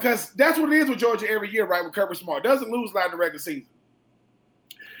 Because that's what it is with Georgia every year, right, with Kirby Smart. Doesn't lose a lot in the regular season.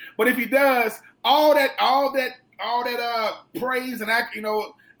 But if he does, all that praise and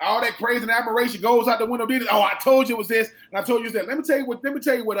all that praise and admiration goes out the window. I told you it was this, and I told you it was that. Let me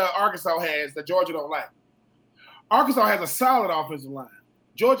tell you what Arkansas has that Georgia don't like. Arkansas has a solid offensive line.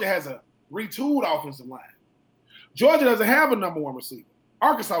 Georgia has a retooled offensive line. Georgia doesn't have a number one receiver.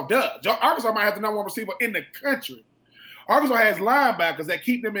 Arkansas does. Arkansas might have the number one receiver in the country. Arkansas has linebackers that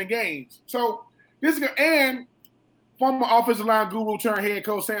keep them in games. So this is and former offensive line guru turned head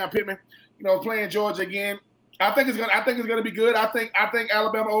coach Sam Pittman, playing Georgia again. I think it's gonna be good. I think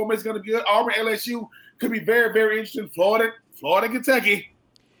Alabama, Ole Miss is gonna be good. Auburn, LSU could be very, very interesting. Florida, Kentucky,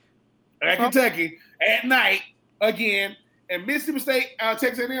 Kentucky at night again. And Mississippi State,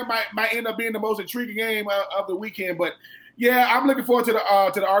 Texas A&M might end up being the most intriguing game of the weekend. But yeah, I'm looking forward to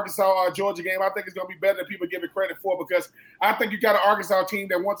the Arkansas Georgia game. I think it's gonna be better than people give it credit for, because I think you got an Arkansas team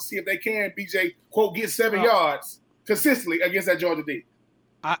that wants to see if they can, BJ, quote, get 7 yards consistently against that Georgia D.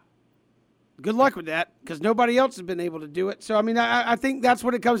 Good luck with that, because nobody else has been able to do it. So, I mean, I think that's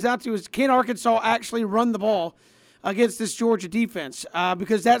what it comes down to is, can Arkansas actually run the ball against this Georgia defense?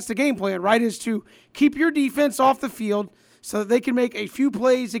 Because that's the game plan, right, is to keep your defense off the field so that they can make a few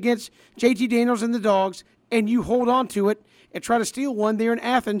plays against JT Daniels and the Dogs, and you hold on to it and try to steal one there in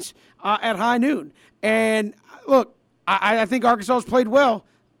Athens at high noon. And, look, I think Arkansas has played well.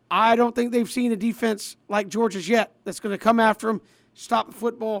 I don't think they've seen a defense like Georgia's yet that's going to come after them, stop the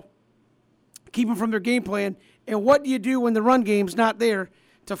football, keep them from their game plan. And what do you do when the run game's not there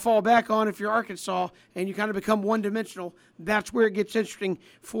to fall back on if you're Arkansas and you kind of become one-dimensional? That's where it gets interesting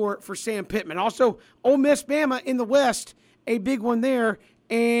for Sam Pittman. Also, Ole Miss, Bama in the West, a big one there.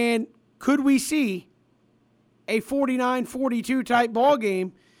 And could we see a 49-42 type ball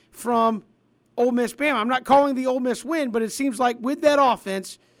game from Ole Miss, Bama? I'm not calling the Ole Miss win, but it seems like with that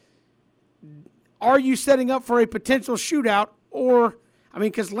offense, are you setting up for a potential shootout? Or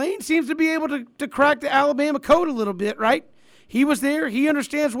because Lane seems to be able to crack the Alabama code a little bit, right? He was there. He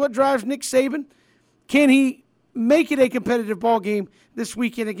understands what drives Nick Saban. Can he make it a competitive ball game this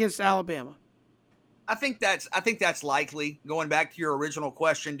weekend against Alabama? I think that's likely. Going back to your original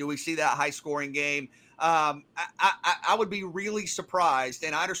question, do we see that high-scoring game? I would be really surprised,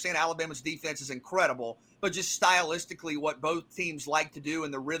 and I understand Alabama's defense is incredible, but just stylistically what both teams like to do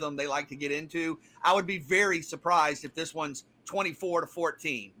and the rhythm they like to get into. I would be very surprised if this one's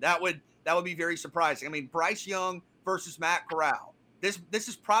 24-14. That would be very surprising. I mean, Bryce Young versus Matt Corral. This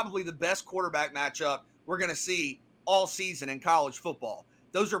is probably the best quarterback matchup we're going to see all season in college football.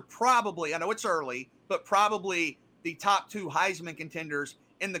 Those are probably, I know it's early, but probably the top two Heisman contenders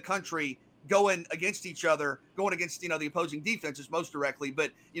in the country going against each other, going against, the opposing defenses most directly,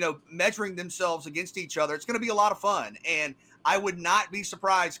 but, measuring themselves against each other. It's going to be a lot of fun. And I would not be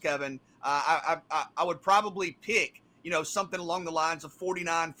surprised, Kevin. I would probably pick, something along the lines of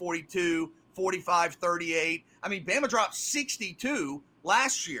 49-42, 45-38. I mean, Bama dropped 62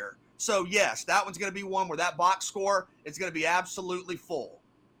 last year. So, yes, that one's going to be one where that box score is going to be absolutely full.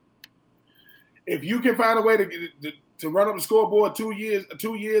 If you can find a way to run up the scoreboard 2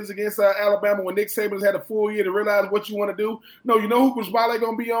 years against Alabama when Nick Saban's had a full year to realize what you want to do, no, you know who spot they're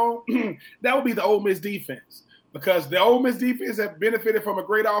going to be on? That would be the Ole Miss defense, because the Ole Miss defense have benefited from a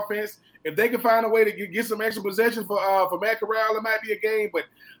great offense. If they can find a way to get some extra possession for Matt Corral, it might be a game. But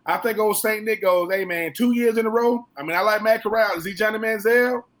I think old St. Nick goes, hey, man, 2 years in a row. I mean, I like Matt Corral. Is he Johnny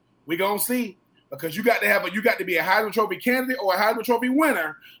Manziel? We're going to see, because you got to be a Heisman Trophy candidate or a Heisman Trophy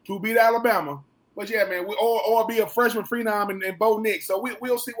winner to beat Alabama. But, yeah, man, or be a freshman phenom and Bo Nix. So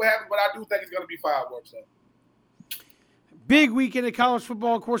we'll see what happens, but I do think it's going to be fireworks. So. Big weekend of college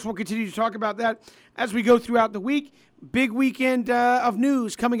football. Of course, we'll continue to talk about that as we go throughout the week. Big weekend of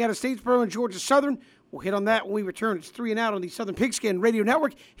news coming out of Statesboro and Georgia Southern. We'll hit on that when we return. It's 3 and Out on the Southern Pigskin Radio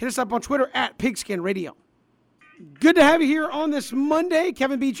Network. Hit us up on Twitter at Pigskin Radio. Good to have you here on this Monday.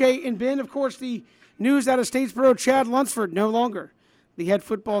 Kevin, BJ, and Ben. Of course, the news out of Statesboro, Chad Lunsford no longer the head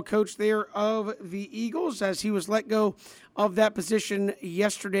football coach there of the Eagles, as he was let go of that position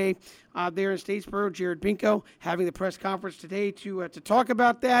yesterday there in Statesboro. Jared Binko having the press conference today to talk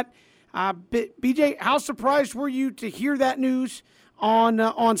about that. BJ, how surprised were you to hear that news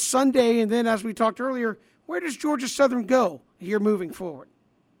on Sunday? And then, as we talked earlier, where does Georgia Southern go here moving forward?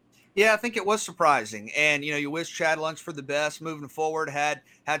 Yeah, I think it was surprising. And, you wish Chad Lunsford the best moving forward, had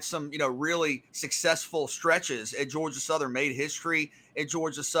some, really successful stretches at Georgia Southern, made history at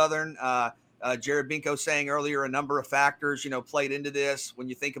Georgia Southern. Jared Binko saying earlier, a number of factors, played into this. When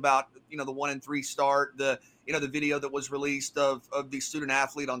you think about, the 1-3 start, the video that was released of the student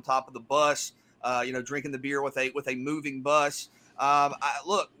athlete on top of the bus, drinking the beer with a moving bus.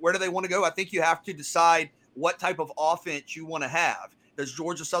 Look, where do they want to go? I think you have to decide what type of offense you want to have. Does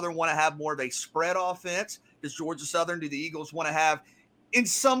Georgia Southern want to have more of a spread offense? Does Georgia Southern, do the Eagles want to have, in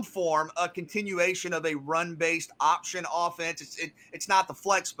some form, a continuation of a run-based option offense? It's not the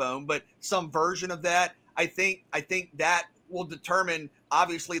flex bone, but some version of that. I think that will determine,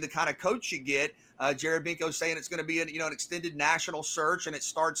 obviously, the kind of coach you get. Jared Binko saying it's going to be an extended national search, and it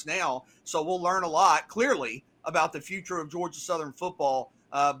starts now. So we'll learn a lot, clearly, about the future of Georgia Southern football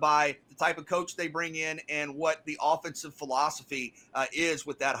by the type of coach they bring in and what the offensive philosophy is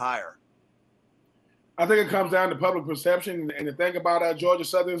with that hire. I think it comes down to public perception. And the thing about Georgia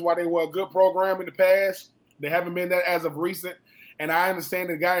Southern is why they were a good program in the past. They haven't been that as of recent. And I understand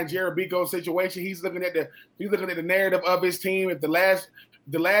the guy in Jared Binko's situation. He's looking at the narrative of his team. If the last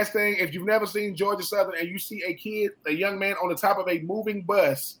thing, if you've never seen Georgia Southern and you see a young man on the top of a moving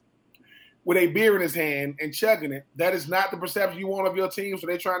bus with a beer in his hand and chugging it, that is not the perception you want of your team. So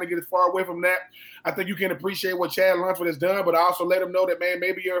they're trying to get as far away from that. I think you can appreciate what Chad Lunsford has done, but also let him know that, man,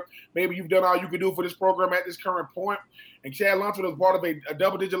 maybe you've done all you can do for this program at this current point. And Chad Lunsford is part of a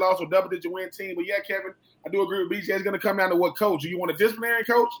double-digit loss or double-digit win team. But yeah, Kevin, I do agree with BJ. It's going to come down to what coach. Do you want a disciplinary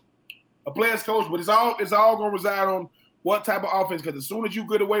coach, a player's coach? But it's all going to reside on what type of offense. Because as soon as you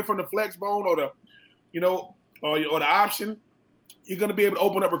get away from the flex bone or the option, you're going to be able to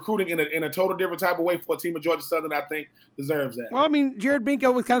open up recruiting in a total different type of way for a team of Georgia Southern. I think deserves that. Well, I mean, Jared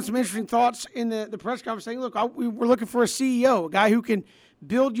Binko with kind of some interesting thoughts in the press conference saying, look, we're looking for a CEO, a guy who can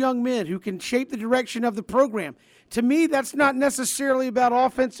build young men, who can shape the direction of the program. To me, that's not necessarily about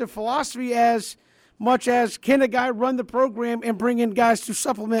offensive philosophy as much as can a guy run the program and bring in guys to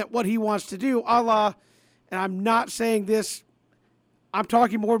supplement what he wants to do, a la, and I'm not saying this, I'm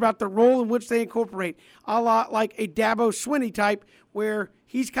talking more about the role in which they incorporate, a la like a Dabo Swinney type, where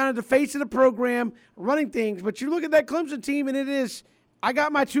he's kind of the face of the program, running things. But you look at that Clemson team, and it is, I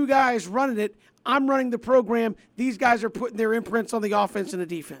got my two guys running it. I'm running the program. These guys are putting their imprints on the offense and the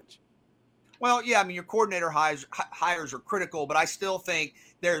defense. Well, yeah, I mean, your coordinator hires are critical, but I still think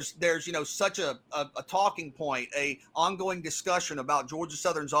there's such a talking point, a ongoing discussion about Georgia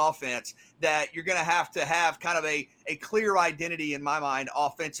Southern's offense that you're going to have kind of a clear identity in my mind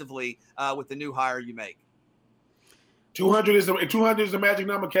offensively with the new hire you make. 200 is the magic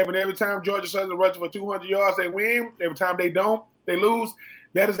number, Kevin. Every time Georgia Southern rushes for 200 yards, they win. Every time they don't, they lose.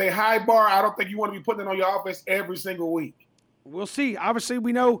 That is a high bar. I don't think you want to be putting it on your offense every single week. We'll see. Obviously,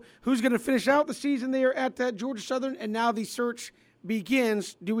 we know who's going to finish out the season there at Georgia Southern, and now the search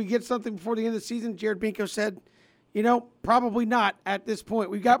begins. Do we get something before the end of the season? Jared Binko said, probably not at this point.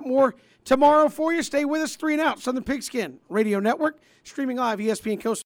 We've got more tomorrow for you. Stay with us. 3 and Out, Southern Pigskin Radio Network, streaming live, ESPN Coast.